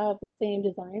also have the same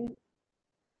design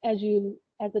as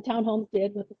the townhomes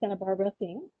did with the Santa Barbara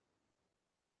theme.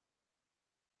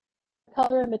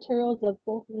 Color and materials of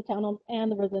both the townhomes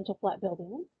and the residential flat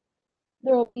buildings.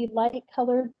 There will be light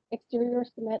colored exterior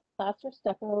cement plaster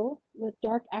stucco with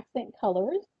dark accent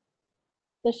colors.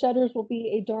 The shutters will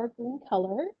be a dark green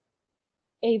color.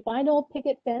 A vinyl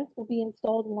picket fence will be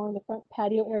installed along the front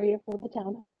patio area for the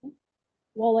townhome,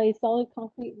 while a solid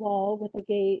concrete wall with a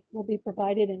gate will be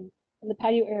provided in the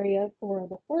patio area for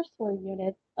the first 4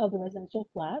 units of the residential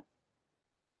flat.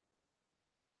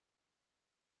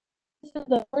 This is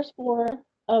the first floor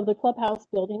of the clubhouse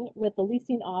building with the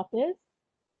leasing office,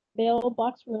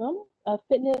 mailbox room, a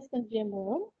fitness and gym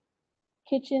room,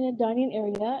 kitchen and dining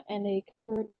area, and a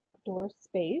covered door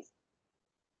space.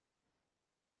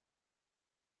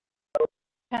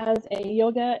 Has a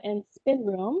yoga and spin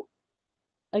room,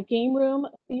 a game room,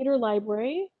 theater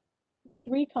library,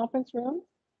 3 conference rooms,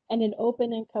 and an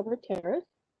open and covered terrace.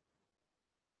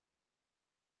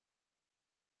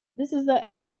 This is the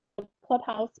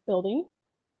clubhouse building.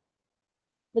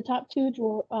 The top 2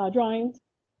 drawings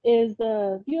is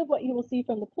the view of what you will see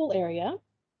from the pool area.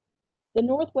 The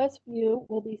northwest view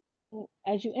will be seen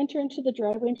as you enter into the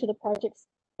driveway into the project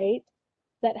site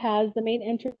that has the main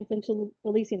entrance into the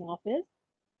leasing office.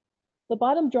 The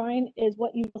bottom drawing is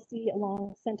what you will see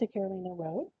along Santa Carolina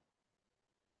Road.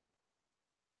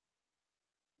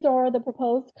 These are the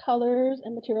proposed colors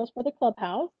and materials for the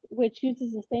clubhouse, which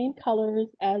uses the same colors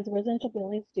as residential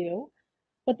buildings do,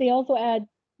 but they also add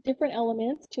different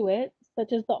elements to it,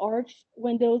 such as the arched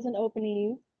windows and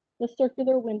openings, the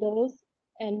circular windows,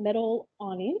 and metal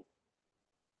awnings.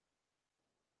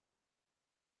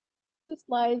 This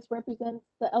slide represents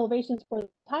the elevations for the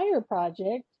entire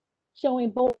project,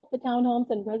 showing both the townhomes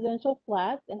and residential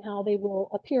flats and how they will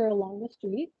appear along the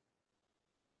street.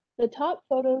 The top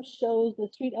photo shows the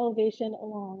street elevation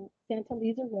along Santa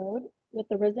Lisa Road with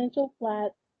the residential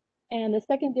flats and the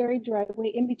secondary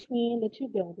driveway in between the 2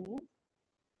 buildings.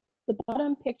 The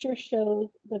bottom picture shows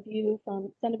the view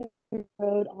from Santa Fe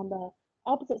Road on the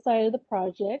opposite side of the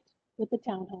project with the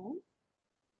townhome.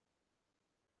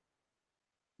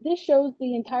 This shows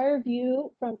the entire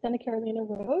view from Santa Carolina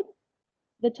Road.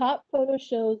 The top photo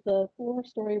shows the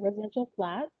 4-story residential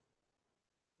flats.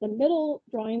 The middle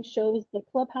drawing shows the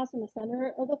clubhouse in the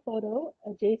center of the photo,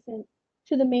 adjacent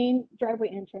to the main driveway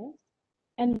entrance,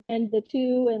 and the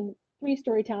 2- and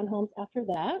 3-story townhomes after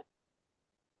that.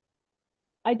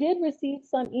 I did receive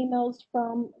some emails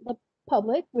from the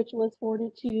public, which was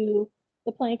forwarded to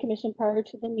the Planning Commission prior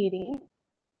to the meeting.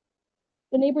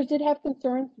 The neighbors did have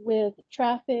concerns with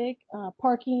traffic,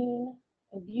 parking,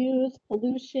 views,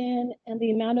 pollution, and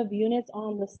the amount of units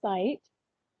on the site.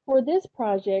 For this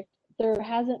project, there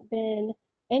hasn't been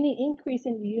any increase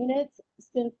in units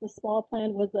since the small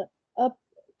plan was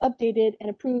updated and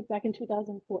approved back in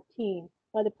 2014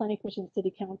 by the Planning Commission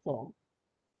City Council.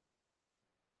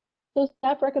 So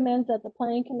staff recommends that the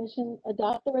Planning Commission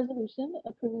adopt the resolution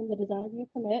approving the design review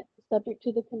permit subject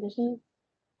to the conditions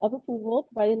of approval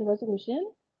provided in the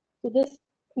resolution. So this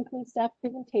concludes staff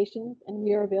presentations, and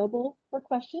we are available for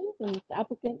questions, and the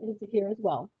applicant is here as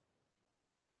well.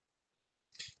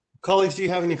 Colleagues, do you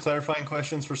have any clarifying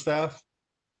questions for staff?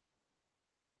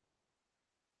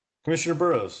 Commissioner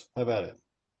Burrows, how about it?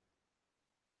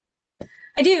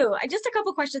 I do. Just a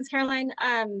couple questions, Caroline.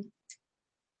 I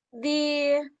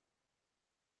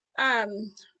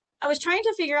was trying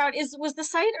to figure out, was the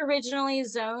site originally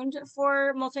zoned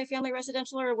for multifamily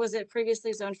residential, or was it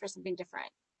previously zoned for something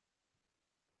different?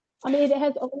 I mean, it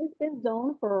has always been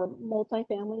zoned for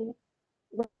multifamily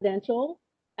residential.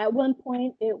 At one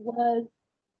point, it was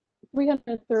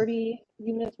 330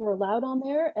 units were allowed on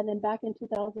there, and then back in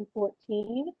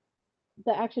 2014,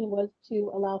 the action was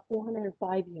to allow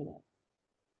 405 units.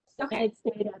 Okay. And it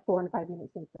stayed at 405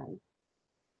 units since then.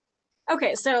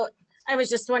 Okay, so I was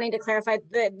just wanting to clarify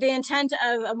the intent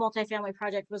of a multifamily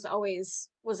project was always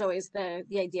the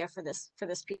idea for this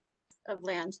piece of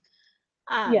land.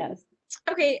 Yes.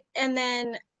 Okay, and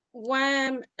then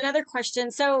another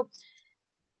question. So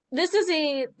these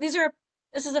are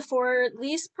This is a for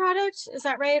lease product, is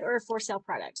that right, or a for sale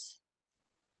product?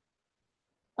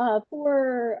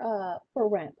 For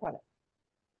rent product.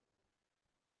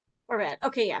 Or rent,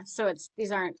 okay, yeah, so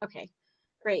these aren't, okay,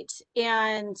 great.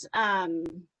 And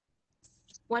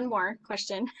one more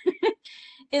question.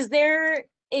 Is there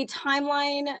a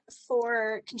timeline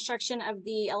for construction of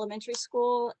the elementary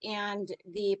school and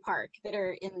the park that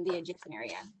are in the adjacent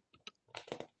area?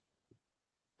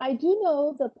 I do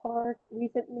know the park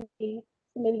recently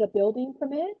submitted a building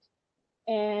permit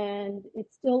and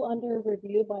it's still under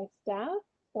review by staff.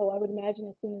 So I would imagine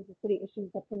as soon as the city issues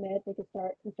the permit, they could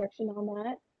start construction on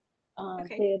that.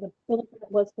 The building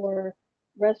permit was for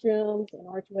restrooms, an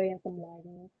archway, and some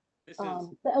lighting.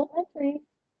 The elementary,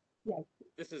 yes.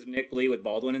 This is Nick Lee with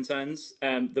Baldwin and Sons.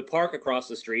 The park across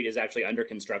the street is actually under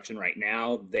construction right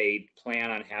now. They plan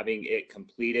on having it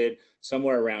completed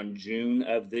somewhere around June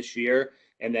of this year.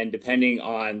 And then depending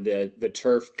on the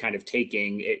turf kind of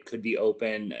taking, it could be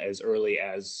open as early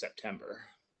as September.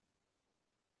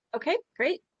 Okay,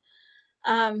 great.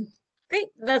 Great,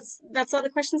 that's all the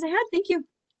questions I had. Thank you.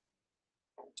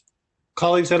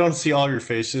 Colleagues, I don't see all your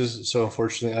faces, so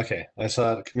unfortunately, okay. I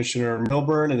saw Commissioner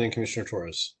Milburn and then Commissioner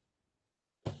Torres.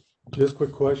 Just a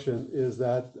quick question, is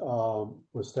that,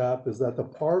 with staff, is that the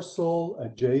parcel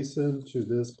adjacent to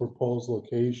this proposed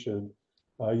location,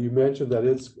 you mentioned that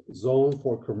it's zoned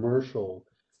for commercial.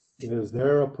 Is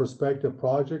there a prospective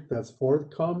project that's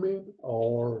forthcoming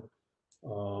or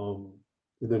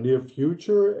in the near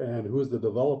future, and who's the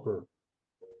developer?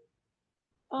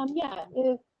 Yeah,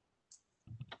 if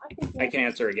I can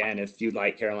answer again if you'd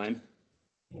like, Caroline.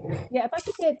 Yeah, if I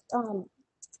could get,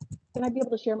 can I be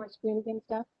able to share my screen again,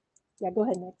 Steph? Yeah, go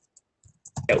ahead, Nick.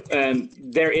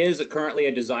 There is currently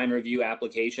a design review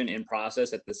application in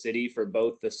process at the city for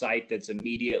both the site that's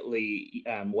immediately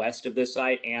west of this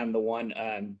site and the one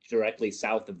directly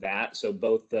south of that. So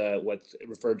both what's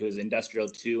referred to as Industrial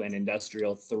 2 and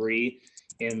Industrial 3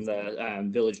 in the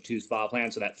Village 2 spa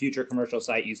plan. So that future commercial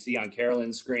site you see on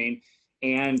Carolyn's screen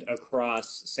and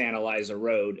across Santa Liza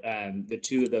Road. The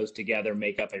two of those together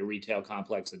make up a retail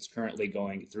complex that's currently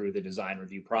going through the design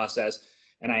review process.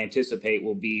 And I anticipate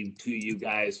will be to you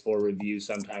guys for review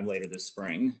sometime later this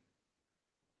spring.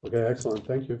 Okay, excellent.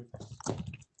 Thank you.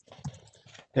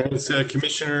 And it's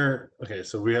Commissioner, okay,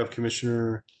 so we have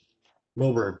Commissioner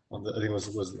Milburn on the, I think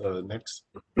was next.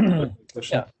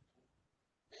 Yeah.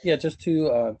 Yeah, just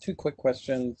two quick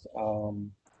questions.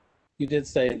 You did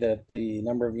say that the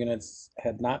number of units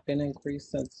had not been increased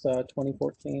since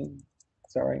 2014.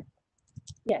 Is that right?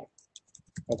 Yes.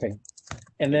 Okay.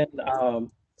 And then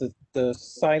the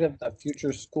site of the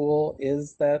future school,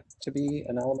 is that to be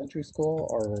an elementary school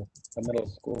or a middle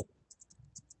school?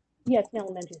 Yes, an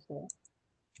elementary school.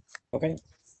 Okay.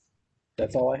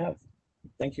 That's all I have.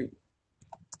 Thank you.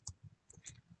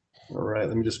 All right,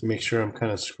 let me just make sure I'm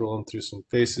kind of scrolling through some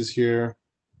faces here.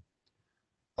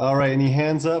 All right, any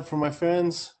hands up for my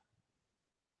friends?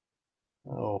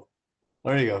 Oh,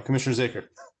 there you go, Commissioner Zaker.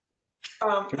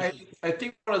 I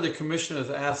think one of the commissioners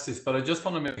asked this, but I just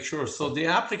want to make sure. So the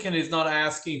applicant is not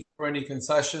asking for any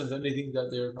concessions, anything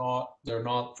that they're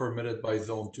not permitted by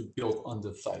zone to build on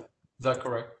the site. Is that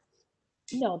correct?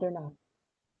 No, they're not.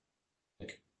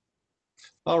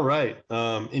 All right,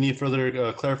 any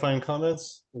further clarifying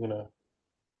comments? All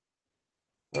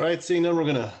right, seeing none, we're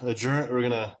gonna adjourn. We're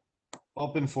gonna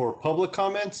open for public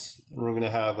comments. And we're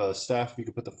gonna have staff, if you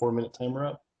could put the 4-minute timer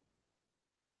up.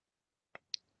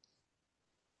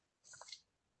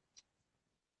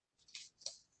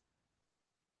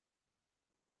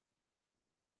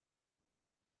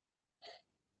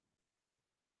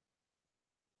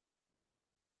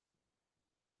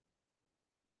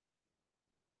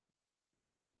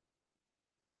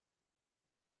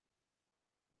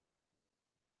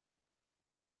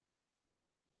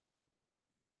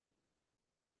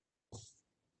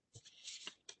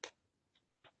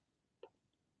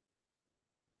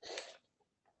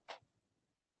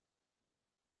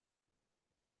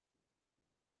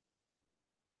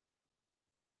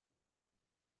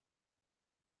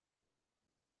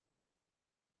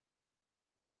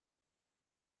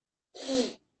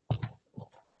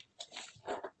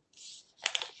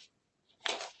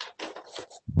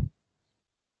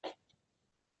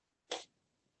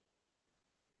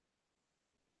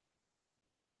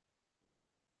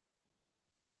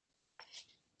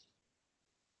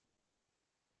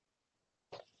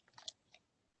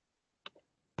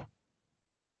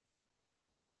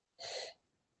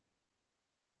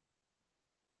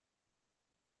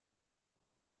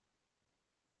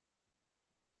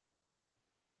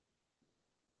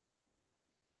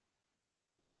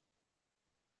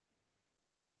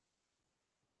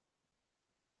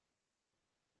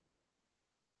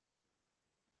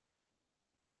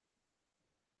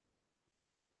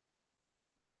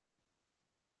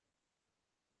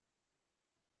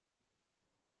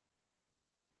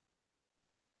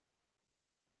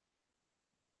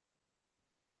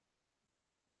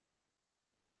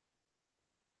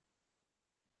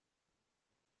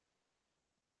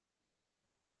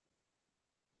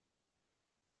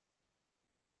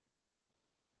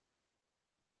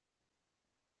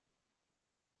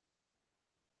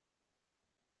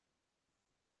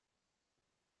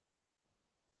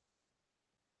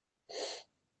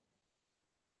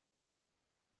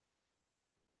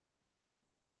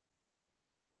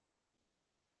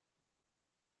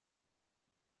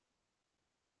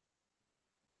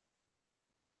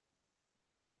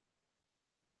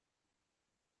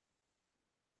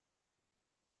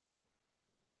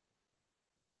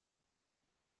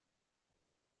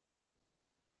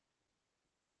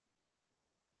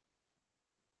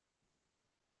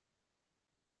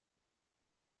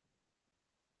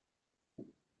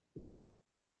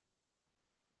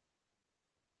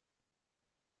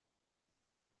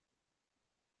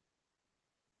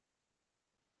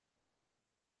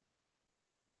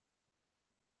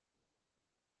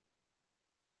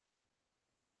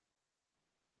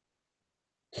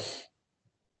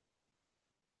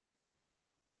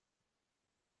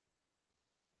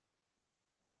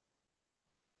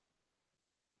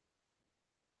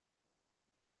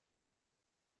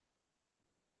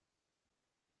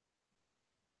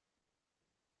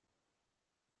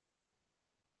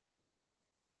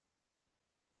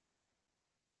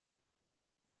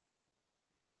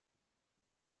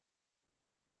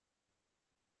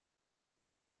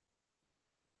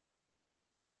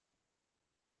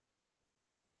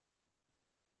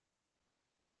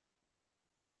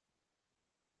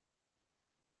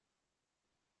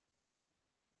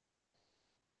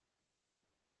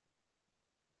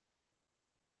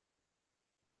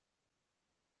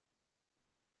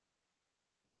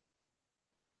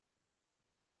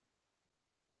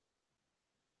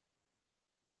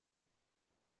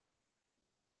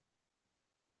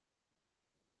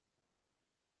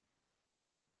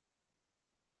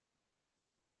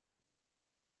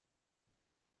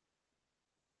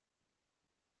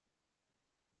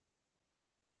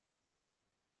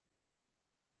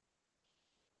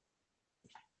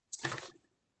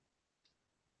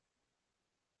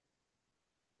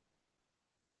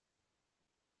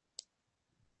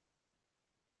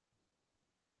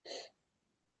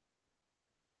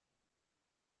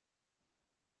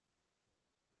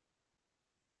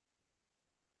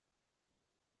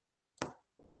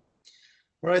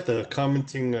 All right, the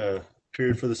commenting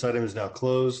period for this item is now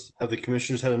closed. Have the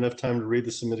commissioners had enough time to read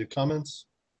the submitted comments?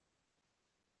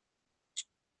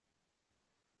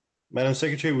 Madam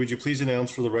Secretary, would you please announce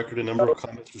for the record a number of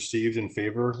comments received in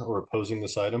favor or opposing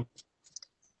this item?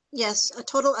 Yes, a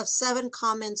total of 7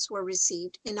 comments were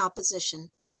received in opposition.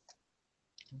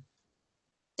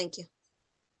 Thank you.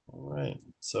 All right,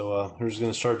 so who's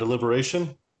going to start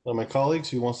deliberation? One of my colleagues,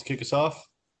 who wants to kick us off?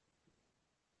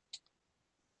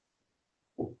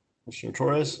 Commissioner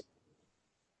Torres.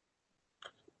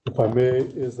 If I may,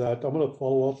 is that I'm going to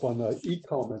follow up on the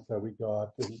e-comment that we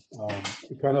got. And,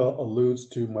 it kind of alludes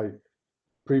to my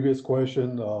previous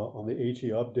question on the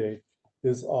HE update.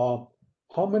 Is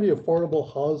how many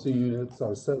affordable housing units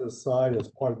are set aside as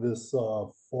part of this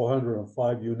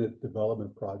 405 unit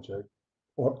development project,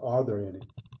 or are there any?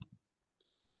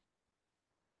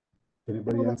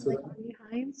 Anybody Will answer that? Lady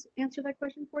Hines answer that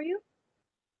question for you?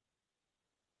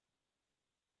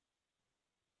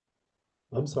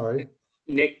 I'm sorry.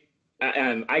 Nick,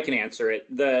 I can answer it.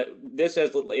 This,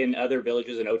 as in other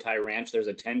villages in Otay Ranch, there's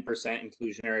a 10%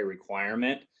 inclusionary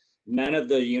requirement. None of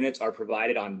the units are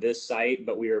provided on this site,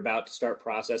 but we are about to start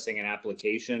processing an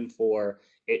application for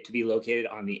it to be located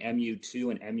on the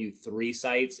MU2 and MU3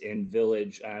 sites in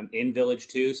Village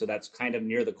 2. So that's kind of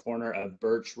near the corner of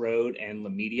Birch Road and La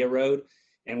Media Road.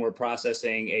 And we're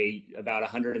processing about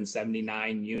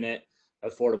 179 unit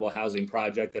affordable housing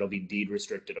project that'll be deed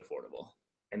restricted affordable.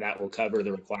 And that will cover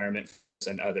the requirements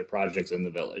and other projects in the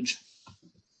village.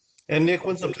 And Nick,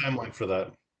 when's the timeline for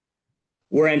that?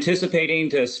 We're anticipating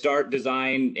to start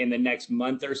design in the next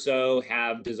month or so,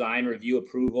 have design review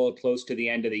approval close to the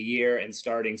end of the year, and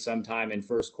starting sometime in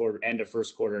end of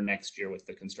first quarter next year with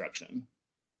the construction.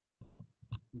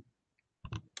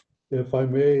 If I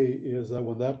may, is that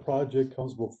when that project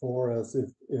comes before us,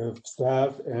 if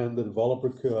staff and the developer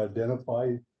could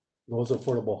identify those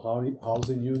affordable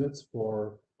housing units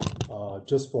for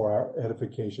just for our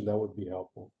edification, that would be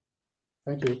helpful.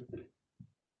 Thank you.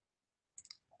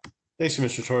 Thanks,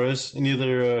 Mr. Torres. Any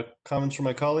other comments from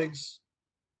my colleagues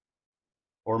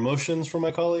or motions from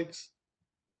my colleagues?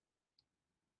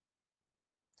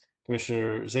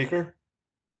 Commissioner Zaker.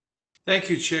 Thank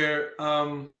you, Chair.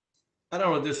 I don't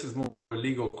know if this is more a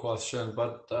legal question,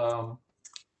 but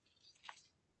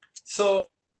so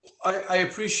I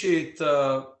appreciate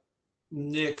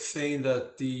Nick saying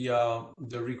that the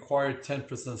required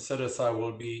 10% set aside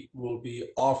will be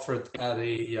offered at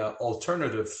a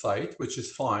alternative site, which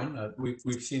is fine.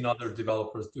 We've seen other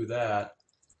developers do that,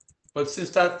 but since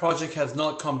that project has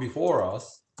not come before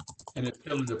us and it's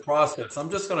still in the process, I'm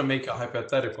just going to make a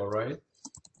hypothetical, right?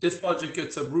 This project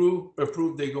gets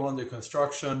approved, they go under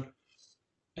construction,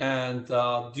 and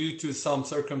due to some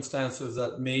circumstances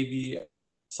that may be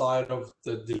outside of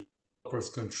the developer's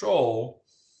control,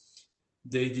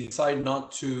 they decide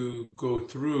not to go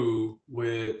through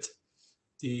with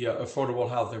the affordable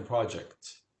housing project.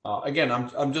 Again,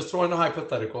 I'm just throwing a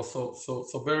hypothetical,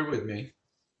 so bear with me.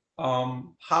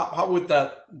 How would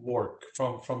that work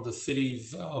from the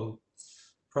city's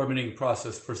permitting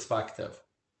process perspective?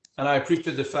 And I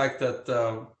appreciate the fact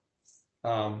that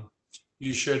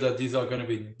you shared that these are going to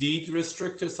be deed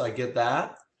restricted, so I get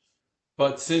that.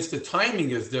 But since the timing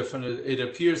is different, it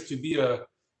appears to be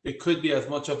it could be as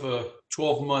much of a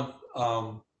 12-month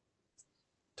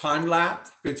time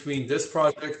lapse between this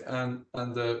project and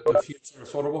the future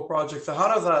affordable project. So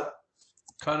how does that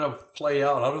kind of play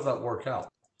out? How does that work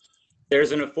out?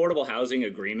 There's an affordable housing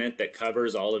agreement that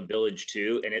covers all of Village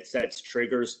 2, and it sets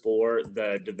triggers for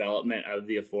the development of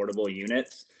the affordable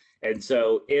units. And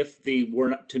so if they were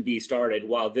not to be started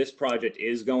while this project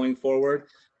is going forward,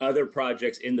 other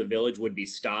projects in the village would be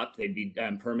stopped. They'd be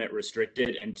permit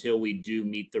restricted until we do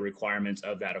meet the requirements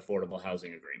of that affordable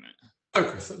housing agreement.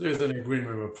 Okay, so there's an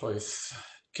agreement in place.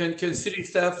 Can city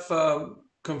staff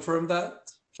confirm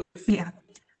that, please? Yeah,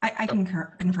 I can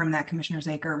confirm that, Commissioner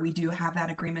Zaker. We do have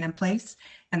that agreement in place,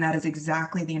 and that is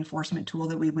exactly the enforcement tool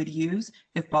that we would use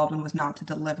if Baldwin was not to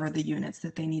deliver the units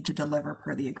that they need to deliver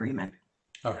per the agreement.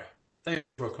 All right, thank you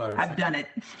for clarifying. I've done it.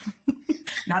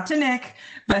 Not to Nick,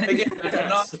 but again,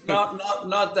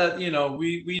 not that, you know,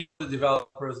 we the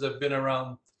developers that have been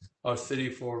around our city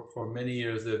for many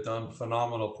years. They've done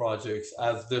phenomenal projects,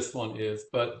 as this one is.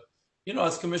 But you know,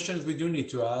 as commissioners, we do need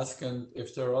to ask, and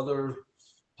if there are other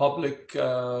public,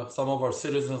 some of our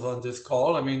citizens on this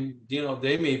call, I mean, you know,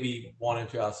 they may be wanting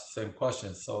to ask the same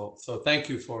questions. So thank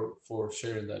you for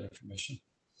sharing that information.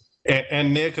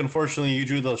 And Nick, unfortunately, you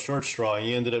drew the short straw.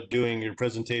 You ended up doing your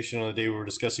presentation on the day we were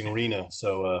discussing RENA.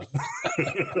 So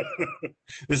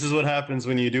this is what happens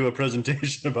when you do a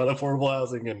presentation about affordable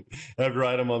housing and have your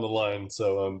item on the line.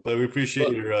 So, but we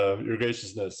appreciate your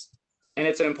graciousness. And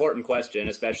it's an important question,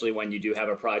 especially when you do have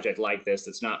a project like this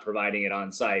that's not providing it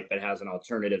on site, but has an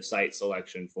alternative site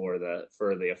selection for the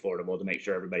affordable, to make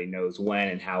sure everybody knows when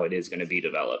and how it is going to be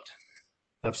developed.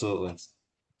 Absolutely.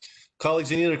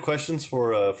 Colleagues, any other questions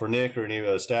for Nick or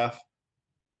any staff?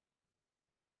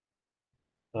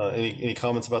 Any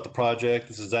comments about the project?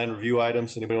 This is design review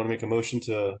items. Anybody want to make a motion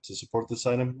to support this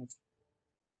item?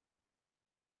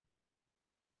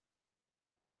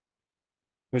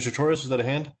 Commissioner Torres, was that a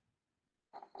hand?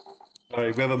 All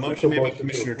right, we have a motion made by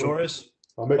Commissioner Torres.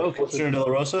 Commissioner De La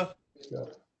Rosa?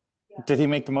 Did he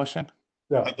make the motion?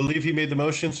 Yeah. I believe he made the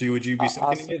motion, so would you be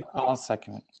seconding it? I'll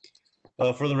second it.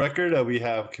 For the record, we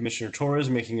have Commissioner Torres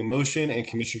making a motion and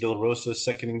Commissioner De La Rosa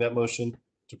seconding that motion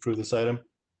to approve this item.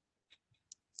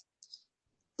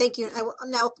 Thank you. I will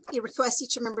now request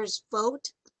each member's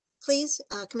vote, please.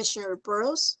 Commissioner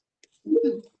Burrows.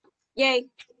 Yay.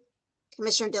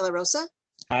 Commissioner De La Rosa.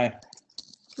 Aye.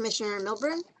 Commissioner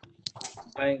Milburn.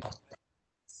 Aye.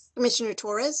 Commissioner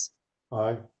Torres.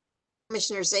 Aye.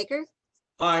 Commissioner Zager.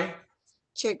 Aye.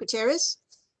 Chair Gutierrez.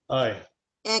 Aye.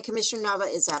 And Commissioner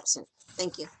Nava is absent.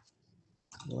 Thank you.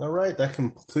 All right, that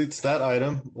completes that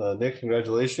item. Nick,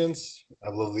 congratulations.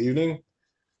 Have a lovely evening.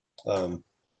 All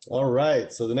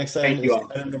right, so the next item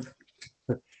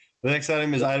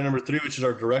is item number 3, which is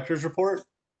our director's report.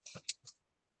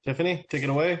 Tiffany, take it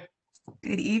away.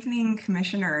 Good evening,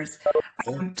 commissioners.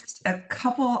 Just a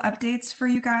couple updates for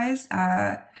you guys.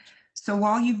 So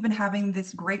while you've been having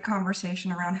this great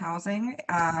conversation around housing,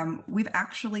 we've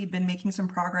actually been making some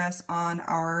progress on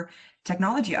our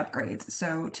technology upgrades.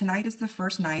 So tonight is the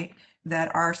first night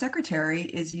that our secretary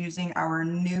is using our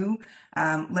new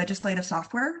legislative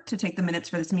software to take the minutes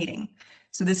for this meeting.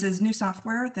 So this is new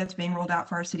software that's being rolled out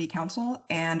for our city council,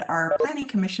 and our planning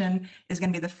commission is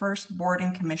going to be the first board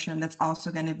and commission that's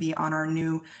also going to be on our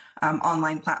new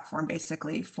online platform,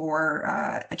 basically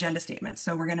for agenda statements.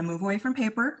 So we're going to move away from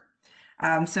paper.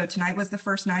 So tonight was the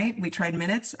first night. We tried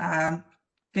minutes.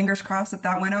 Fingers crossed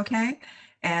that went okay.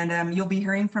 And you'll be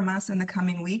hearing from us in the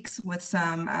coming weeks with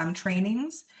some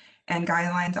trainings and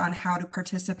guidelines on how to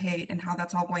participate and how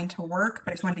that's all going to work.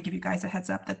 But I just wanted to give you guys a heads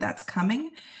up that that's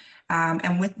coming.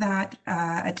 And with that,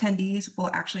 attendees will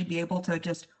actually be able to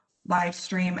just live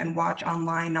stream and watch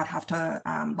online, not have to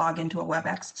log into a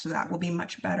WebEx. So that will be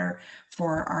much better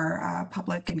for our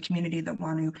public and community that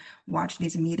want to watch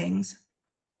these meetings.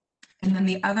 And then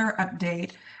the other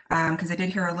update, because I did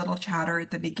hear a little chatter at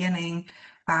the beginning,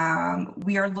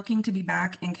 we are looking to be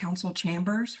back in council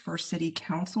chambers for city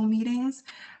council meetings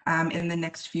in the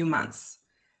next few months.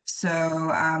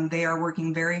 So they are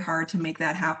working very hard to make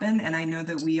that happen. And I know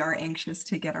that we are anxious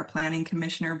to get our planning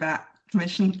commission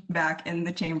back in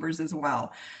the chambers as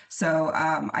well. So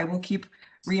I will keep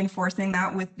reinforcing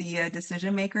that with the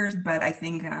decision makers, but I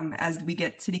think as we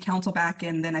get city council back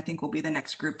in, then I think we'll be the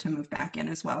next group to move back in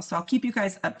as well. So I'll keep you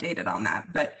guys updated on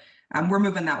that, but we're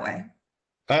moving that way.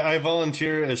 I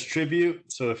volunteer as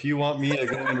tribute, so if you want me to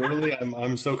go in early,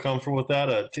 I'm so comfortable with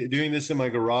that. Doing this in my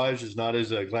garage is not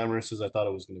as glamorous as I thought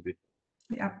it was going to be.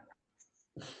 Yeah.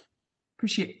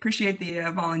 Appreciate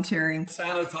the volunteering.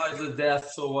 Sanitize the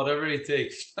desk, so whatever it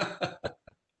takes.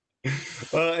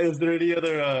 Is there any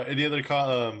other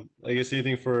I guess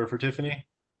anything for Tiffany?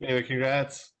 Anyway,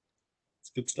 congrats. It's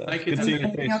good stuff. Thank you. Good seeing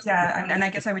your face. Yeah, and I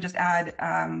guess I would just add,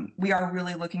 we are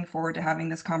really looking forward to having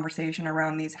this conversation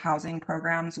around these housing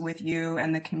programs with you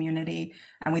and the community.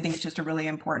 And we think it's just a really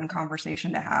important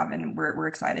conversation to have, and we're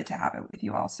excited to have it with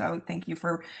you all. So thank you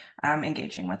for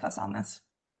engaging with us on this.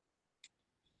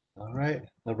 All right,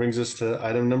 that brings us to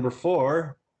item number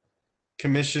 4.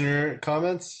 Commissioner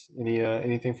comments?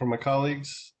 Anything from my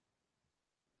colleagues?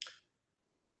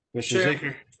 Commissioner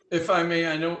Zaker. If I may,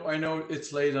 I know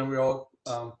it's late and we all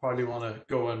probably want to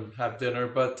go and have dinner,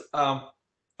 but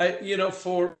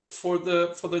for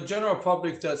the general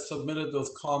public that submitted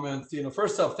those comments,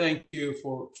 first off, thank you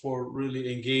for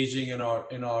really engaging in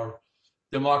our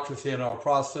democracy and our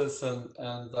process, and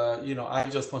I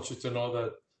just want you to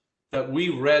know that we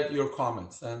read your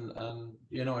comments, and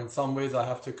in some ways I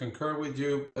have to concur with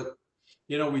you, but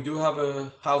we do have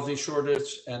a housing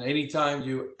shortage, and anytime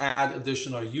you add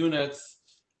additional units,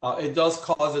 it does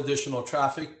cause additional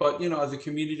traffic. But as a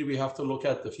community, we have to look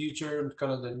at the future and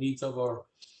kind of the needs of our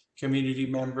community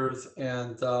members,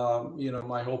 and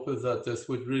my hope is that this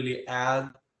would really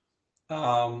add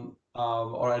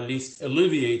or at least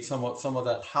alleviate some of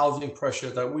that housing pressure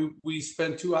that we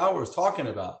spent 2 hours talking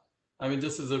about. I mean,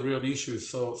 this is a real issue,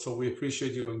 so we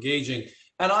appreciate you engaging.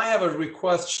 And I have a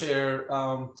request, Chair.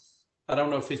 I don't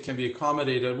know if it can be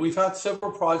accommodated. We've had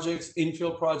several projects,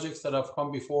 infill projects that have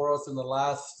come before us in the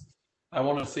last, I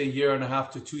want to say,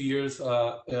 1.5 to 2 years,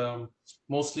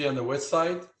 mostly on the west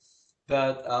side,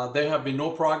 that there have been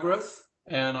no progress.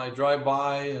 And I drive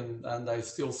by and I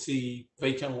still see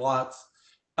vacant lots.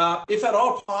 If at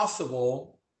all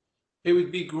possible, it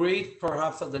would be great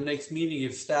perhaps at the next meeting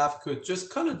if staff could just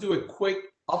kind of do a quick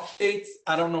update.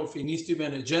 I don't know if it needs to be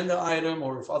an agenda item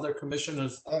or if other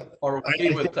commissioners are okay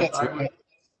with that.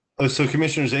 So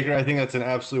Commissioner Zaker, I think that's an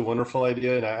absolutely wonderful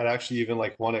idea. And I'd actually even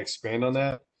like want to expand on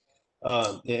that.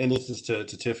 And this is to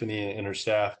Tiffany and her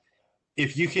staff.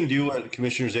 If you can do what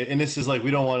commissioners, and this is like, we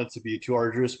don't want it to be too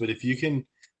arduous, but if you can,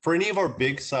 for any of our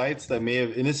big sites that may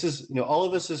have, and this is, you know, all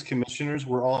of us as commissioners,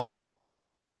 we're all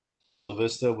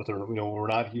Vista with, you know, we're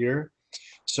not here.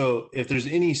 So if there's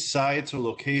any sites or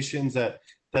locations that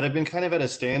have been kind of at a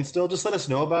standstill, just let us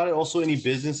know about it. Also, any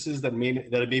businesses that may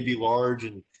be large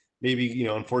and maybe, you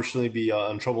know, unfortunately be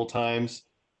on troubled times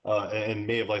and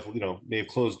may have, like, you know, may have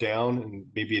closed down and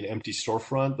maybe an empty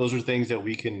storefront. Those are things that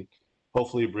we can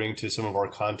hopefully bring to some of our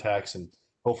contacts, and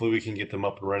hopefully we can get them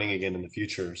up and running again in the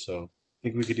future. So I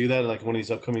think we could do that in like one of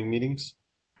these upcoming meetings.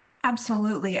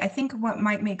 Absolutely. I think what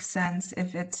might make sense,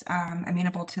 if it's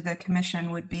amenable to the commission,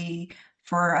 would be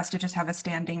for us to just have a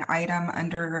standing item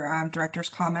under director's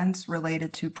comments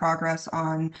related to progress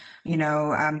on, you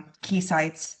know, key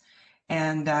sites.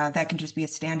 And that can just be a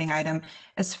standing item.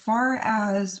 As far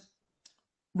as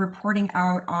reporting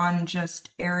out on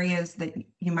just areas that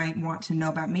you might want to know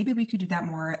about, maybe we could do that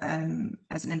more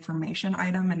as an information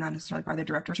item and not necessarily by the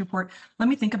director's report. Let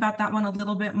me think about that one a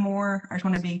little bit more. I just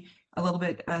want to be a little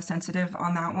bit sensitive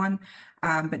on that one,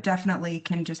 but definitely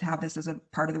can just have this as a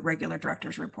part of the regular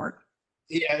director's report.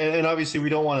 Yeah, and obviously we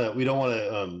don't want to,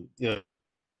 you know,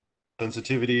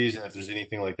 sensitivities, and if there's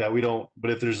anything like that, we don't.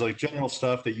 But if there's like general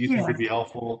stuff that you think would be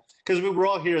helpful, because we're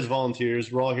all here as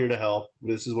volunteers, we're all here to help.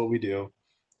 This is what we do.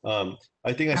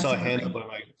 I think I saw a hand up on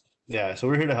my, yeah, so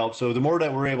we're here to help. So the more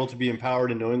that we're able to be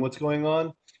empowered in knowing what's going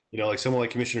on, you know, like someone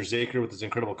like Commissioner Zaker with his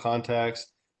incredible contacts,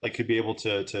 like could be able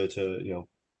to you know,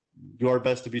 do our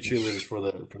best to be cheerleaders for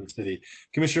the city.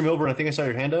 Commissioner Milburn, I think I saw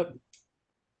your hand up.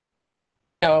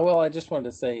 Yeah, well, I just wanted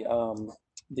to say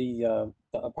the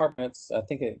apartments, I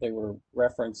think they were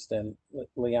referenced in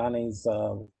Liani's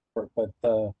work, but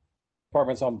the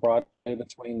apartments on Broadway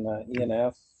between E and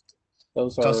F,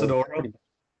 those are pretty,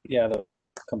 yeah, they're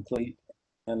complete,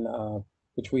 and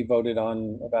which we voted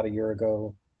on about a year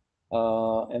ago.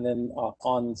 And then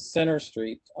on Center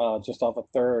Street, just off of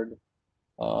 3rd,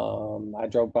 I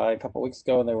drove by a couple weeks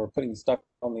ago and they were putting stuff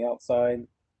on the outside.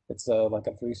 It's like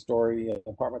a 3-story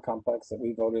apartment complex that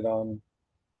we voted on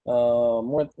a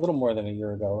little more than a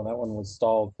year ago, and that one was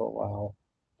stalled for a while,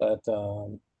 but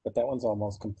that one's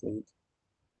almost complete.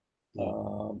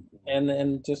 And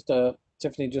then just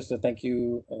Tiffany, just to thank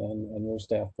you and your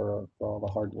staff for all the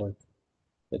hard work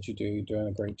that you do. You're doing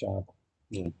a great job.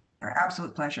 Yeah. Our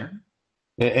absolute pleasure.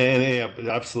 And yeah,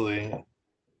 absolutely.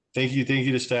 Thank you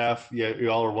to staff. Yeah,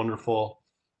 you all are wonderful.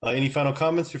 Any final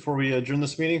comments before we adjourn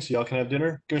this meeting so y'all can have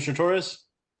dinner? Commissioner Torres?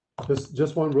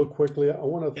 Just one real quickly. I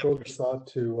want to throw this out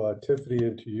to Tiffany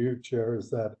and to you, Chair, is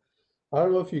that I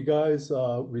don't know if you guys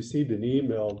received an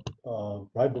email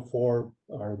right before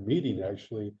our meeting,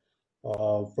 actually,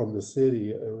 from the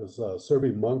city. It was a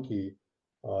SurveyMonkey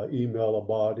email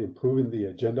about improving the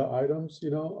agenda items, you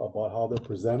know, about how they're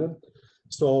presented.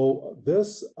 So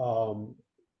this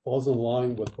falls in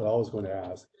line with what I was going to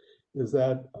ask, is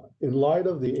that in light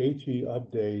of the HE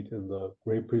update and the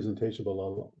great presentation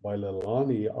by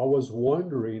Leilani, I was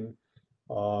wondering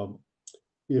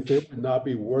if it would not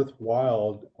be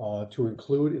worthwhile to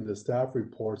include in the staff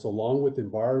reports, along with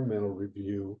environmental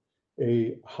review,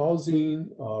 a housing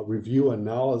review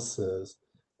analysis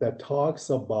that talks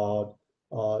about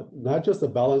not just the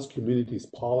balanced communities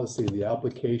policy, the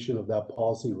application of that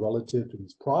policy relative to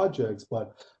these projects,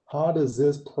 but how does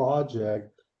this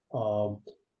project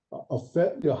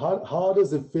affect, you know, how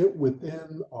does it fit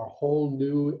within our whole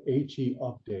new HE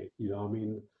update? You know, I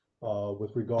mean,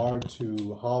 with regard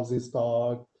to housing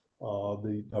stock,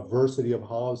 the diversity of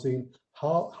housing,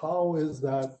 how is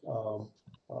that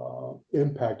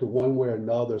impacted one way or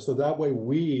another? So that way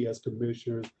we as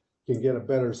commissioners can get a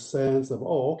better sense of,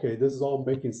 oh, okay, this is all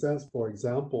making sense. For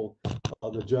example,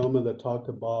 the gentleman that talked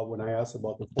about, when I asked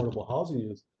about the affordable housing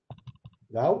units,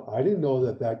 that I didn't know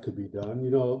that could be done, you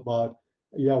know, but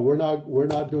yeah, we're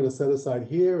not doing a set aside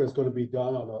here. It's going to be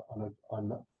done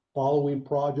on following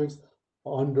projects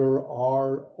under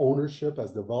our ownership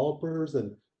as developers,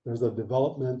 and there's a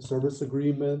development service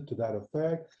agreement to that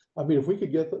effect. I mean, if we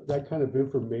could get that kind of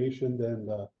information, then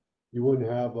you wouldn't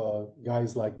have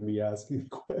guys like me asking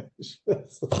questions,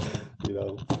 you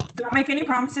know. Don't make any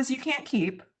promises you can't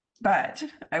keep, but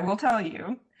I will tell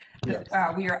you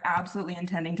that we are absolutely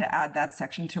intending to add that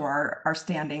section to our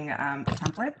standing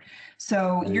template.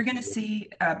 So you're going to see,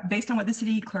 based on what the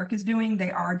city clerk is doing, they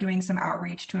are doing some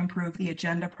outreach to improve the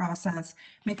agenda process,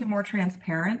 make it more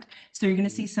transparent. So you're going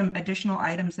to see some additional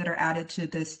items that are added to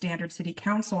the standard city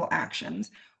council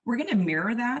actions. We're going to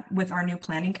mirror that with our new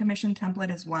planning commission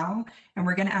template as well. And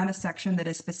we're going to add a section that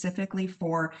is specifically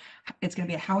for, it's going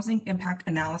to be a housing impact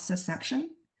analysis section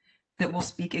that will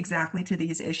speak exactly to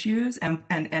these issues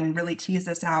and really tease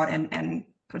this out and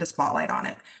put a spotlight on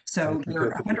it. So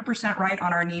you're 100% right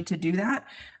on our need to do that.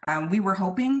 We were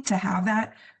hoping to have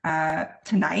that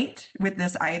tonight with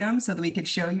this item so that we could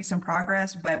show you some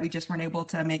progress, but we just weren't able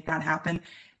to make that happen.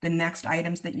 The next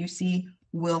items that you see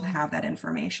will have that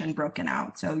information broken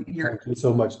out. So you're Thank you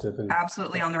so much, Tiffany.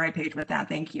 absolutely on the right page with that.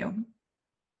 Thank you.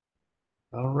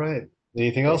 All right.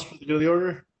 Anything else for the good of the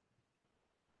order?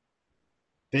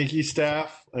 Thank you,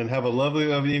 staff, and have a lovely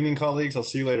evening, colleagues. I'll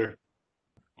see you later.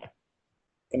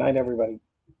 Good night, everybody.